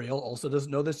that Tariel also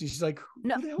doesn't know this. And she's like, "Who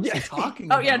the hell is he talking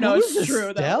about?" Oh yeah, no, it's true.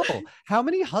 Estelle? How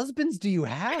many husbands do you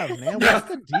have, man? What's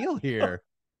the deal here?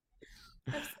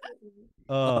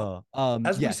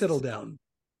 As we settle down,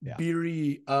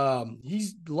 Beery,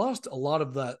 he's lost a lot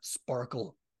of that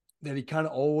sparkle that he kind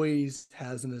of always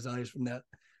has in his eyes from that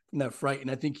fright, and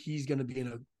I think he's going to be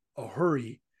in a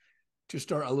hurry to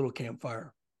start a little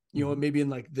campfire. You know, maybe in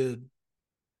the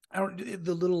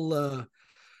little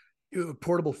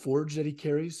portable forge that he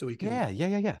carries, so he can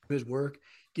do his work.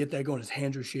 get that going. His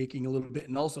hands are shaking a little bit,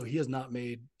 and also he has not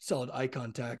made solid eye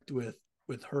contact with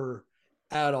her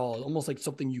at all. Almost like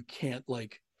something you can't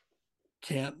look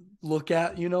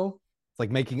at, you know. It's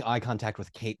like making eye contact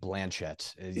with Kate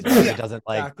Blanchett. It doesn't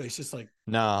like exactly. It's just like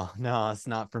no, it's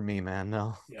not for me, man.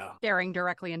 No. Yeah. Staring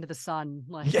directly into the sun,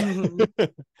 like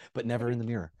but never in the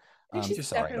mirror. She's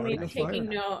definitely taking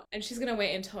note, and she's gonna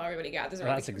wait until everybody gathers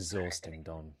around. That's exhausting,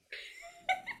 Don.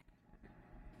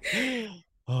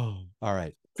 Oh, all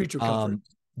right. Creature comfort.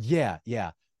 Yeah.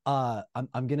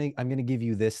 I'm gonna give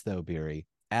you this though, Beery.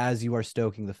 As you are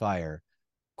stoking the fire,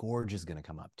 Gorge is gonna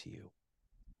come up to you.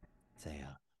 Say,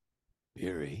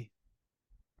 Beery.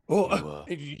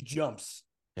 He jumps.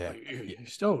 Yeah. You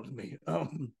stole me.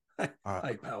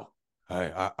 Hi, pal.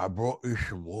 I brought you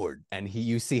some wood. And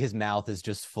you see his mouth is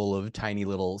just full of tiny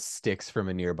little sticks from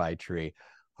a nearby tree.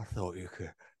 I thought you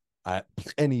could.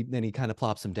 And he kind of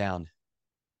plops them down.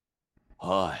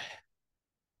 Hi.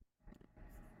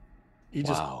 He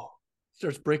just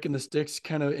starts breaking the sticks,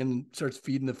 kind of, and starts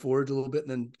feeding the forage a little bit,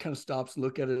 and then kind of stops and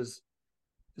look at his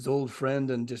old friend,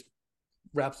 and just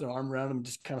wraps an arm around him,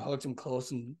 just kind of hugs him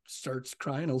close, and starts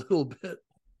crying a little bit.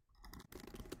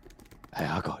 Hey,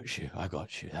 I got you.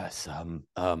 That's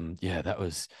yeah, that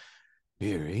was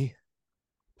Beery.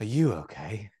 Are you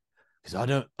okay? Because I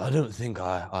don't think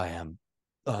I am.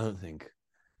 I don't think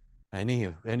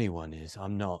anyone is.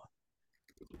 I'm not.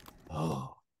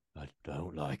 Oh, I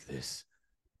don't like this.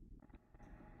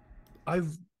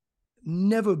 I've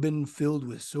never been filled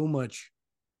with so much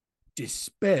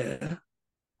despair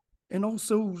and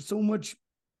also so much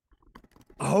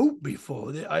hope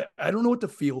before. I don't know what to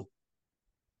feel.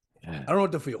 Yeah. I don't know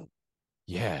what to feel.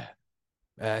 Yeah.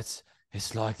 It's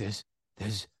like there's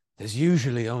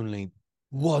usually only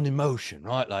one emotion,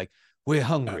 right? Like we're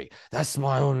hungry. That's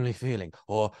my only feeling.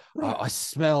 Or I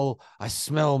smell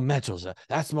metals.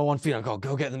 That's my one feeling. I gotta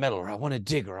go get the metal, or I want to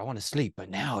dig, or I want to sleep. But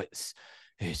now it's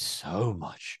so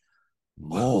much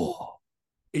more.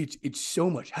 It's so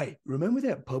much. Hey, remember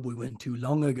that pub we went to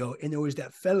long ago, and there was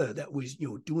that fella that was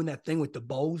doing that thing with the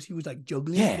bowls. He was like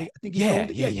juggling. Yeah, I think he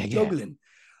told it. Juggling.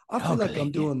 I feel like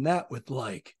I'm doing that with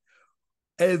like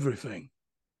everything.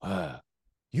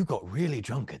 You got really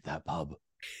drunk at that pub.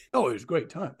 Oh, it was a great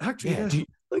time. Actually,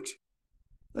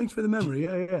 thanks for the memory.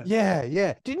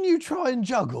 Yeah. Didn't you try and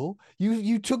juggle?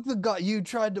 You took the guy. You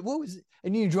tried to. What was it?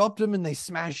 And you dropped them, and they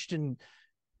smashed and.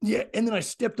 Yeah, and then I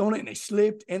stepped on it, and they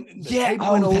slipped, and the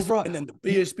table went over, right. And then the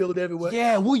beer spilled everywhere.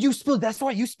 Yeah, well, you spilled. That's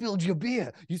right. You spilled your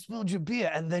beer.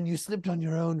 And then you slipped on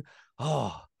your own.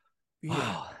 Oh, yeah.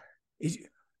 Wow. He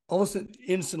almost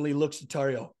instantly looks at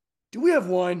Tario. Do we have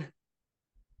wine?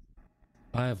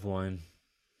 I have wine.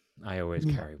 I always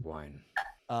carry wine.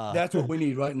 That's what we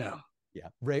need right now. Yeah,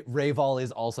 Rayval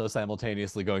is also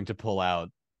simultaneously going to pull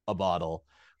out a bottle,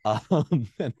 and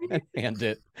hand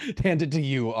it to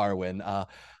you, Arwen.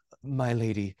 My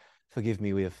lady, forgive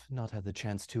me, we have not had the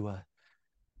chance to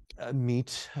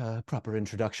meet. Proper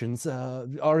introductions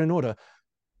are in order.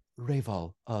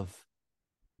 Rayval of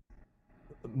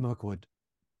Mirkwood.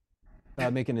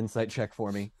 Make an insight check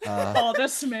for me.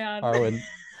 This man. Arwen.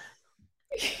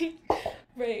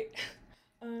 Right.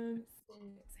 Hang on.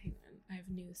 I have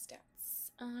new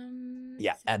stats.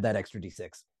 Yeah, add that extra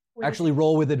d6. Actually,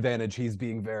 roll with advantage. He's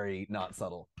being very not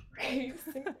subtle. Right.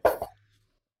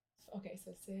 Okay,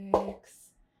 so 6, 9, 10,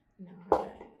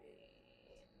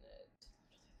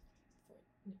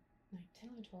 11,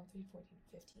 12, 13, 14,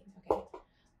 15. Okay.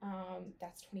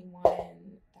 That's 21.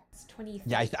 That's 23.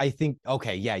 Yeah, I think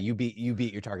okay, yeah, you beat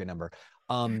your target number.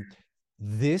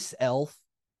 This elf,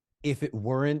 if it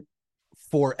weren't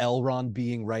for Elrond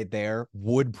being right there,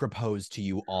 would propose to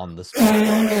you on the spot.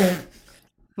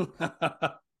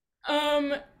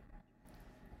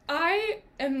 I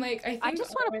am like, I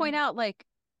just want to point out, like,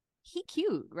 he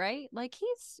cute, right? Like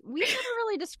we never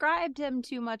really described him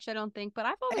too much, I don't think, but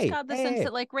I've always got the sense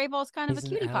that like Rayval's kind of a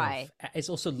cutie pie. It's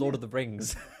also Lord of the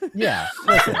Rings. Yeah,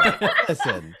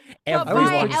 listen. But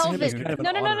by elvish,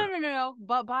 no.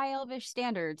 But by elvish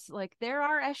standards, like there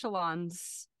are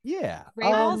echelons. Yeah,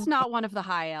 Rayval's not one of the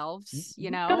high elves,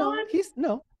 you know. He's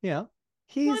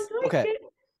okay.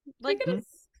 Like, do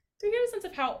you get a sense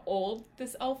of how old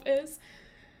this elf is?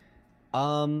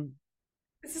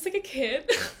 Is this like a kid?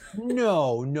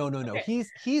 No. Okay.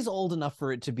 He's old enough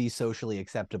for it to be socially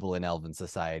acceptable in Elven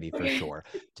society for sure.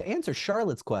 To answer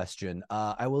Charlotte's question,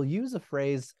 I will use a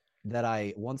phrase that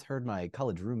I once heard my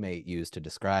college roommate use to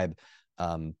describe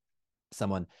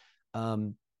someone.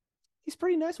 He's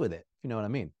pretty nice with it. You know what I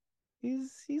mean?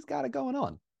 He's got it going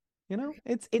on. You know,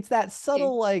 it's that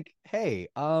subtle like, hey,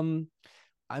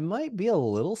 I might be a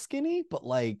little skinny, but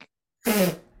like,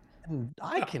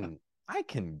 I I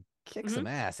can kick some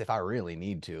ass if I really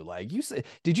need to. Like you said,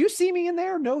 did you see me in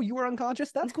there? No, you were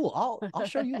unconscious. That's cool. I'll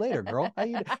show you later, girl. How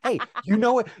you hey, you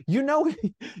know what? You know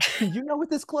what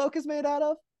this cloak is made out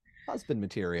of? Husband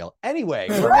material. Anyway,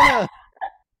 we're gonna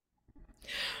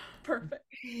Perfect.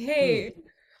 Hey.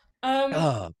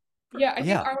 Yeah, I think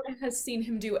yeah. Arwen has seen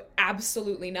him do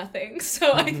absolutely nothing.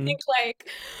 So I think like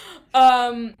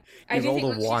I You do rolled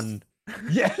think a 1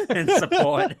 Yeah. in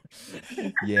support.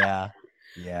 Yeah.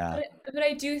 but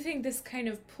I do think this kind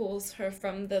of pulls her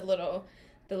from the little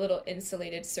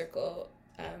insulated circle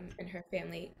in her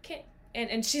family.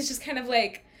 And she's just kind of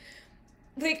like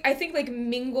I think like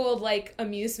mingled like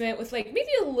amusement with like maybe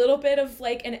a little bit of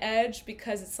like an edge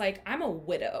because it's like I'm a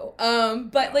widow.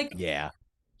 But like yeah.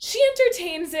 she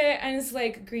entertains it and is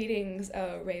like, greetings,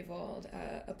 Rayvold.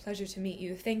 A pleasure to meet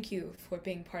you. Thank you for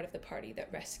being part of the party that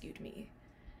rescued me.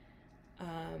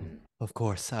 Of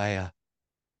course, I'm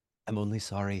only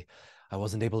sorry I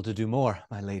wasn't able to do more,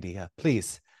 my lady.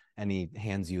 Please. And he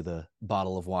hands you the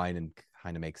bottle of wine and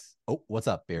kind of makes. Oh, what's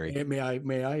up, Barry? May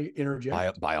I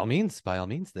interject? By all means.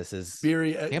 This is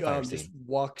Barry just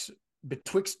walks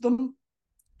betwixt them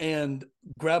and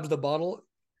grabs the bottle.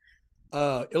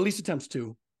 At least attempts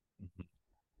to,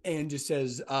 and just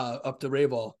says up to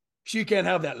Rayval, "She can't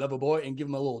have that, lover boy," and give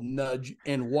him a little nudge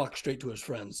and walk straight to his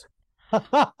friends.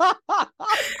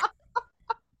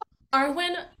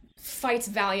 Arwen fights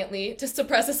valiantly to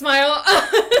suppress a smile.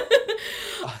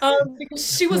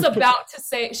 Because she was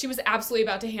absolutely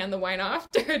about to hand the wine off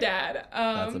to her dad.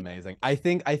 That's amazing. I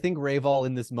think Rayval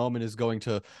in this moment is going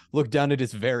to look down at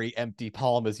his very empty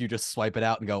palm as you just swipe it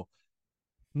out and go,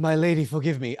 "My lady,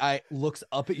 forgive me." I looks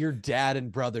up at your dad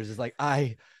and brothers. Is like,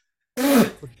 I've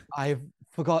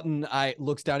forgotten. I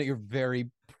looks down at your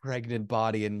very pregnant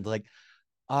body and like,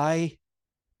 I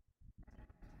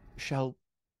shall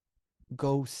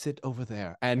go sit over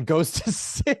there, and goes to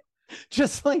sit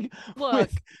just like Look,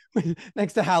 with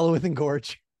next to Halloweth and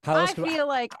Gorge. I feel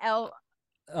like Oh,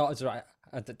 it's right.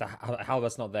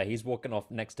 Halbert's not there. He's walking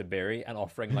off next to Barry and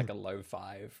offering like a low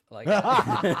 5. Like,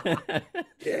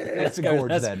 let's go,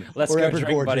 then. Let's go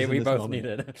drink, buddy. We both need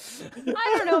it.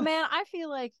 I don't know, man. I feel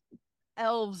like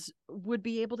elves would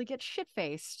be able to get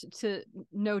shit-faced to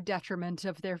no detriment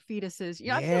of their fetuses.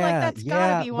 Yeah, I feel like that's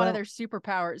gotta be one of their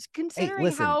superpowers.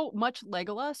 Considering how much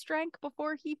Legolas drank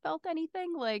before he felt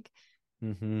anything, like,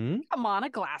 come on, a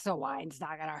glass of wine's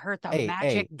not gonna hurt the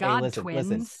magic god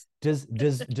twins.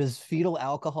 Listen. Does fetal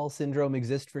alcohol syndrome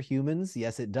exist for humans?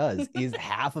 Yes, it does. Is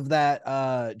half of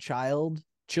that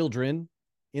children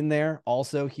in there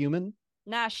also human?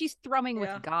 Nah, she's thrumming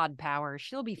with god power.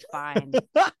 She'll be fine.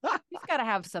 She's got to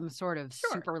have some sort of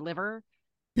super liver.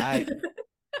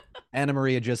 Anna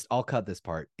Maria, I'll cut this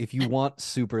part. If you want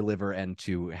super liver and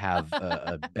to have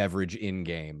a beverage in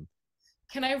game,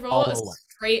 can I roll a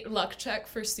straight luck check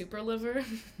for super liver?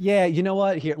 Yeah, you know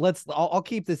what? Here, I'll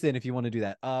keep this in if you want to do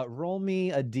that. Roll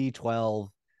me a D12.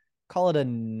 Call it a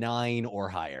 9 or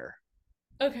higher.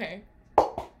 Okay.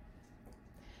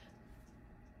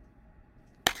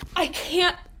 I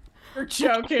can't. You're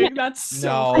joking. That's so.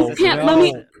 No. I can't. Let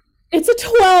me. It's a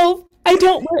 12. I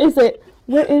don't. Where is it?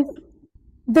 There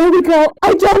we go.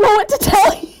 I don't know what to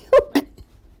tell you.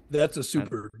 That's a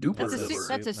super duper liver.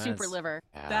 That's a super liver.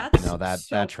 That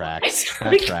tracks.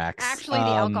 That tracks. Actually, the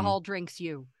alcohol drinks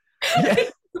you. Yeah.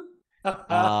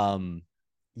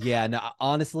 No.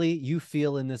 Honestly, you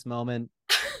feel in this moment,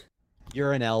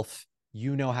 you're an elf.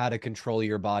 You know how to control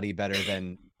your body better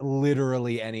than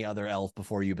literally any other elf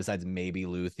before you, besides maybe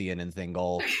Luthien and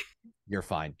Thingol. You're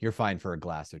fine. You're fine for a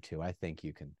glass or two. I think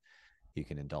you can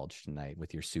indulge tonight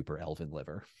with your super elven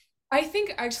liver. I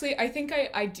think I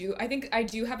do. I think I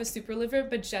do have a super liver,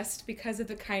 but just because of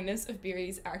the kindness of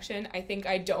Beery's action, I think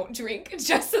I don't drink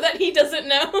just so that he doesn't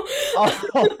know.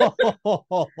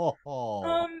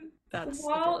 That's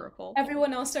while adorable.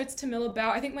 Everyone else starts to mill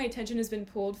about, I think my attention has been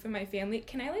pulled from my family.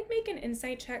 Can I like make an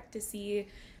insight check to see if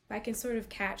I can sort of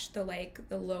catch the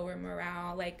lower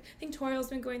morale? Like, I think Toriel's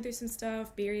been going through some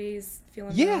stuff. Beery's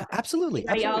feeling. Yeah, absolutely.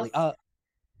 Yeah.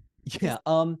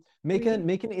 Make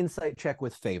an insight check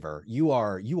with favor. You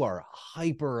are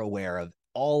hyper aware of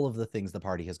all of the things the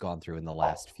party has gone through in the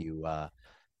last few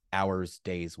hours,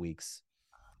 days, weeks.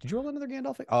 Did you roll another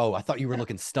Gandalf? Oh, I thought you were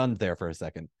looking stunned there for a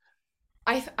second.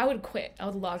 I would quit. I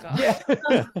would log off. Yeah.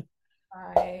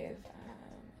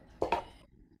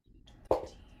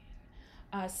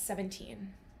 17.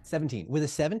 17. With a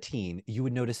 17, you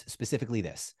would notice specifically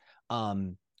this.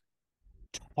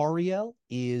 Tariel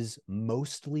is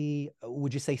mostly,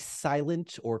 would you say,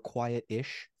 silent or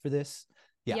quiet-ish for this?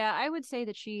 Yeah, I would say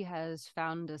that she has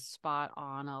found a spot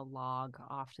on a log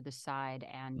off to the side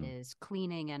and is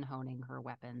cleaning and honing her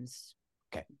weapons.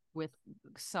 Okay. With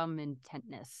some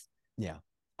intentness. Yeah.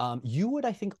 You would,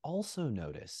 I think, also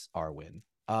notice, Arwen,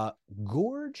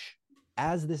 Gorge,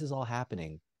 as this is all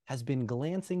happening, has been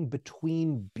glancing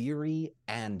between Beery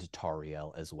and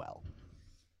Tariel as well.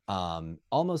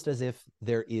 Almost as if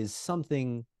there is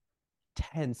something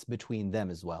tense between them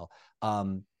as well.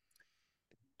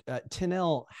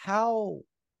 Tinel, how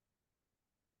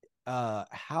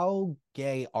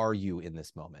gay are you in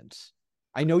this moment?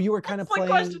 I know you were kind of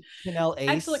playing Tinel Ace.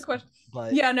 Excellent question.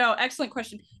 But... Yeah, no, excellent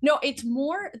question. No, it's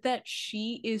more that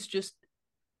she is just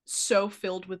so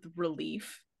filled with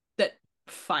relief that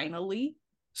finally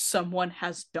someone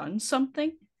has done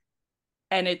something,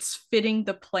 and it's fitting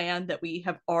the plan that we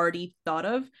have already thought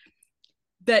of,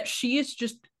 that she is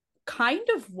just kind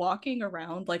of walking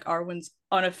around like Arwen's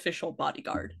unofficial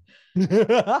bodyguard.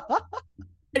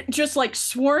 Just like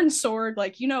sworn sword,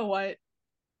 like, you know what?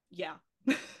 Yeah.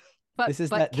 But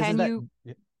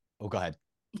Oh, go ahead.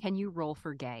 Can you roll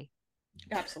for gay?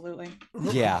 Absolutely.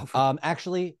 Yeah.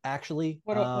 Actually,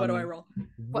 what do I roll?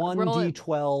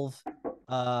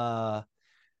 1d12.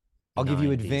 I'll give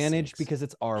you advantage because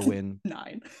it's Arwen.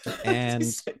 9. And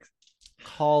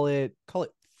call it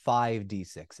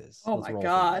 5d6s. Oh my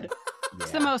god.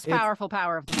 It's the most powerful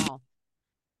power of them all.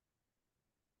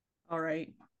 All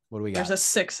right. What do we got? There's a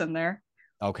 6 in there.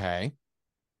 Okay.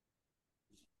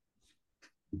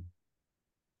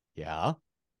 Yeah.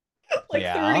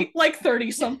 Like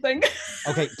 30 something.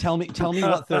 Okay, tell me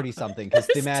what 30 something, because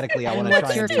thematically I want to try.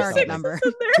 What's your target number?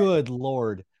 Good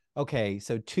lord. Okay,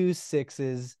 so 2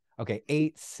 6s. Okay,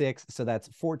 8 6. So that's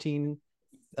 14,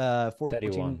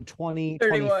 14, 20,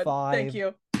 31. 25. Thank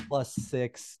you. Plus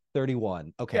 6,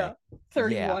 31. Okay. Yeah,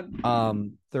 31. Yeah.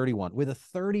 31. With a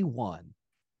 31,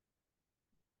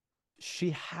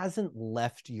 she hasn't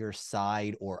left your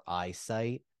side or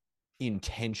eyesight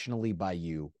intentionally by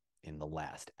you in the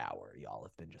last hour. Y'all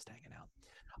have been just hanging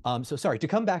out. So sorry, to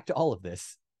come back to all of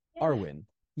this, Arwen.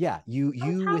 Yeah, you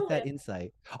with that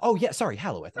insight. Oh yeah, sorry,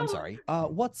 Halloweth. I'm sorry.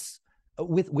 What's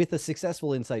with a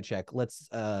successful insight check, let's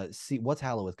see what's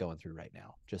Halloweth going through right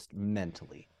now, just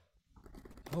mentally.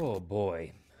 Oh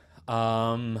boy.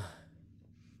 On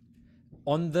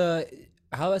the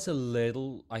Halloweth's a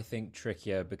little, I think,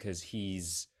 trickier because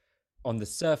he's on the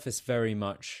surface very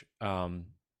much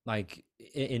like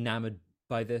enamored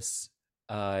by this.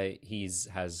 He's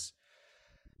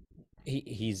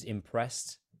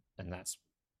impressed, and that's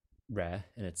rare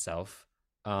in itself.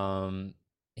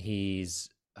 He's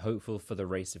hopeful for the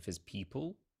race of his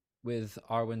people with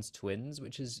Arwen's twins,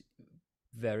 which is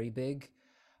very big.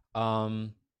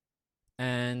 And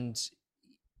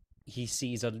he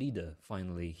sees a leader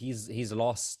finally. He's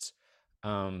lost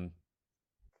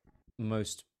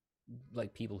most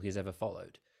like people he's ever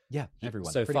followed. Yeah,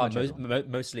 everyone. So far,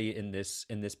 mostly in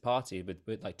this party, but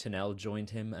like Tinel joined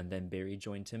him, and then Beery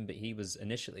joined him. But he was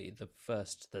initially the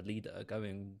leader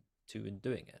going to and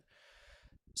doing it.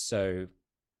 So,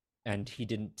 and he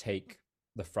didn't take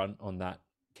the front on that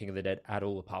King of the Dead at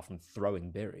all, apart from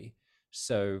throwing Beery.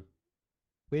 So,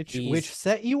 which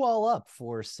set you all up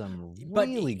for some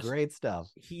really great stuff.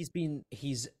 He's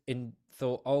in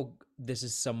thought, oh, this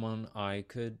is someone I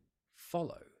could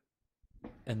follow.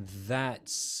 And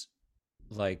that's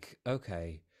like,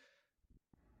 okay,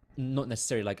 not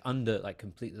necessarily like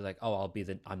completely like, oh,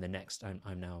 I'm the next, I'm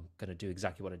now going to do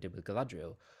exactly what I did with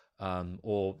Galadriel,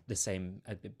 or the same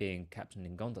as being captain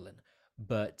in Gondolin,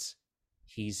 but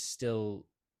he still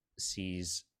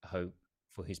sees hope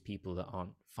for his people that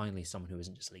aren't finally someone who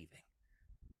isn't just leaving.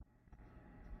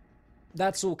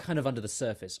 That's all kind of under the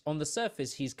surface. On the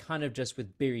surface, he's kind of just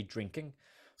with Beery drinking.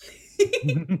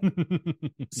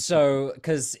 So,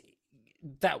 because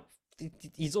that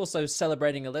he's also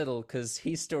celebrating a little because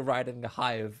he's still riding the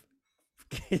high of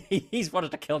he's wanted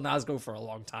to kill Nazgul for a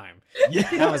long time. Yeah,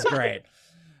 that was great.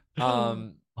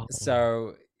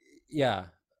 So yeah,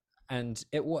 and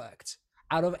it worked.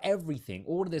 Out of everything,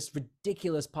 all of this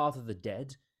ridiculous Path of the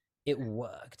Dead, it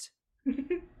worked.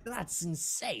 That's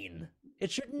insane.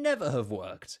 It should never have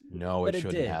worked. No, it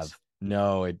shouldn't have.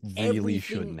 No, it really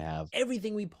shouldn't have.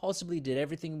 Everything we possibly did,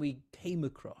 everything we came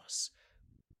across,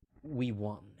 we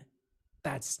won.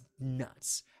 That's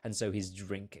nuts. And so he's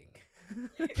drinking.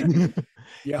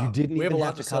 Yeah, you didn't even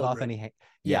have to cut off any.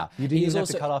 Yeah, you didn't even have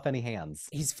to cut off any hands.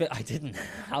 I didn't.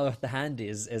 How the hand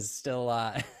is still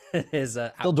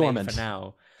still dormant for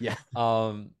now. Yeah.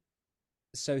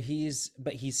 So he's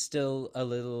still a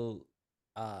little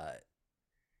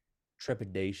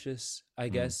trepidatious, I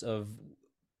guess, of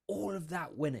all of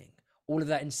that winning, all of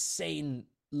that insane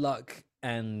luck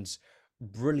and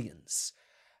brilliance,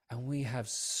 and we have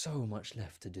so much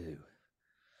left to do.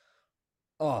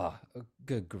 Oh,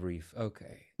 good grief.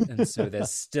 Okay. And so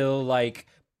there's still like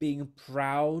being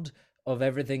proud of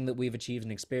everything that we've achieved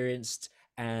and experienced,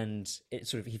 and it's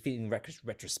sort of he feeling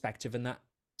retrospective in that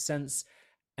sense,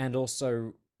 and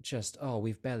also just, oh,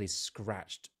 we've barely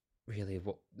scratched really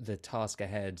what the task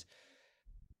ahead.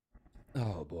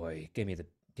 Oh boy, give me the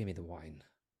wine.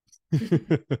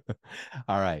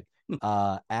 All right.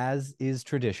 As is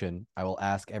tradition, I will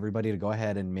ask everybody to go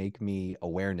ahead and make me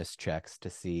awareness checks to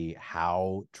see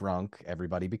how drunk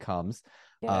everybody becomes.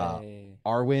 Yay.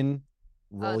 Arwen,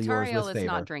 roll yours Tariel with is favor.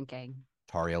 not drinking.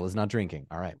 Tariel is not drinking.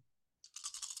 All right.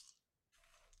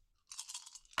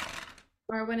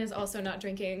 Arwen is also not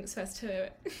drinking so as to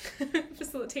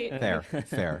facilitate.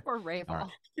 Fair. Or Ravel.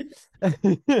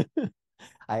 Right.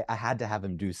 I had to have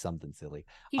him do something silly.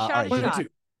 He shot a shot.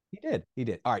 He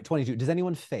did. All right, 22. Does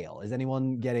anyone fail? Is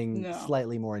anyone getting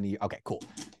slightly more in the... Okay, cool.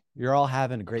 You're all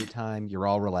having a great time. You're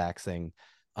all relaxing.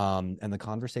 And the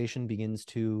conversation begins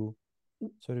to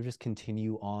sort of just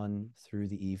continue on through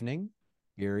the evening.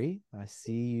 Yuri, I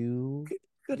see you.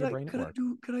 Could I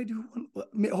do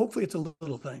one? Hopefully it's a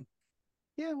little thing.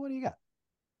 Yeah, what do you got?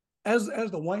 As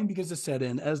the wine begins to set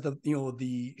in, as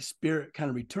the spirit kind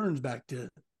of returns back to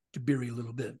Beery a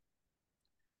little bit.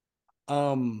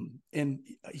 And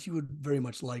he would very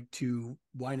much like to,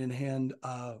 wine in hand,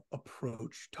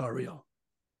 approach Tariel.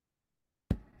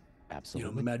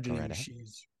 Absolutely. Imagining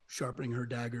she's sharpening her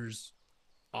daggers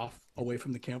away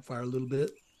from the campfire a little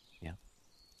bit. Yeah.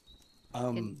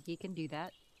 He can do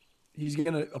that. He's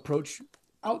gonna approach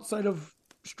outside of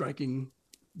striking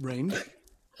range,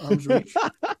 arm's reach.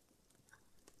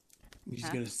 He's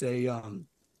gonna say,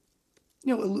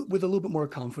 with a little bit more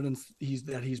confidence,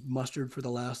 he's mustered for the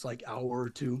last hour or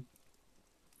two.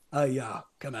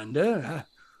 Commander,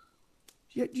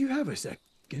 do you have a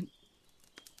second?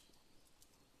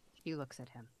 He looks at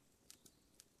him.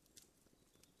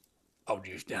 I'll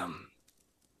just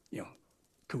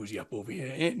cozy up over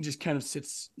here and just kind of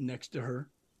sits next to her.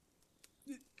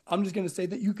 I'm just gonna say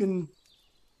that you can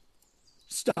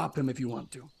stop him if you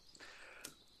want to.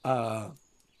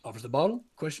 Offers the bottle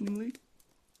questioningly.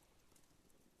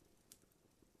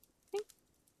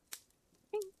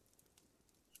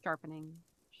 Sharpening,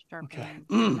 okay.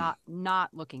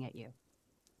 not looking at you.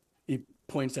 He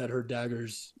points at her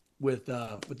daggers with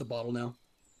the bottle now.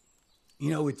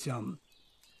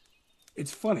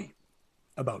 It's funny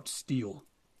about steel.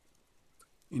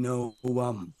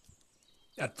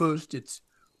 At first it's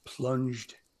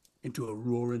plunged into a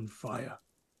roaring fire,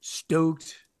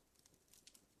 stoked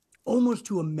almost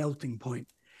to a melting point,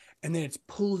 and then it's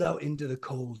pulled out into the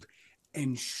cold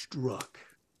and struck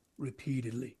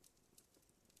repeatedly.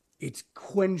 It's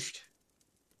quenched,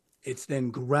 it's then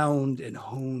ground and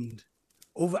honed.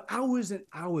 Over hours and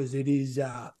hours, it is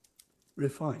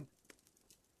refined.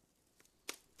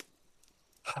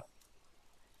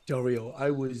 Dario, I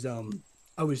was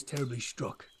terribly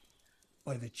struck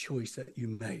by the choice that you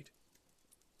made.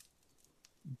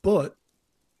 But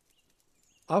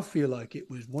I feel like it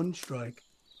was one strike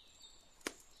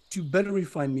to better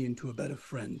refine me into a better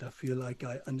friend. I feel like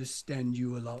I understand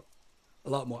you a lot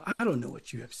more. I don't know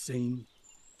what you have seen.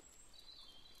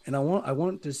 And I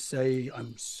want to say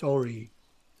I'm sorry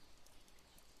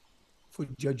for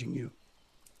judging you.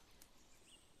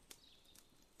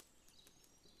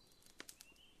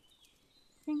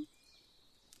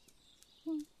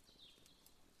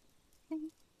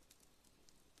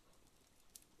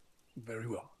 Very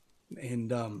well.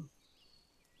 And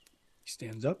he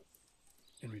stands up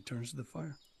and returns to the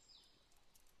fire.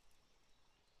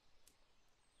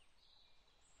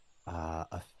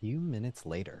 A few minutes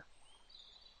later,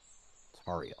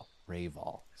 Tariel,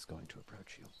 Raval, is going to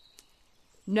approach you.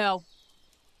 No.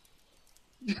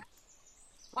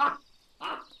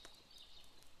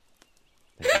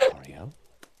 Tariel.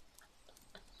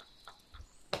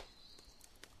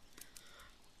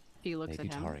 He looks Lady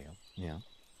at him. Tariel. Yeah.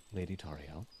 Lady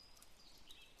Tariel.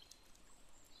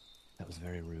 That was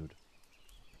very rude.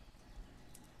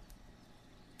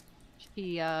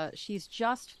 She's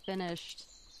just finished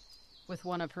with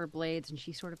one of her blades, and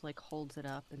she sort of holds it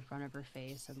up in front of her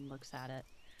face and looks at it,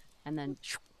 and then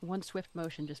one swift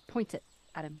motion just points it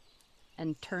at him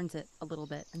and turns it a little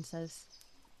bit and says,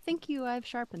 "Think you I've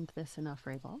sharpened this enough,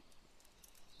 Raval?"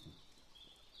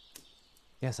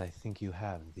 Yes, I think you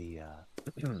have.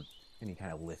 And he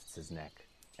kind of lifts his neck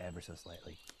ever so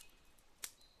slightly.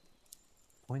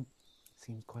 Point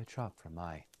seems quite sharp from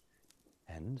my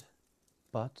end,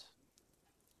 but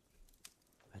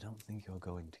I don't think you're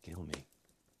going to kill me.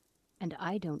 And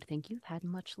I don't think you've had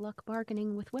much luck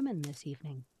bargaining with women this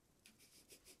evening.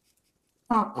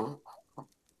 Oh,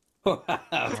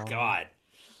 God.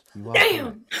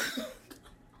 Damn!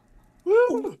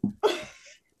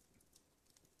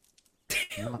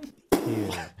 Not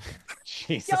here.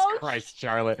 Jesus Christ,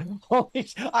 Charlotte. Holy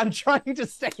I'm trying to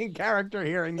stay in character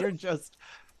here, and you're just...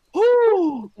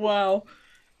 Whoo! Wow.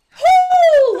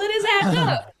 Whoo! Lit his ass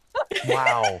up.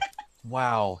 Wow.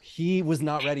 Wow. He was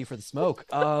not ready for the smoke.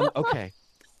 Okay.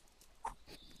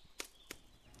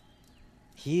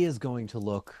 He is going to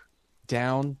look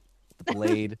down the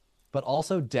blade, but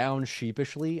also down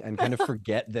sheepishly and kind of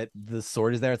forget that the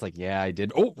sword is there. It's like, yeah, I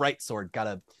did. Oh, right sword.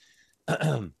 Gotta...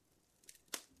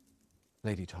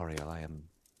 Lady Toriel, I am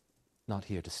not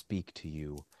here to speak to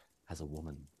you as a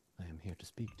woman. I am here to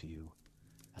speak to you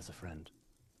as a friend.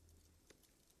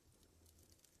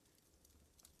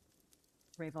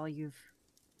 Rayval, you've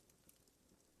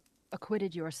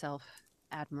acquitted yourself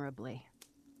admirably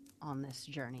on this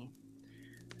journey.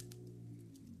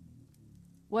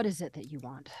 What is it that you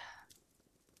want?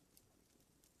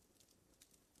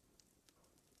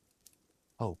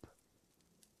 Hope,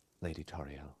 Lady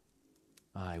Toriel.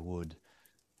 I would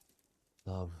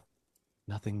love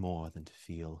nothing more than to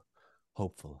feel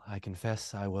hopeful. I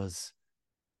confess I was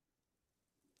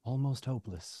almost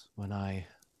hopeless when I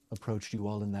approached you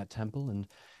all in that temple, and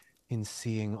in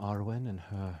seeing Arwen and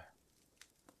her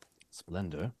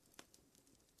splendor,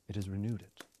 it has renewed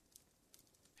it.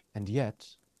 And yet,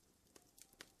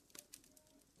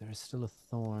 there is still a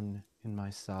thorn in my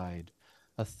side,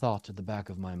 a thought at the back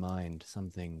of my mind,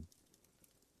 something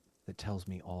that tells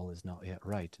me all is not yet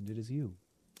right, and it is you.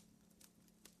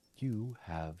 You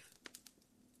have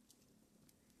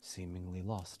seemingly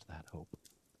lost that hope.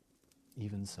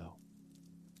 Even so,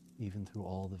 even through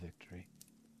all the victory.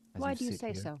 Why do you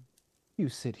say so? You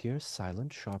sit here,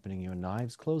 silent, sharpening your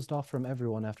knives, closed off from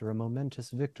everyone after a momentous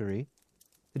victory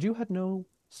that you had no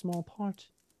small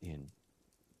part in.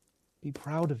 Be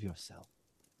proud of yourself.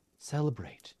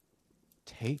 Celebrate.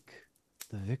 Take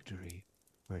the victory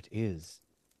where it is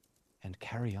and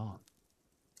carry on.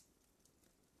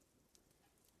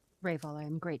 Rayval, I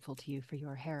am grateful to you for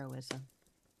your heroism,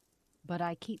 but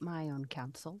I keep my own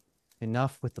counsel.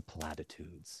 Enough with the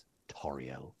platitudes,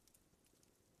 Toriel.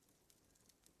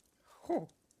 Oh.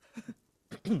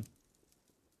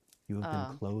 You have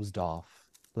been closed off.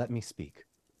 Let me speak.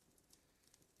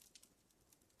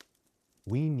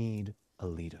 We need a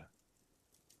leader.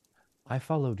 I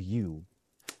followed you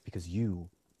because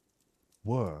you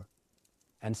were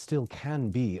and still can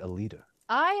be a leader.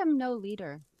 I am no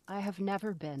leader. I have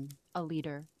never been a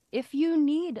leader. If you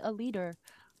need a leader,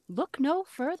 look no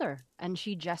further. And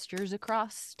she gestures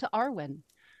across to Arwen.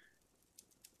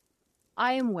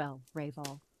 I am well,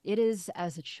 Rayval. It is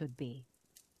as it should be.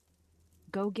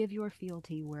 Go give your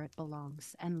fealty where it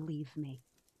belongs and leave me.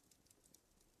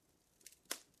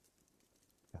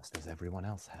 Just as everyone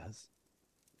else has.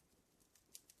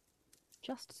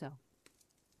 Just so.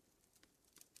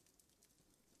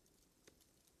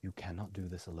 You cannot do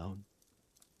this alone.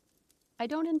 I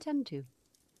don't intend to.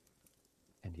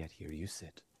 And yet here you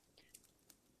sit.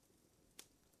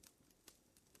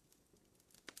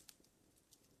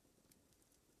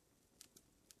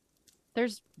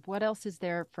 What else is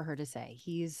there for her to say?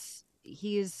 He's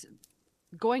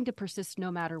going to persist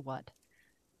no matter what.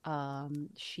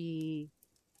 She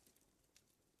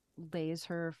lays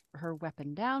her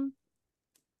weapon down.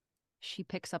 She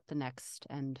picks up the next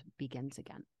and begins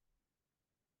again.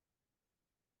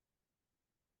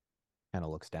 Kind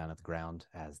of looks down at the ground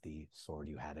as the sword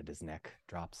you had at his neck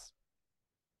drops.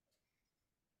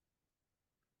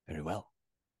 Very well.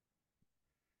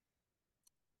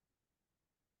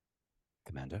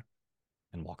 Commander,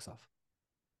 and walks off.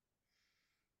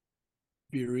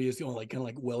 Beery is gonna kind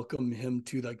of welcome him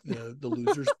to the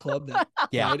losers club. That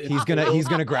yeah, he's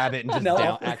gonna grab it and just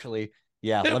down. Actually,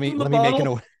 yeah. Let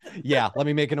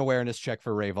me make an awareness check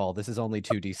for Rayval. This is only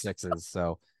 2d6s,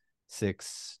 so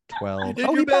 6, 12.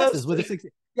 Oh, he passes with a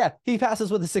 16. Yeah, he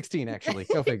passes with a 16. Actually,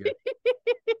 go figure.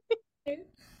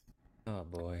 Oh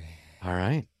boy. All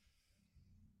right.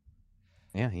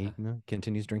 Yeah, he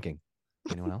continues drinking.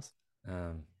 Anyone else?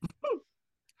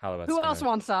 Who else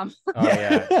wants some? Oh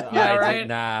yeah, yeah, right.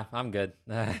 Nah, I'm good.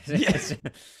 Yes.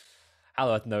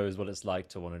 Halloweth knows what it's like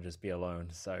to want to just be alone,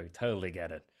 so totally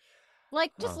get it.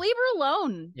 Just leave her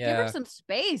alone. Yeah. Give her some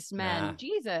space, man. Nah.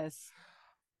 Jesus.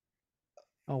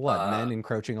 Oh, what? Men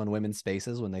encroaching on women's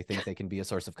spaces when they think they can be a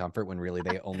source of comfort when really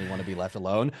they only want to be left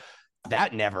alone?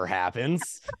 That never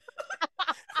happens.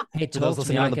 Hey, talk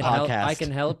to me. I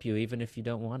can help you even if you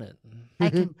don't want it.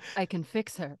 I can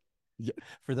fix her.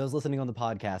 For those listening on the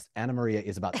podcast, Anna Maria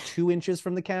is about 2 inches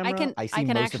from the camera. I can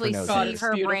most actually of her see nose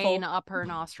her beautiful. brain up her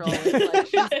nostril. Like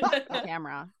she's the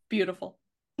camera. Beautiful.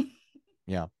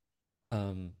 Yeah.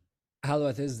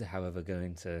 Haloeth is, however,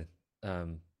 going to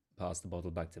pass the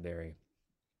bottle back to Barry,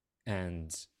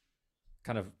 and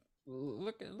kind of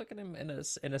look at him in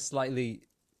a slightly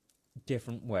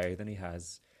different way than he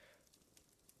has,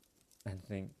 and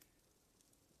think,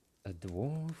 a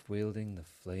dwarf wielding the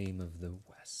flame of the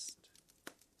West.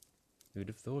 Who'd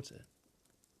have thought it?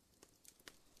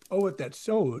 Oh, with that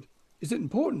sword, is it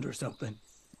important or something?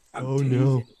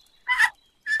 No.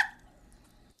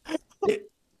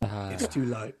 It's too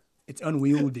light. It's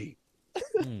unwieldy.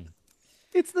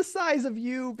 It's the size of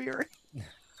you, Beery.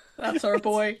 That's our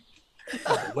boy.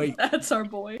 Wait. That's our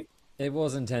boy. It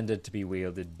was intended to be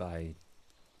wielded by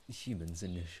humans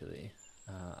initially,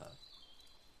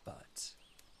 but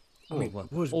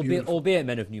albeit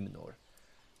men of Numenor.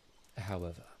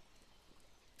 However,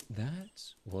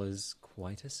 that was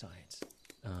quite a sight.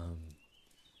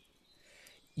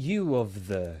 You of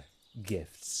the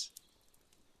gifts,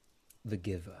 the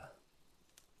giver.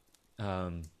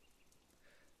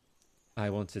 I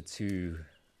wanted to,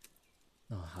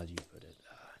 how do you put it?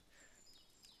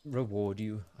 Reward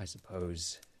you, I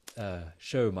suppose.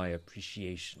 Show my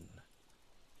appreciation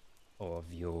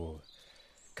of your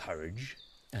courage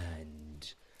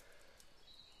and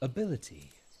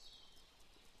ability.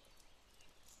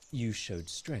 You showed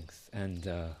strength, and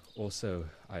also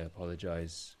I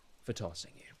apologize for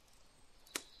tossing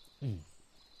you.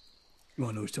 You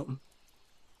want to know something?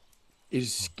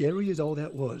 As scary as all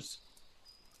that was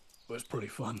pretty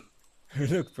fun.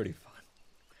 It looked pretty fun.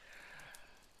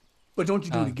 But don't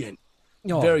you do it again.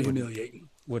 No, very humiliating.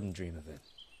 Wouldn't dream of it.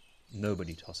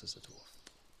 Nobody tosses a dwarf.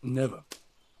 Never.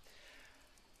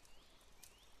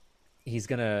 He's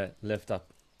gonna lift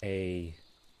up a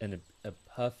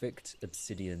perfect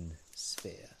obsidian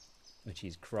sphere, which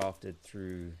he's crafted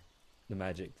through the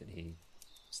magic that he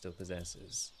still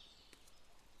possesses.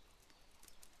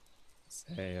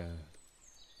 Say,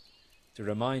 to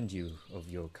remind you of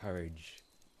your courage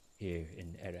here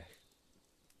in Erech.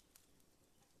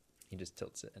 He just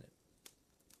tilts it and it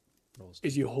rolls.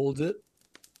 As he holds it,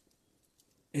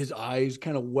 his eyes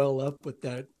kind of well up with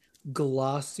that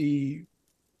glossy,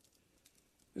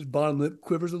 his bottom lip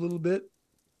quivers a little bit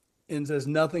and says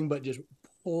nothing but just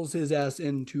pulls his ass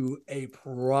into a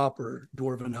proper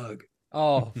dwarven hug.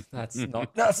 Oh, that's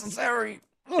not necessary.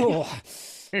 Oh.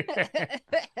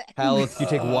 Haloth, you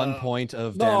take 1 point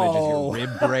of damage as your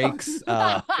rib breaks.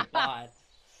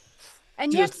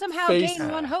 And yet somehow gain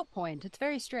 1 hope point. It's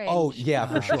very strange. Oh, yeah,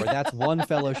 for sure. That's 1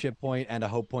 fellowship point and a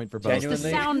hope point for both. It's the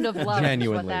sound of love is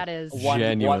what that is.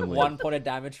 One point of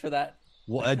damage for that?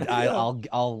 Well,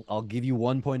 I'll give you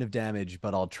 1 point of damage,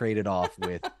 but I'll trade it off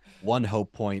with 1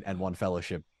 hope point and 1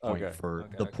 fellowship point for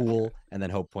the pool, and then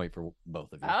hope point for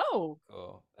both of you. Oh.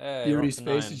 Cool. Hey, Fury's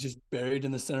face is just buried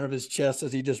in the center of his chest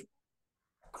as he just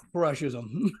crushes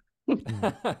him.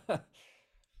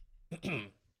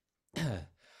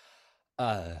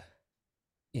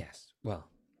 Yes. Well,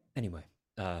 anyway,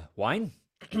 wine?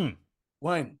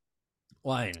 Wine.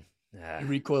 He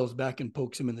recoils back and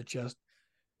pokes him in the chest.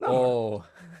 Oh.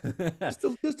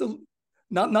 just a,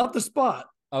 not the spot.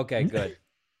 Okay, good.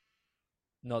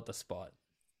 Not the spot.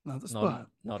 Not the spot.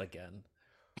 Not again.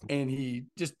 And he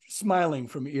just smiling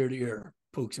from ear to ear,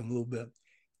 pokes him a little bit.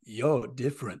 You're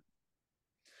different.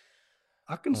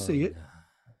 I can see it.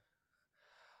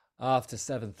 After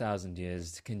 7,000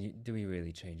 years, do we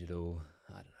really change it all?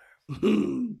 I don't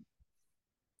know.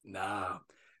 Nah,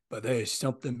 but there's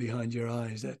something behind your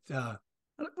eyes that,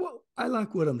 I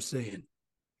like what I'm saying.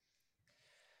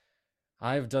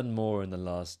 I've done more in the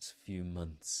last few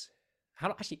months.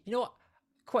 Actually, you know what?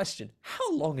 Question: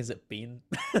 how long has it been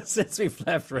since we've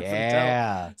left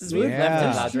Rivendell? Since we've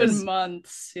left It's been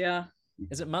months. Yeah.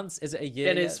 Is it months? Is it a year?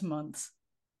 It is months.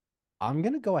 I'm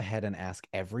gonna go ahead and ask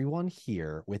everyone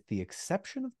here, with the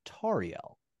exception of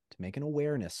Tariel, to make an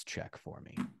awareness check for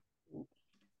me.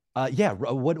 Yeah.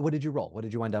 What did you roll? What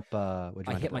did you wind up? I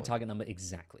hit my target number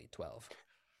exactly, 12.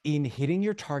 In hitting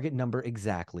your target number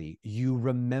exactly, you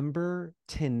remember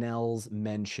Tinel's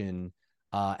mention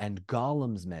and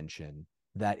Gollum's mention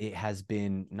that it has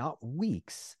been not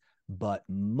weeks, but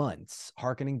months,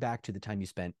 hearkening back to the time you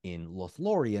spent in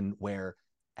Lothlorien, where,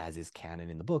 as is canon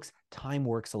in the books, time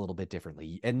works a little bit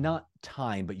differently. And not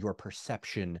time, but your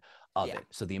perception of it.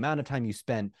 So the amount of time you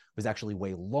spent was actually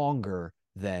way longer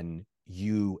than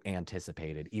you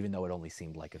anticipated, even though it only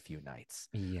seemed like a few nights.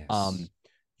 Yes.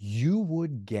 You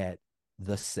would get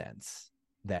the sense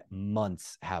that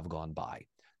months have gone by.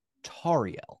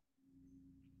 Tariel,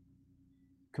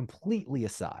 completely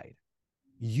aside,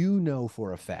 you know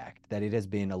for a fact that it has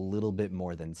been a little bit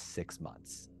more than 6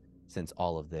 months since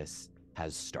all of this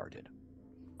has started.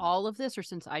 All of this, or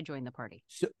since I joined the party?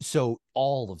 So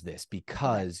all of this,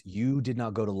 because you did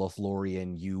not go to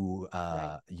Lothlorien, you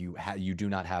you do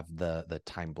not have the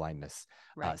time blindness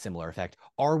similar effect.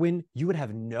 Arwen, you would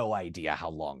have no idea how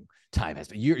long time has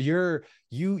been.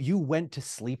 You went to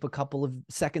sleep a couple of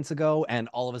seconds ago, and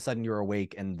all of a sudden you're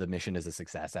awake, and the mission is a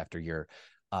success after your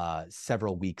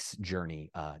several weeks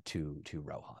journey to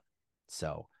Rohan.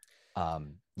 So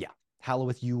yeah.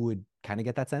 Halloweth, you would kind of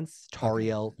get that sense.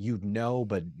 Tariel, you'd know,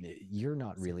 but you're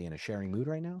not really in a sharing mood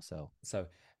right now. So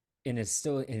in his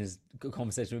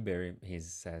conversation with Barry, he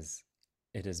says,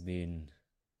 "It has been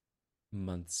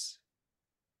months,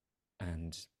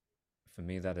 and for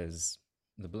me that is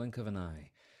the blink of an eye,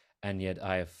 and yet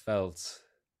I have felt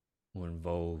more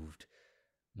involved,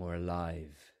 more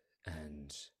alive,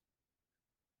 and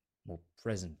more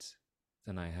present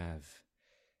than I have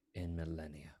in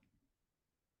millennia."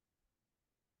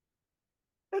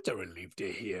 That's a relief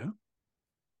to hear.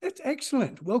 That's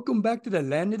excellent. Welcome back to the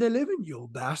land of the living, you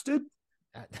old bastard.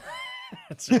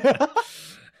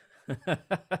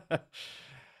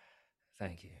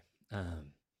 Thank you.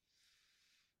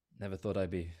 Never thought I'd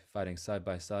be fighting side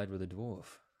by side with a dwarf.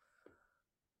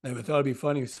 Never thought I'd be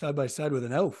fighting side by side with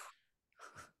an elf.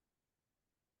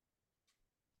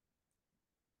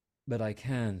 But I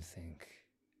can think,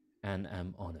 and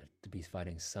am honored to be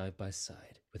fighting side by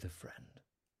side with a friend.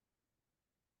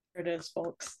 There it is,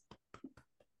 folks.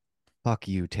 Fuck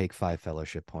you, take 5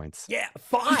 fellowship points. Yeah,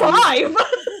 5! 5?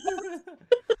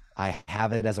 I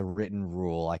have it as a written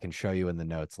rule. I can show you in the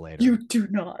notes later. You do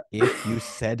not. If you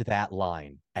said that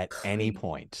line at any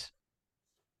point.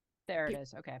 There it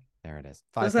is. Okay. There it is.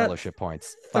 5 fellowship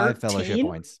points. 5 fellowship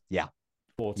points. Yeah.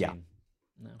 14. Yeah.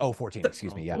 No. Oh, 14.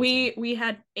 Excuse me. Yeah. We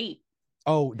had 8.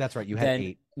 Oh, that's right. You had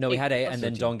 8. No, we had 8, and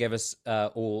then Don gave us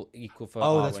all equal for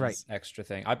that's right. Extra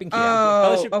thing. I've been keeping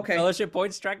fellowship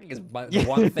points tracking is the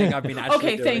one thing I've been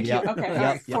actually doing. Thank you.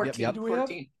 Okay.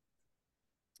 14.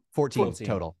 14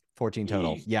 total. 14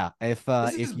 total. Yeah. If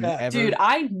you ever, dude,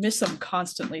 I miss them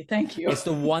constantly. Thank you. It's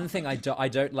the one thing I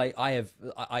don't like. I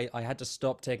had to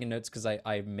stop taking notes because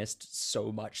I missed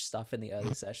so much stuff in the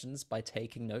early sessions by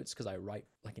taking notes because I write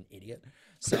like an idiot.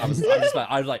 So I was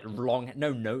like long,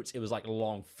 no notes. It was like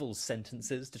long, full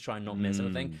sentences to try and not miss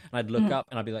anything. And I'd look up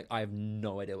and I'd be like, I have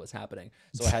no idea what's happening.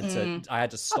 So I had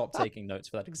to stop taking notes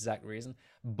for that exact reason.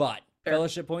 But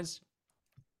fellowship points,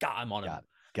 God, I'm on it.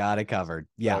 Got it covered.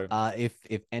 Yeah.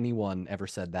 If anyone ever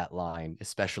said that line,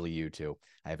 especially you two,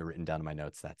 I have it written down in my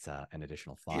notes. That's an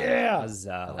additional 5. Yeah.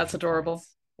 That's adorable.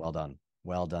 Points. Well done.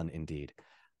 Well done indeed.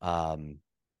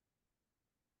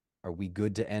 Are we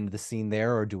good to end the scene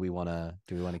there, or do we want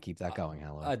to keep that going,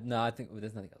 Halloweth? No, I think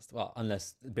there's nothing else. Well,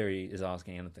 unless Barry is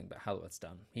asking anything, but Halloweth's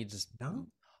done. He just but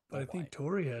I think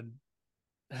Tori had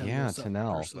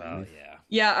Tanel. Well,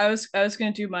 yeah. I was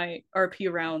gonna do my RP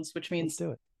rounds, which means let's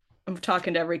do it. I'm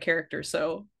talking to every character,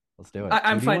 so let's do it.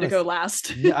 I'm fine to go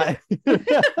last. Yeah.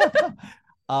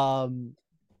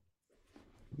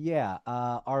 Yeah.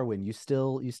 Arwen, you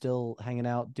still hanging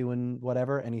out doing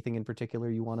whatever? Anything in particular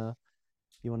you wanna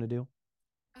do?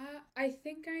 I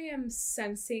think I am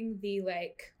sensing the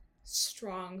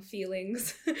strong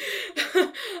feelings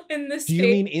in this. Do you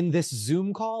mean in this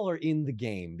Zoom call or in the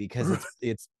game? Because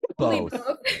it's both.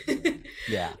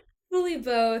 Yeah. Fully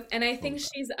both. And I think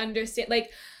she's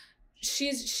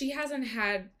she hasn't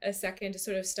had a second to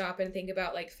sort of stop and think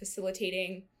about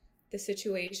facilitating the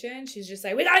situation. She's just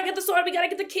like, we gotta get the sword, we gotta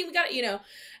get the king, we gotta,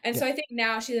 And so I think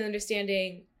now she's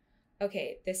understanding,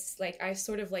 okay, this I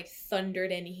sort of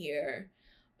thundered in here,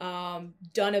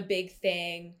 done a big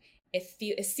thing.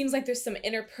 It seems like there's some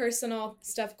interpersonal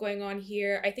stuff going on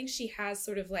here. I think she has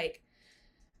sort of I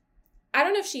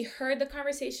don't know if she heard the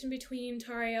conversation between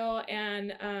Tariel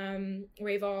and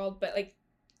Rayvold, but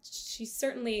she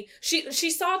certainly she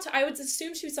saw. I would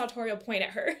assume she saw Toriel point at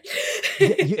her.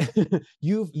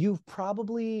 You've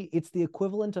probably, it's the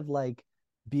equivalent of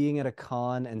being at a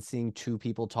con and seeing 2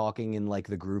 people talking in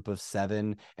the group of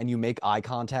 7, and you make eye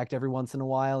contact every once in a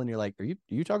while, and you're like, are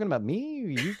you talking about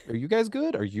me? Are you guys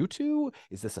good? Are you two?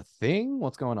 Is this a thing?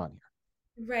 What's going on here?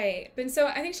 Right. And so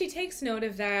I think she takes note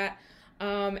of that,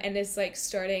 and is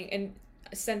starting and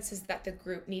senses that the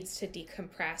group needs to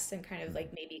decompress and kind of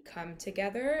maybe come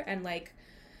together and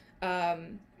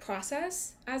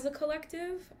process as a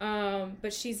collective.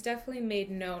 But she's definitely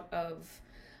made note of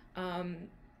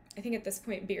I think at this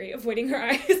point Beery avoiding her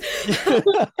eyes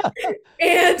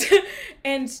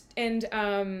and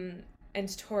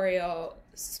Toriel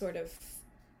sort of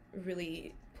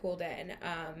really pulled in,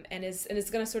 and is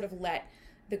going to sort of let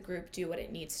the group do what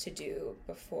it needs to do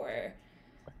before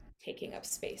taking up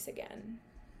space again.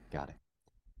 Got it.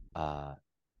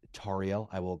 Tariel,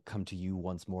 I will come to you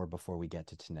once more before we get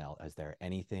to Tanel. Is there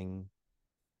anything,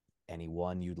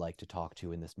 anyone you'd like to talk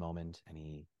to in this moment?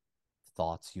 Any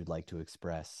thoughts you'd like to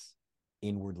express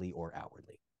inwardly or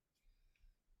outwardly?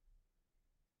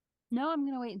 No, I'm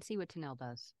going to wait and see what Tanel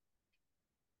does.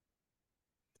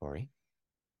 Tori?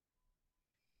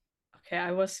 Okay,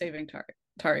 I was saving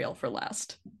Tariel for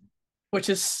last, which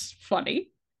is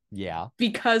funny. Yeah.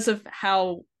 Because of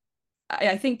how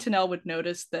I think Tanel would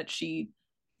notice that she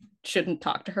shouldn't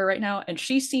talk to her right now, and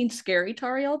she's seen scary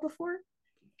Tariel before,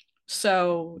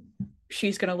 so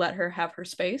she's gonna let her have her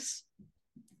space.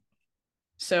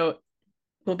 So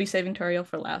we'll be saving Tariel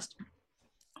for last.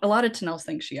 A lot of Tanel's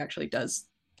things she actually does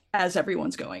as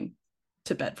everyone's going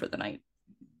to bed for the night.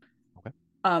 Okay.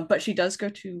 But she does go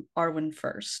to Arwen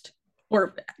first,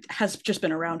 or has just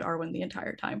been around Arwen the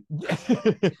entire time.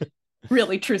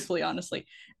 Really, truthfully, honestly.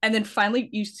 And then finally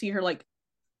you see her like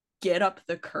get up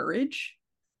the courage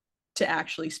to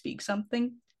actually speak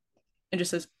something and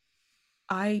just says,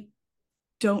 I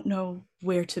don't know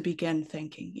where to begin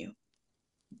thanking you.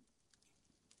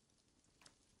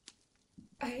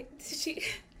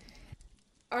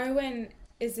 Arwen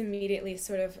is immediately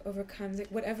sort of overcome, like,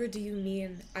 whatever do you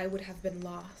mean I would have been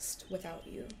lost without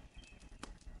you?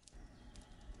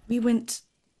 We went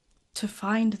to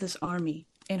find this army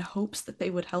in hopes that they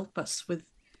would help us, with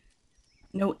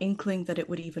no inkling that it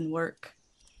would even work.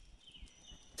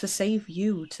 To save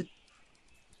you,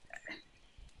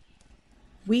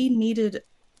 we needed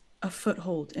a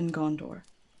foothold in Gondor.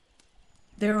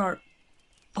 There are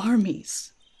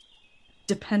armies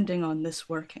depending on this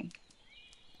working,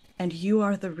 and you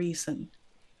are the reason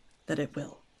that it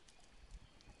will.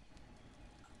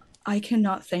 I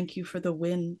cannot thank you for the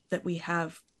win that we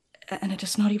have, and it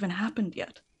has not even happened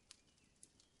yet.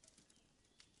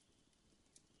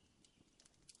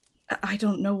 I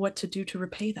don't know what to do to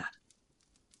repay that.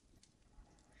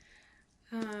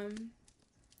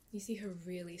 You see her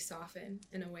really soften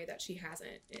in a way that she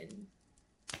hasn't in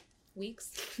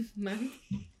weeks, months.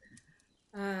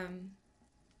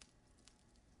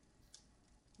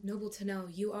 Noble Tanel,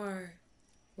 you are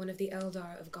one of the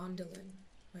Eldar of Gondolin,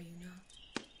 are you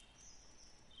not?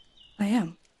 I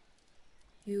am.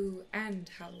 You and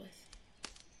Halwith.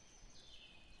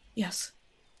 Yes.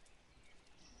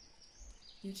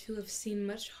 You two have seen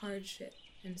much hardship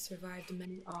and survived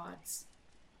many odds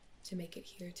to make it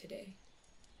here today.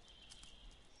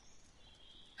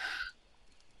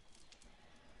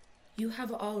 You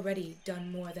have already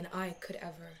done more than I could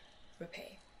ever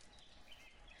repay.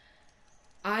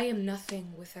 I am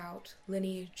nothing without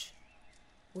lineage,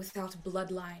 without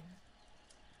bloodline,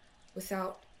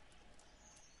 without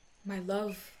my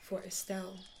love for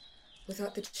Estelle,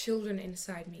 without the children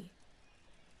inside me,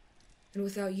 and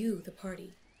without you, the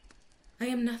party. I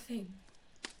am nothing.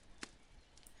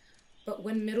 But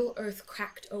when Middle-earth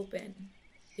cracked open,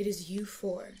 it is you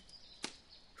four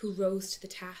who rose to the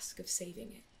task of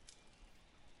saving it.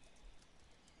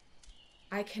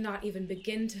 I cannot even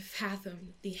begin to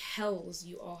fathom the hells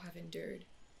you all have endured.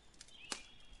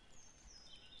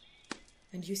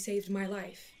 And you saved my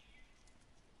life.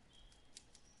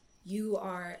 You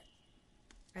are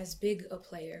as big a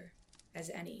player as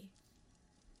any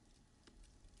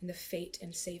in the fate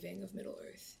and saving of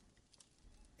Middle-earth.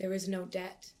 There is no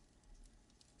debt.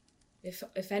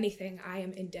 If anything, I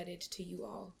am indebted to you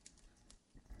all.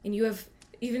 And you have,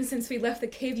 even since we left the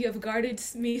cave, you have guarded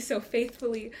me so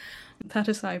faithfully. That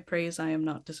is high praise I am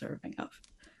not deserving of.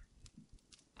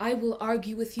 I will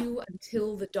argue with you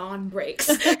until the dawn breaks.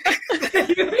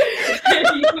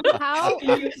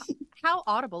 How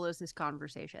audible is this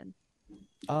conversation?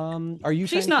 Are you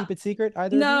trying to keep it secret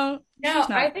either? No,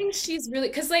 I think she's really,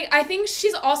 because like I think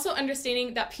she's also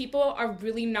understanding that people are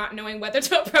really not knowing whether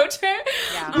to approach her.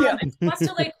 Yeah.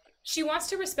 She wants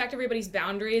to respect everybody's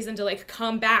boundaries and to like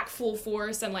come back full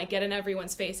force and like get in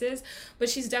everyone's faces, but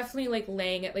she's definitely like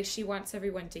laying it, like she wants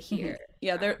everyone to hear.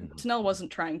 Yeah, Tanel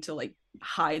wasn't trying to like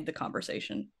hide the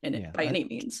conversation in it by any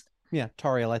means. Yeah,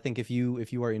 Tariel, I think if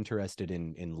you are interested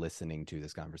in listening to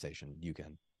this conversation, you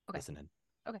can listen in.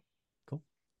 Okay. Cool.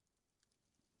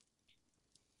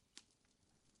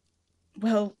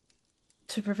 Well,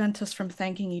 to prevent us from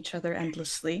thanking each other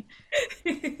endlessly,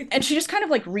 and she just kind of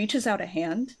like reaches out a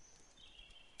hand.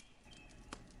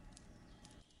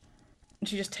 And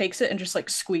she just takes it and just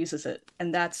like squeezes it.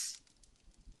 And that's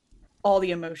all the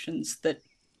emotions that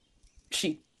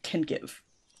she can give.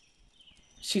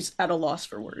 She's at a loss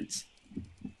for words.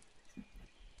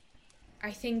 I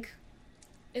think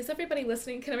Is everybody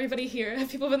listening? Can everybody hear? Have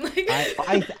people been like?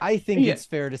 I think it's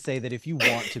fair to say that if you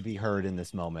want to be heard in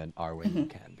this moment, Arwen, you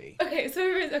can be. Okay, so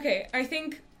okay, I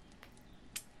think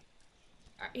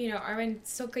Arwen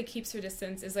still like keeps her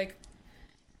distance. Is like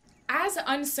as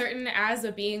uncertain as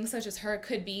a being such as her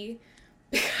could be,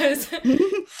 because there's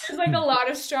like a lot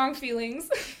of strong feelings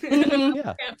in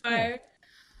the campfire.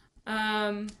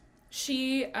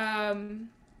 She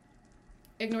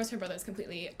ignores her brothers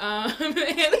completely.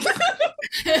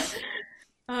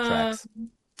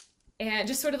 And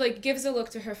just sort of like gives a look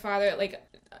to her father, like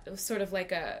sort of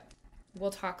like a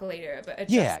we'll talk later, but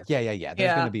yeah. There's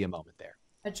gonna be a moment there.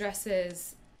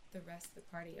 Addresses the rest of the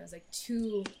party. I was like,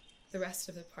 to the rest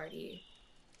of the party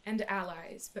and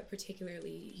allies, but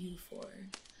particularly you four,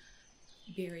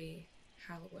 Beery,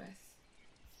 Halloweth,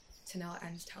 Tanel,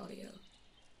 and Talio.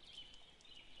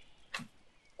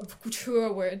 Of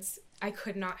truer words I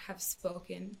could not have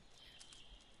spoken.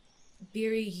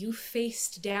 Beery, you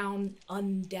faced down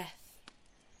undeath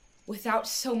without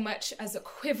so much as a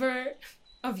quiver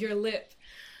of your lip.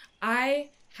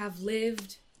 I have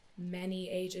lived many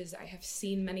ages. I have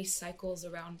seen many cycles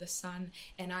around the sun,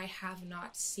 and I have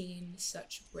not seen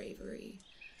such bravery.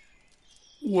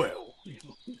 Well,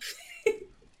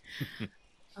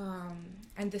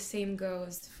 and the same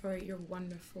goes for your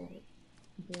wonderful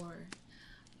boar,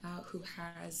 who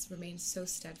has remained so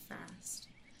steadfast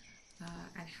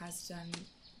and has done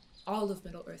all of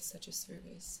Middle-earth such a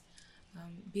service.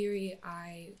 Beery,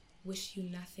 I wish you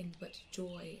nothing but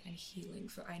joy and healing,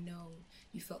 for I know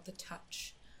you felt the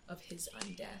touch of his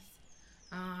undeath.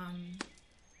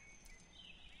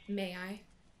 May I?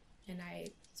 And I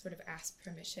sort of ask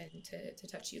permission to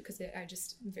touch you, because I'm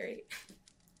just very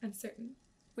uncertain.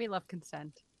 We love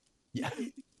consent. Yeah.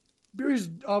 Beery's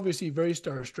obviously very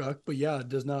starstruck, but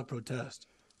does not protest.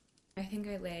 I think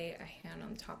I lay a hand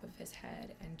on top of his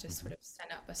head and just sort of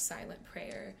send up a silent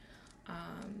prayer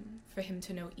for him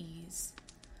to know ease,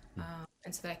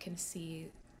 and so that I can see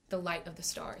the light of the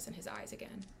stars in his eyes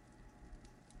again.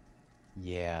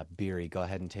 Yeah, Beery, go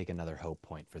ahead and take another hope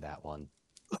point for that one.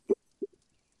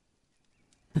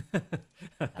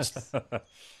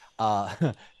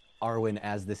 Arwen,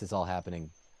 as this is all happening,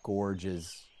 Gorge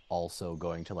is also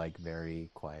going to like very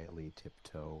quietly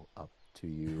tiptoe up to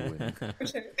you. And...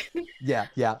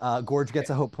 Gorge gets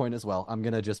a hope point as well. I'm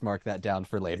gonna just mark that down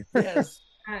for later. Yes.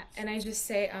 And I just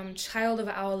say, child of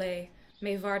Aule,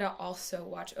 may Varda also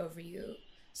watch over you,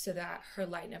 so that her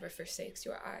light never forsakes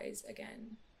your eyes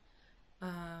again.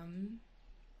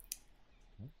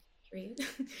 Read.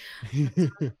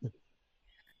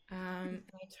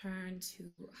 I turn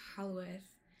to Halloweth,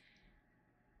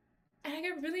 and I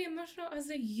get really emotional. I was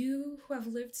like, you who have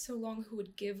lived so long, who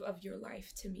would give of your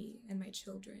life to me and my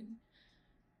children.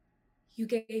 You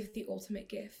gave the ultimate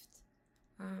gift.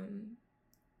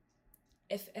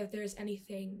 If there's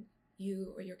anything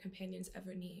you or your companions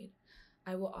ever need,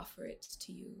 I will offer it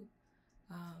to you.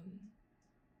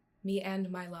 Me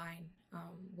and my line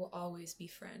will always be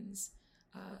friends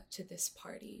to this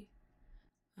party.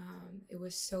 It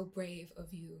was so brave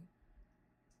of you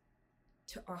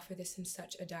to offer this in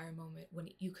such a dire moment when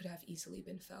you could have easily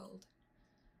been felled.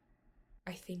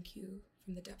 I thank you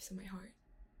from the depths of my heart.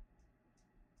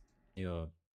 Your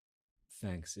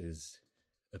thanks is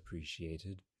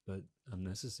appreciated, but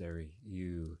unnecessary.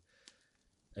 You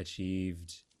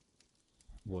achieved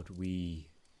what we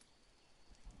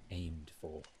aimed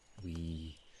for.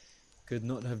 We could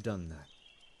not have done that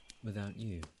without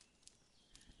you.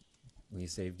 We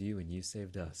saved you and you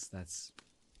saved us. That's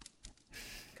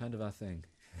kind of our thing.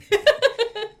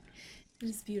 It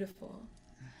is beautiful.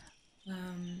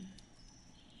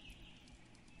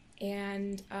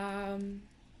 And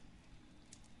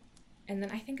then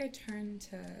I think I turned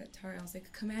to Tara. I was like,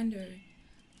 Commander,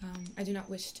 I do not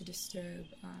wish to disturb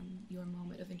your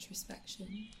moment of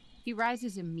introspection. He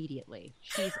rises immediately.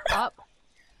 She's up.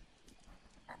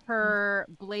 Her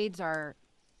blades are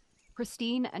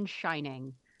pristine and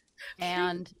shining.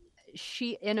 And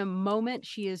she, in a moment,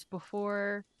 she is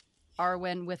before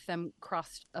Arwen with them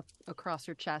crossed up across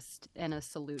her chest in a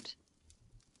salute.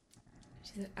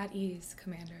 She's at ease,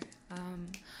 Commander.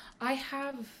 I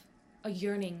have a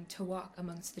yearning to walk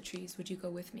amongst the trees. Would you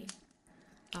go with me?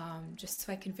 Just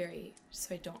so I can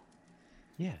so I don't.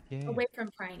 Yeah. Away from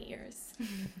prying ears.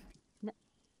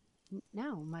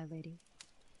 No, my lady.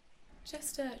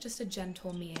 Just a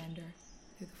gentle meander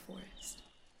through the forest.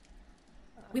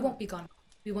 We won't be gone.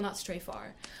 We will not stray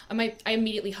far. I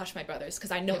immediately hush my brothers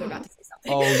because I know they're about to say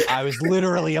something. Oh, I was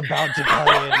literally about to cut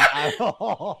in.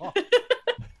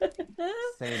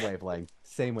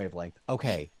 Same wavelength.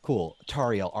 Okay, cool.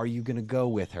 Tariel, are you gonna go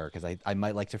with her? Because I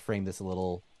might like to frame this a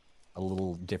little a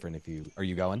little different if you are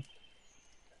you going?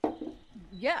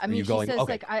 Yeah, I mean, she going? says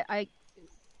Okay. like I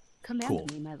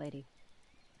command me, my lady.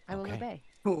 I will obey.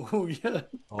 Oh yeah.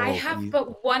 I have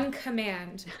but one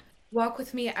command. Walk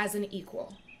with me as an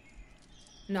equal,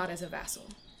 not as a vassal.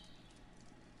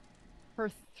 Her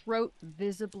throat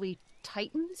visibly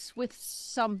tightens with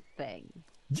something.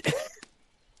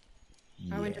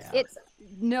 It's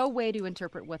no way to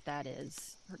interpret what that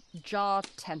is. Her jaw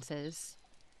tenses,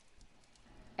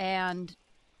 and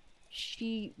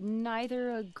she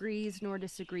neither agrees nor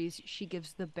disagrees. She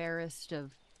gives the barest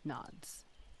of nods.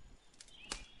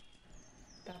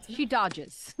 She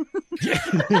dodges.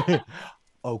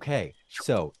 Okay,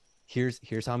 so here's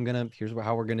how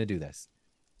we're gonna do this.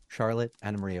 Charlotte,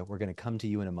 Anna Maria, we're gonna come to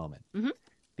you in a moment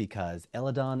because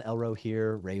Eladon,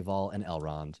 Elrohir, Rayval, and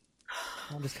Elrond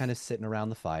all just kind of sitting around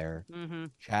the fire,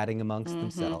 chatting amongst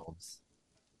themselves.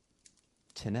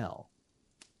 Tanel,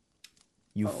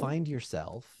 you find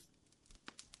yourself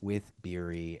with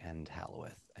Beery and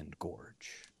Halloweth and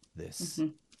Gorge, this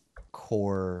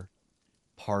core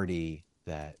party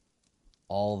that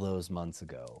all those months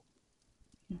ago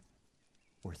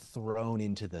were thrown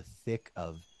into the thick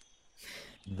of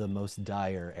the most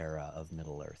dire era of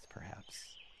Middle-earth, perhaps.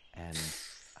 And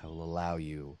I will allow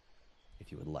you,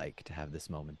 if you would like, to have this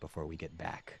moment before we get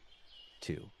back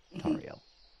to Tariel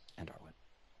and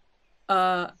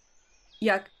Arwen.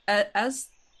 Yeah, as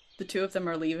the two of them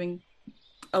are leaving,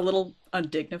 a little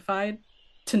undignified,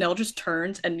 Tanel just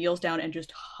turns and kneels down and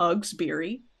just hugs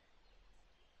Beery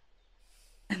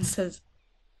and says,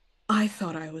 I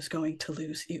thought I was going to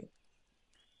lose you.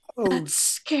 That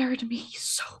scared me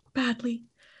so badly.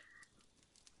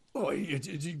 Oh,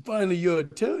 it's finally your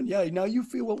turn. Yeah, now you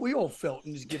feel what we all felt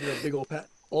and just give it a big old pat.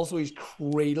 Also, he's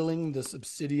cradling the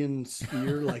obsidian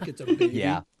sphere like it's a baby.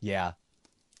 Yeah.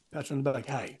 Pat's on the back.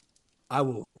 Hey, I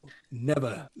will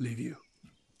never leave you.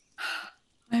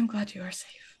 I'm glad you are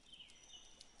safe.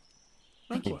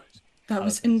 Likewise. That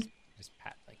was in... Just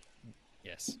pat, like,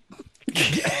 yes.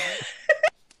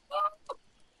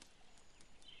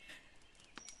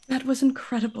 That was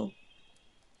incredible.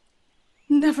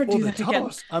 Never do that again.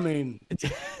 I mean,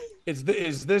 it's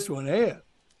this one here.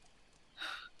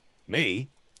 Me?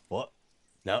 What?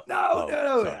 No. No.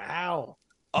 Ow.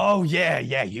 Oh, yeah,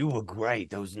 you were great.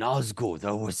 Those Nazgûl,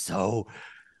 they were so...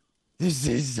 This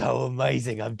is so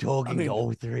amazing. I'm talking to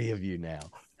all three of you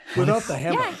now. Without the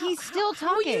hammer. Yeah, he's still talking.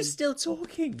 How are you still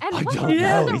talking? And I what don't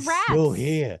know. the He's rats? still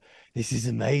here. This is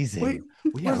amazing. Wait,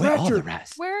 where are the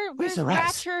rats? Where's the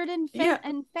rats? Ratchard and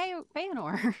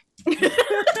Feanor?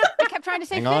 I kept trying to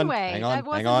say Finway. That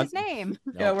wasn't his name.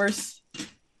 Yeah, we're...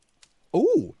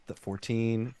 Oh, the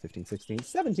 14, 15, 16,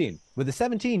 17. With the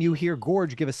 17, you hear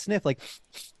Gorge give a sniff like,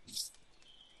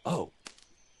 oh,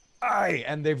 aye.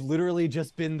 And they've literally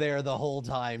just been there the whole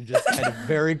time, just kind of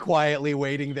very quietly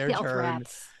waiting their turn.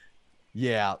 Rats.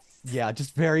 Yeah,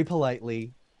 just very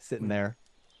politely sitting there.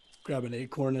 Grab an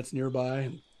acorn that's nearby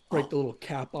and break the little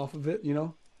cap off of it,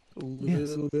 a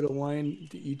little bit of wine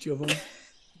to each of them.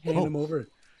 Hand them over.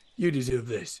 You deserve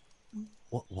this.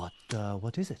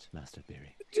 What is it, Master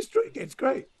Beery? Just drink it. It's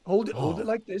great. Hold it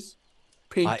like this.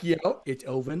 Pinky out. It's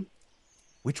oven.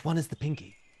 Which one is the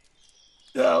pinky?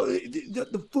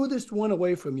 The furthest one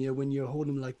away from you when you're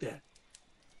holding like that.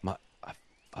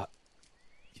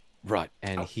 Right,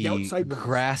 and he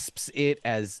grasps it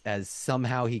as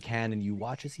somehow he can, and you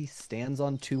watch as he stands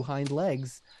on two hind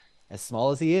legs, as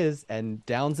small as he is, and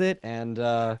downs it, and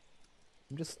I'm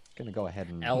just gonna go ahead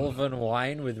and elven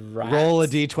wine with rats. Roll a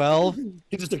d12.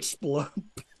 It just explodes.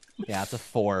 Yeah, it's a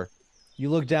 4.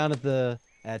 You look down at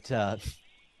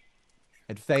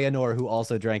Feanor, who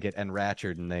also drank it, and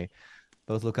Ratchard, and they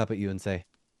both look up at you and say,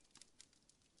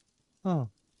 "Oh,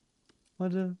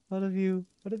 what have you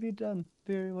done,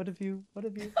 Beery? What have you?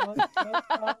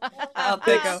 I'll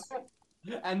take them."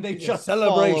 And they just fall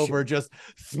over, just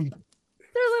their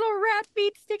little rat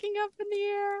feet sticking up in the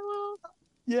air.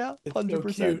 Yeah,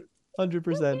 100%,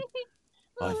 100%.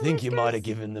 I think you might have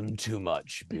given them too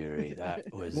much, Beery.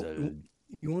 That was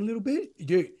You want a little bit?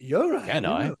 You're right. Can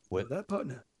I? With that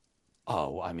partner.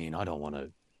 Oh, I mean, I don't want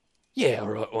to. Yeah,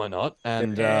 right. Why not?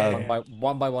 And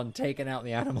one by one, taking out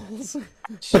the animals.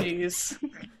 Jeez.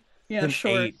 Yeah,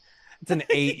 sure. It's an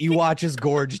 8. You watch as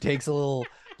Gorge takes a little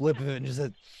blip of it and just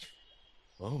says,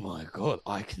 "Oh my god,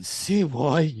 I can see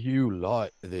why you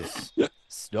like this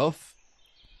stuff."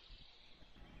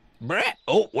 Brett.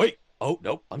 Oh wait. Oh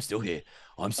no, I'm still here.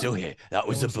 That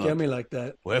was a bug. Scare me like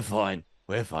that. We're fine.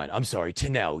 I'm sorry,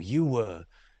 Tanel. You were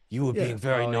being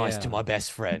very nice to my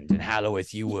best friend, and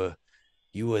Halloweth, you were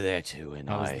You were there too, and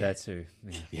I was there too.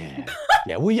 Yeah.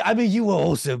 Yeah. Well, I mean, you were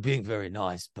also being very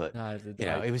nice, but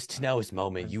No, it was Tanel's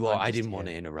moment. I didn't want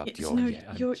to interrupt your. No,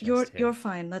 Yeah, you're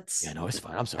fine. Let's. Yeah, no, it's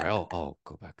fine. I'm sorry. I'll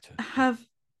go back to.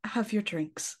 Have your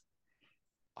drinks.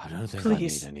 I don't think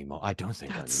Please. I need any more. I don't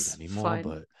think That's I need any more, fine.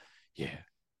 but yeah.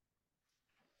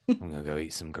 I'm gonna go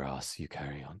eat some grass. You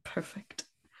carry on. Perfect.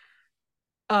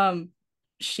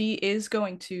 She is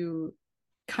going to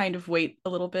kind of wait a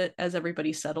little bit as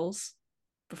everybody settles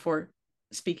before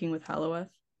speaking with Halloweth,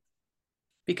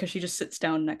 because she just sits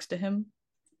down next to him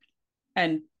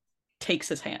and takes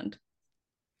his hand,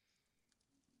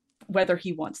 whether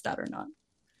he wants that or not.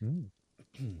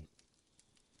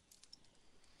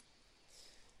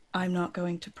 I'm not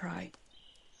going to pry,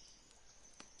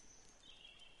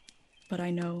 but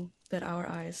I know that our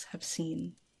eyes have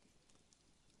seen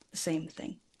the same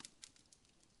thing.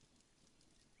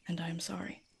 And I am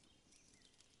sorry.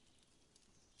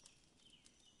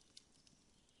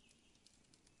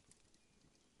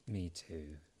 Me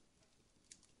too.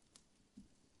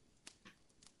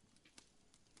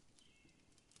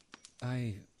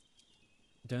 I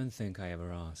don't think I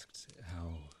ever asked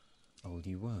how old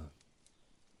you were.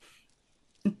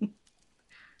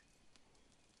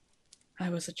 I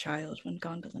was a child when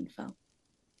Gondolin fell.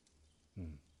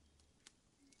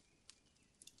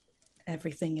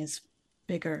 Everything is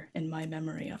bigger in my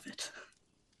memory of it.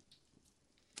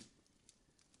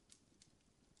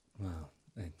 Well,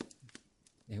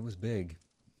 it was big.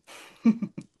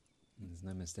 There's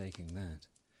no mistaking that.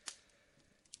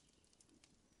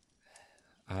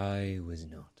 I was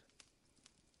not.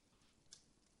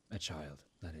 A child,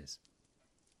 that is.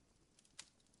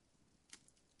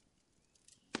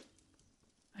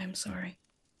 I'm sorry.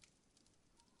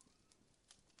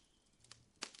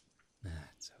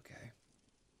 That's okay.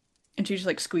 And she just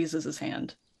like squeezes his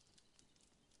hand.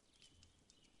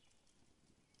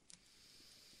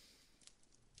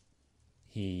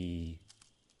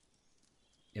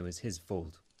 It was his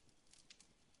fault.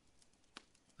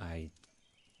 I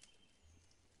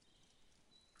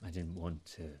didn't want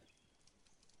to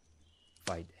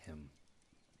fight him.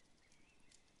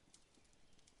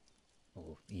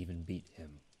 Or even beat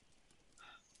him.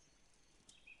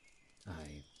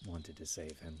 I wanted to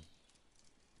save him.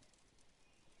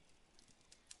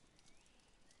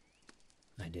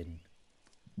 I didn't.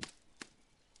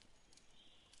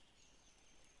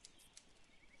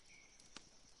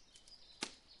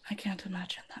 I can't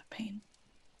imagine that pain.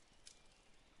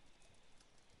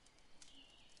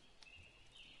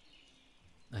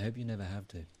 I hope you never have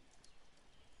to.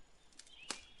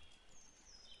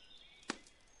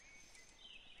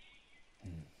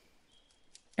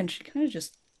 And she kind of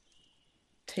just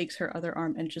takes her other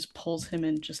arm and just pulls him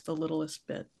in just the littlest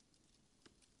bit.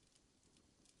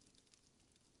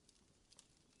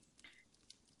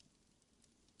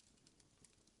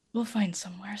 We'll find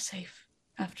somewhere safe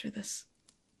after this.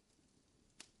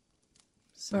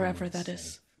 Wherever that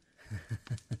is.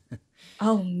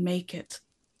 I'll make it.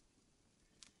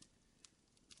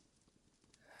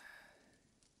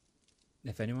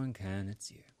 If anyone can,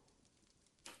 it's you.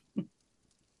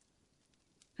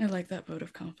 I like that vote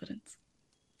of confidence.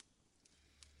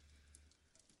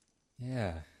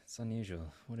 Yeah, it's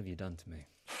unusual. What have you done to me?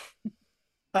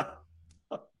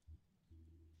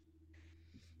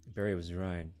 Barry was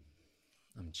right.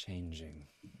 I'm changing.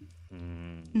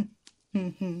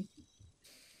 Mm-hmm.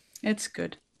 It's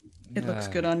good. It looks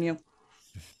good on you.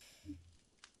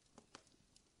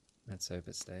 Let's hope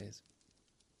it stays.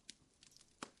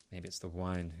 Maybe it's the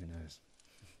wine, who knows?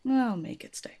 I'll make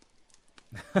it stay.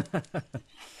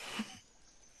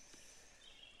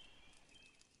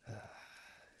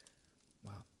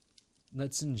 Well,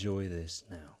 let's enjoy this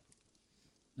now.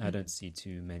 I don't see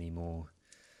too many more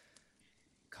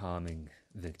calming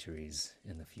victories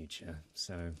in the future,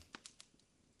 so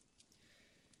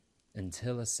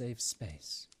until a safe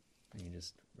space. And he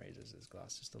just raises his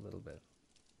glass just a little bit.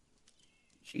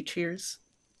 She cheers.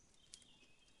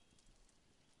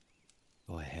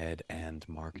 Go ahead and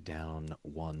mark down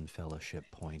 1 fellowship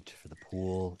point for the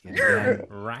pool. Again.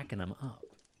 Racking them up.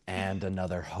 And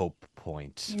another hope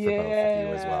point for both of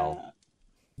you as well.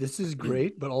 This is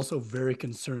great, but also very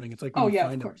concerning. It's like when you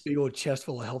find a big old chest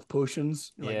full of health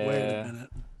potions. You're like, wait a minute.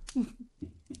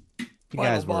 You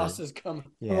guys were, boss is coming.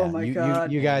 Yeah, oh my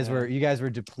God. You guys were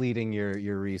depleting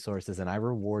your resources, and I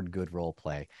reward good role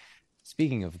play.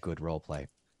 Speaking of good role play,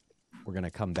 we're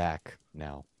gonna come back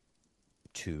now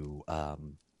to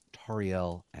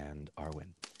Tariel and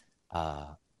Arwen.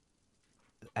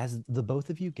 As the both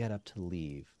of you get up to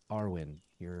leave, Arwen,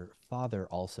 your father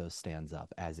also stands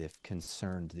up as if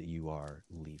concerned that you are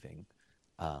leaving.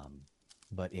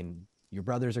 But in Your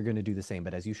brothers are going to do the same,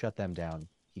 but as you shut them down,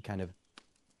 he kind of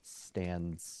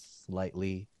stands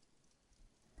slightly,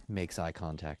 makes eye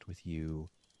contact with you,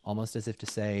 almost as if to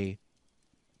say,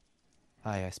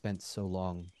 "Hi, I spent so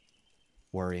long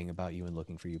worrying about you and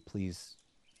looking for you. Please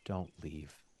don't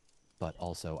leave. But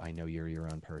also, I know you're your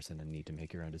own person and need to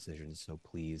make your own decisions, so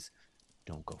please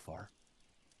don't go far."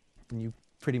 And you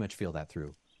pretty much feel that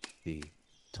through the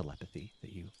telepathy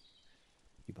that you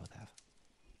both have.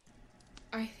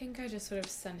 I think I just sort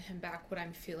of send him back what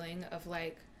I'm feeling of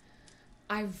like,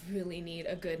 I really need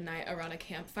a good night around a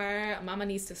campfire. Mama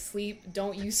needs to sleep.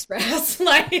 Don't you stress.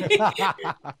 Like,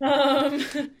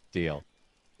 Deal.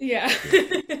 Yeah.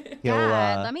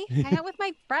 God, let me hang out with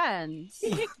my friends. Oh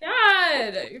my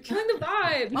God, you're killing the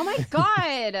vibe. Oh my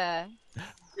God.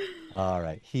 All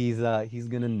right, he's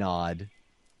gonna nod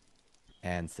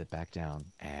and sit back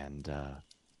down. And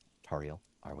Tariel,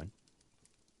 Arwen.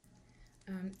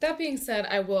 That being said,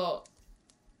 I will,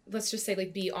 let's just say,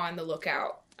 like, be on the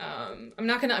lookout. I'm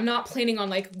not planning on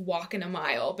like walking a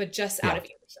mile, but just out of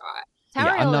earshot.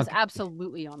 Tariel is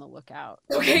absolutely on the lookout.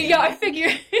 Okay, yeah, I figure.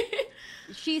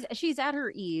 she's at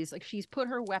her ease, like she's put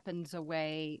her weapons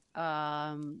away,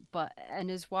 but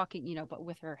is walking, but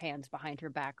with her hands behind her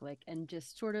back, like, and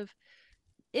just sort of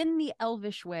in the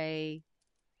elvish way,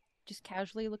 just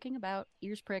casually looking about,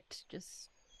 ears pricked, just,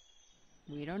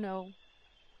 we don't know.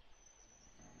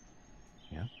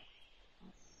 Yeah.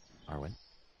 Arwen.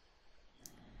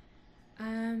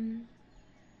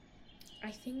 I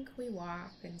think we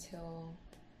walk until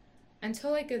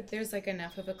like there's like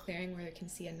enough of a clearing where we can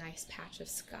see a nice patch of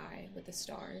sky with the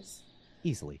stars.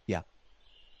 Easily, yeah.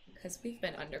 Because we've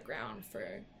been underground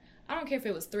for, I don't care if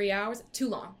it was 3 hours, too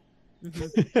long.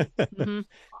 Mm-hmm.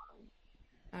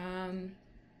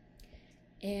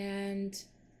 And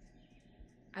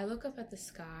I look up at the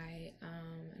sky,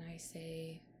 and I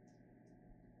say,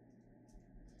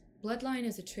 bloodline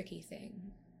is a tricky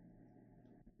thing.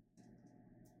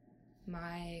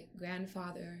 My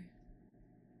grandfather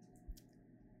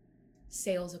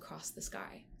sails across the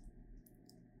sky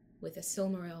with a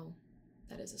Silmaril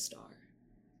that is a star.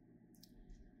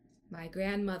 My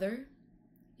grandmother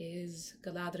is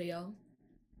Galadriel,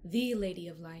 the Lady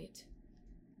of Light,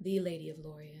 the Lady of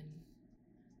Lorien,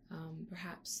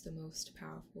 perhaps the most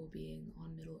powerful being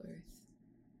on Middle-earth.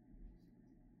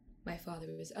 My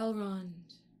father is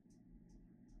Elrond.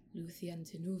 Luthien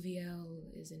Tinuviel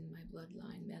is in my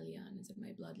bloodline. Melian is in my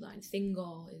bloodline.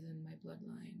 Thingol is in my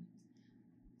bloodline.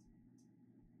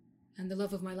 And the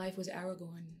love of my life was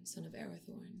Aragorn, son of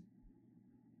Arathorn,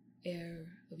 heir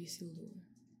of Isildur.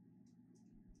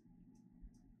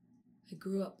 I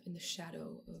grew up in the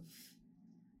shadow of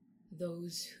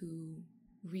those who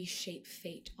reshape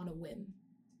fate on a whim.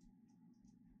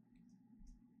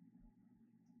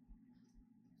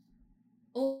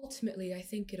 Ultimately, I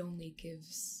think it only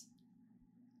gives...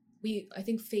 I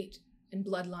think fate and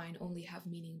bloodline only have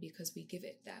meaning because we give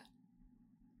it that.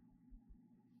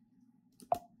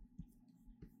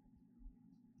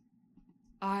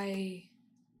 I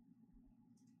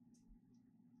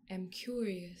am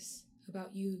curious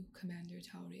about you, Commander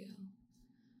Tauriel.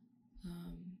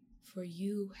 For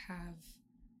you have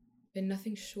been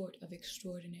nothing short of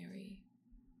extraordinary.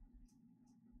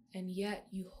 And yet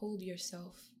you hold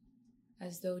yourself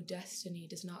as though destiny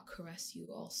does not caress you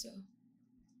also.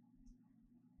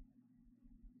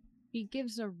 He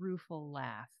gives a rueful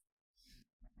laugh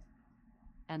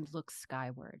and looks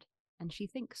skyward, and she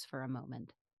thinks for a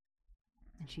moment.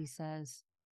 And she says,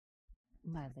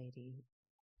 "My lady,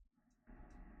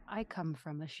 I come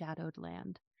from a shadowed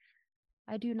land.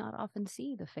 I do not often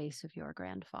see the face of your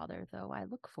grandfather, though I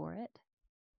look for it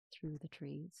through the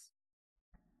trees.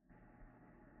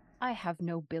 I have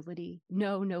no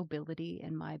nobility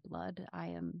in my blood. I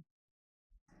am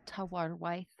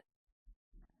Tawarwaith,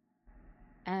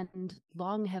 and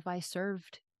long have I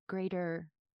served greater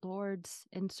lords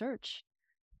in search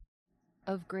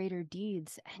of greater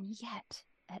deeds, and yet,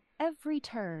 at every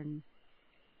turn,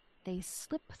 they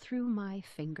slip through my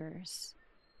fingers.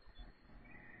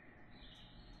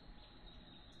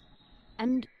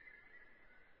 And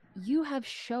you have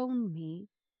shown me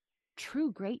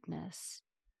true greatness,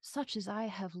 such as I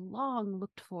have long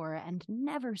looked for and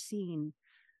never seen.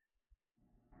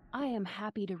 I am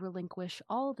happy to relinquish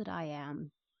all that I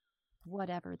am,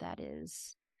 whatever that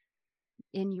is,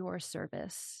 in your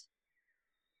service.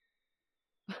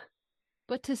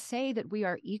 But to say that we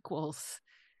are equals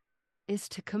is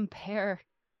to compare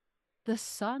the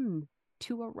sun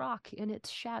to a rock in its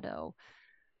shadow.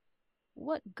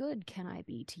 What good can I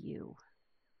be to you?"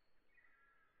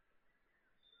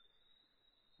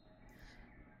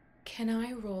 Can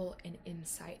I roll an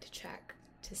insight check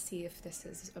to see if this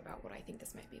is about what I think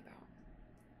this might be about.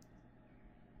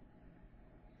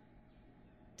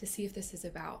 To see if this is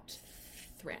about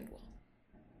Thranduil.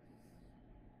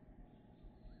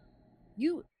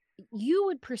 You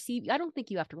would perceive, I don't think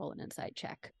you have to roll an insight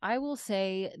check. I will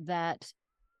say that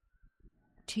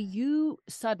to you,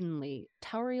 suddenly,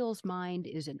 Tauriel's mind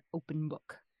is an open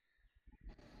book.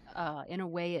 In a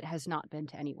way it has not been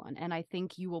to anyone. And I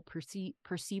think you will perceive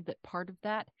that part of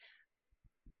that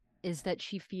is that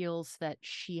she feels that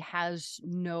she has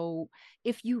no,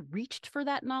 if you reached for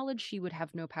that knowledge, she would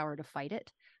have no power to fight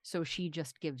it. So she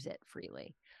just gives it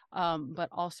freely. But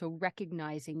also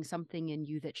recognizing something in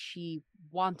you that she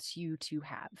wants you to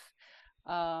have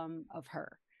of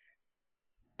her.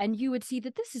 And you would see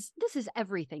that this is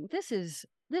everything. This is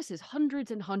hundreds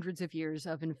and hundreds of years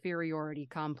of inferiority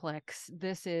complex.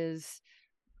 This is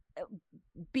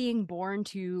being born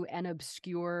to an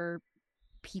obscure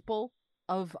people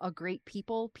of a great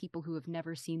people who have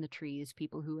never seen the trees,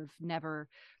 people who have never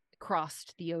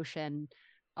crossed the ocean,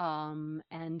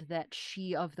 and that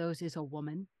she of those is a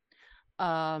woman.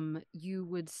 You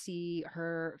would see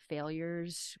her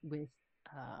failures with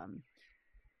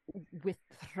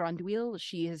Thranduil.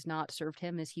 She has not served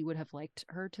him as he would have liked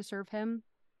her to serve him.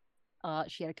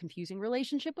 She had a confusing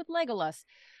relationship with Legolas.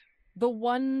 The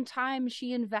one time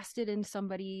she invested in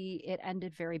somebody, it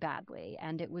ended very badly,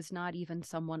 and it was not even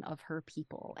someone of her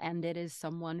people, and it is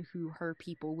someone who her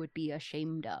people would be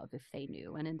ashamed of if they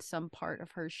knew. And in some part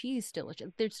of her, she's still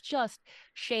ashamed. There's just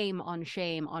shame on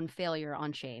failure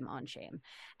on shame on shame.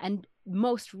 And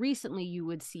most recently, you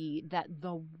would see that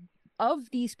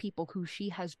of these people who she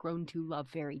has grown to love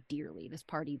very dearly, this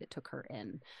party that took her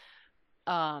in,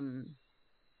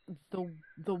 the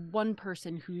one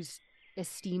person whose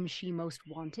esteem she most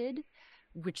wanted,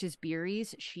 which is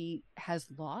Beery's, she has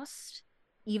lost,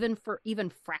 even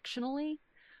fractionally.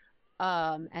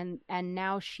 And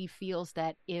now she feels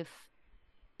that if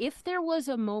there was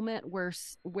a moment where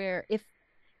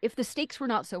if the stakes were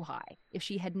not so high, if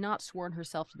she had not sworn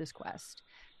herself to this quest,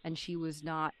 and she was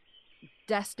not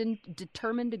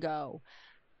determined to go,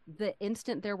 the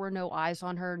instant there were no eyes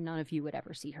on her, none of you would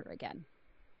ever see her again.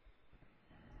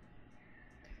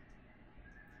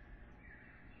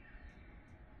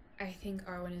 I think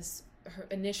Arwen is, her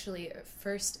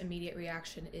first immediate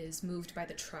reaction is moved by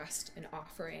the trust in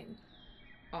offering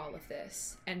all of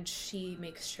this. And she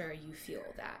makes sure you feel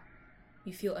that.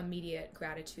 You feel immediate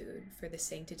gratitude for the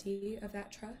sanctity of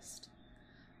that trust.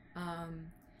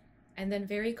 And then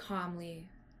very calmly,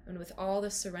 and with all the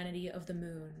serenity of the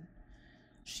moon,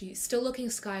 she, still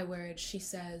looking skyward, she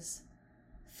says,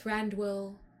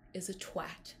 Thranduil is a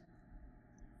twat.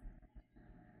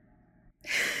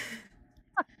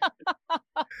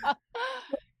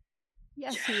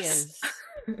 Yes, he is.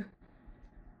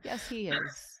 Yes, he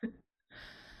is.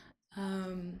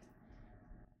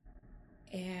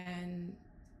 And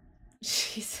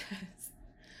she says,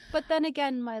 but then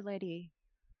again, my lady,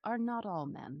 are not all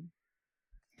men.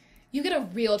 You get a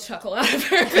real chuckle out of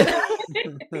her for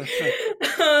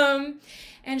that.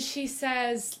 And she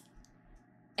says,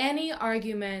 any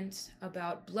argument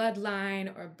about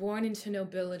bloodline or born into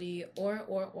nobility or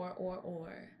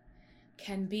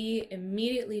can be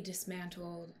immediately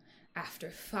dismantled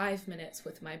after 5 minutes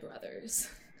with my brothers.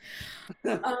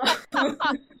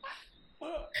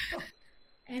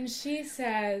 And she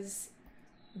says,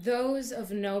 those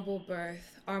of noble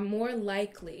birth are more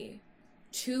likely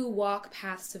to walk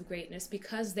paths of greatness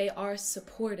because they are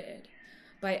supported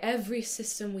by every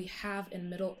system we have in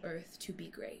Middle Earth to be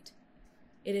great.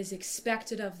 It is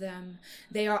expected of them.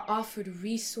 They are offered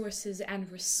resources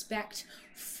and respect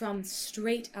from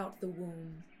straight out the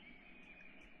womb.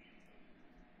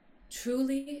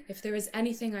 Truly, if there is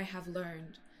anything I have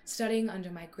learned, studying under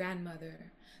my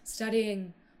grandmother,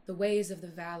 studying the ways of the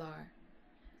Valar,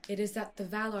 it is that the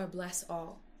Valar bless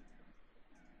all.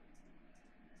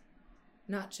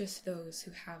 Not just those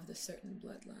who have the certain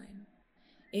bloodline.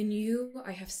 In you,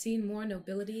 I have seen more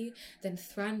nobility than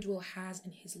Thranduil has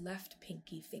in his left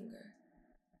pinky finger.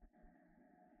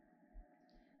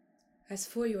 As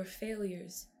for your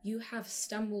failures, you have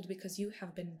stumbled because you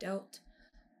have been dealt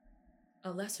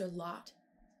a lesser lot.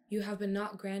 You have been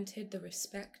not granted the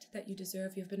respect that you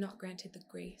deserve. You have been not granted the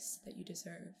grace that you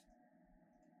deserve.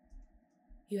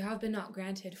 You have been not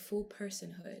granted full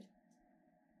personhood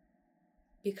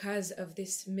because of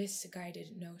this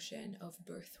misguided notion of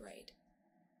birthright.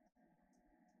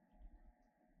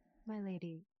 My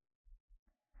lady,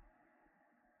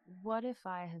 what if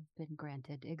I have been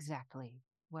granted exactly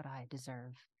what I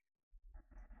deserve?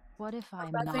 What if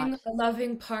I'm not a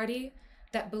loving party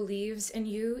that believes in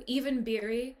you, even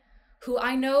Beery, who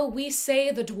I know we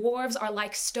say the dwarves are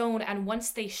like stone, and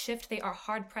once they shift, they are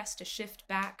hard-pressed to shift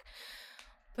back.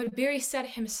 But Beery said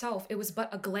himself it was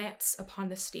but a glance upon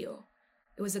the steel.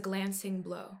 It was a glancing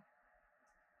blow.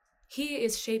 He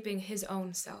is shaping his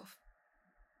own self.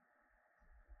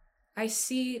 I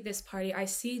see this party, I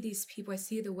see these people, I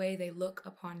see the way they look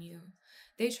upon you.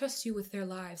 They trust you with their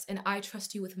lives, and I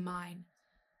trust you with mine.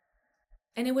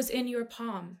 And it was in your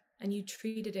palm, and you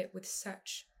treated it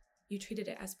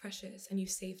as precious, and you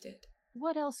saved it.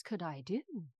 What else could I do?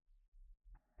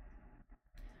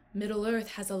 Middle-earth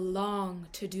has a long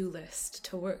to-do list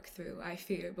to work through, I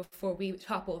fear, before we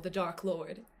topple the Dark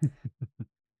Lord.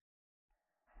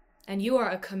 And you are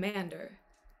a commander.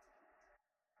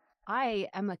 I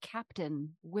am a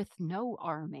captain with no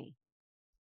army.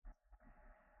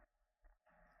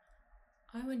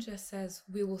 Arwen just says,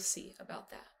 we will see about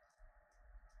that.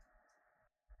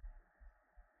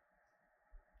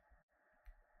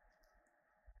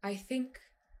 I think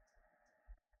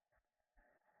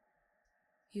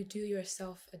you do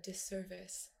yourself a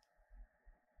disservice.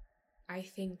 I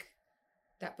think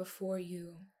that before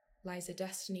you lies a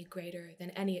destiny greater than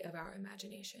any of our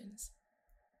imaginations.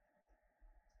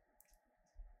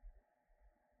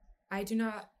 I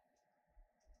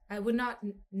would not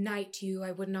knight you,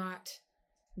 I would not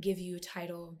give you a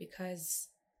title, because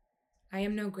I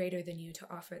am no greater than you to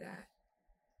offer that.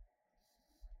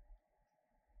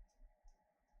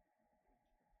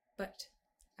 But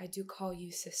I do call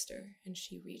you sister, and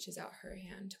she reaches out her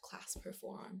hand to clasp her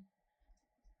forearm.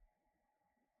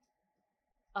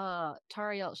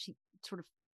 Tariel, she sort of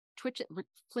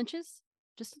flinches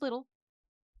just a little,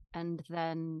 and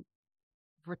then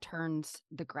returns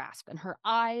the grasp, and her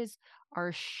eyes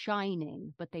are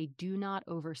shining, but they do not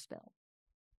overspill.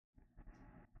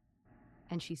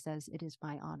 And she says, "It is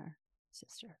my honor,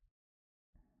 sister."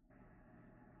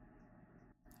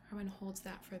 Arwen holds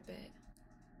that for a bit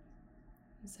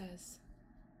and says,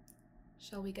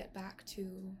 "Shall we get back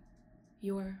to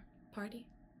your party?"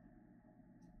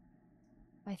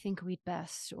 "I think we'd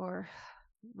best, or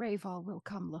Raval will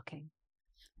come looking."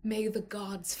 "May the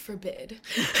gods forbid."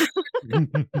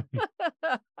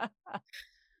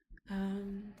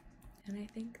 And I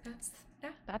think that's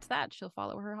that. That's that. She'll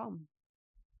follow her home.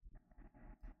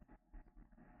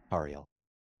 Tariel,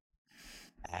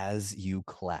 as you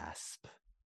clasp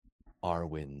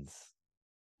Arwen's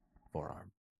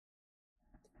forearm,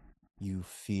 you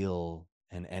feel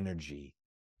an energy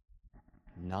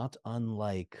not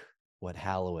unlike what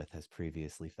Halloweth has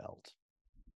previously felt.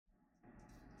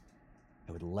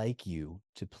 I would like you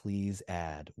to please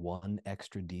add 1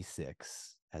 extra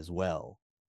d6 as well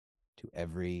to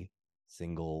every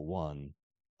single one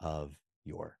of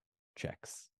your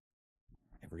checks.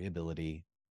 Every ability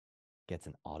gets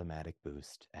an automatic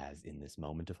boost, as in this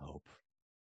moment of hope,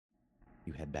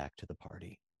 you head back to the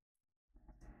party.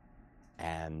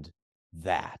 And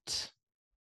that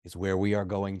is where we are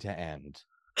going to end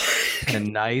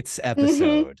tonight's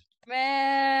episode.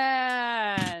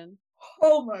 Man!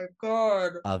 Oh my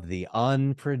god. Of the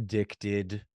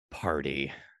Unpredicted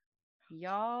Party.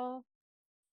 Y'all.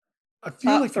 I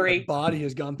feel Top like 3. my body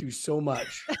has gone through so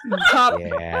much. Top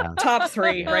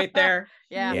 3 right there.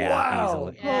 Yeah. Wow.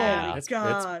 Easily. Yeah. Oh my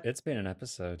god. It's been an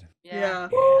episode. Yeah.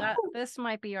 This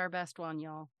might be our best one,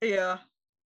 y'all. Yeah.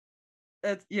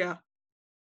 Yeah.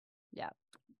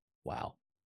 Wow.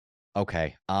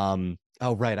 Okay. Oh,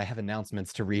 right. I have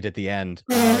announcements to read at the end.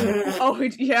 Oh,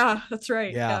 yeah, that's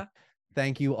right. Yeah.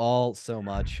 Thank you all so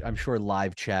much. I'm sure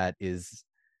live chat is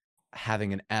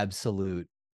having an absolute...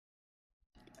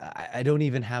 I don't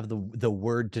even have the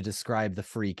word to describe the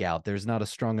freak out. There's not a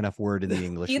strong enough word in the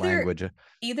English language.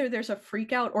 Either there's a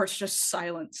freak out or it's just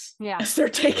silence. Yeah. As they're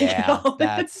taking it all.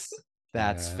 That's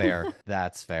fair.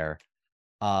 That's fair.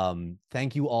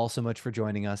 Thank you all so much for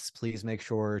joining us. Please make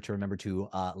sure to remember to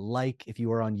like if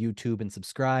you are on YouTube and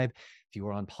subscribe. If you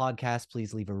are on podcast,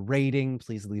 please leave a rating.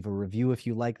 Please leave a review if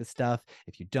you like the stuff.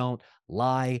 If you don't,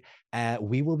 lie.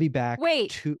 We will be back.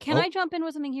 Wait, can I jump in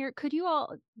with something here? Could you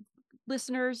all,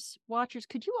 listeners, watchers,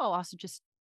 could you all also just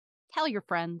tell your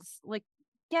friends, like,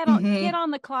 get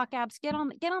on the clock apps, get on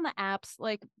the apps.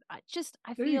 Like, I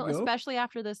feel, especially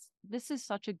after this is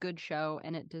such a good show,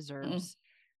 and it deserves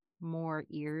more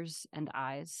ears and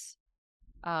eyes.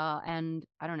 And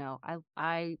I don't know,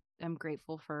 I am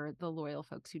grateful for the loyal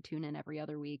folks who tune in every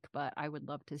other week, but I would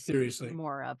love to see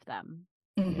more of them.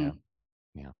 Yeah.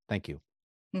 Thank you.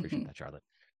 Appreciate that, Charlotte.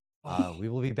 We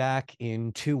will be back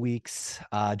in 2 weeks.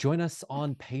 Join us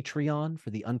on Patreon for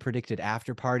the Unpredicted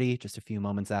After Party just a few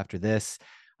moments after this.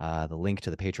 The link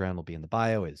to the Patreon will be in the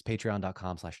bio. It is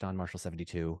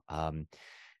patreon.com/DonMarshall72.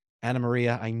 Anna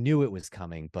Maria, I knew it was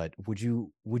coming, but would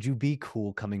you be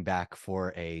cool coming back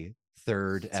for a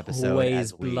third episode?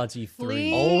 Always bloody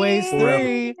three. Always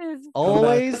three.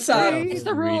 Always three. It's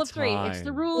the rule of three. It's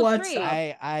the rule of three.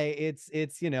 It's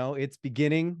it's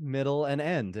beginning, middle, and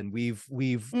end, and we've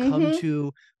come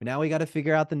to now. We got to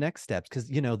figure out the next steps because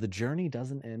the journey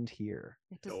doesn't end here.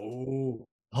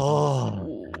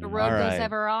 Oh, the road goes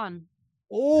ever on.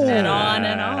 Oh, and on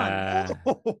and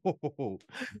on.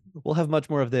 We'll have much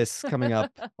more of this coming up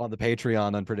on the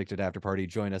Patreon Unpredicted After Party.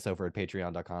 Join us over at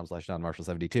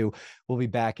patreon.com/DonMarshall72. We'll be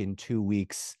back in 2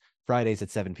 weeks, Fridays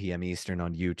at 7 p.m. Eastern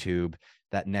on YouTube.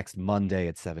 That next Monday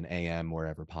at 7 a.m.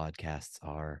 wherever podcasts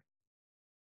are.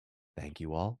 Thank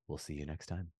you all. We'll see you next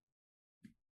time.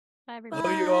 Bye, everybody.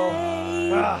 love you all.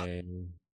 Bye.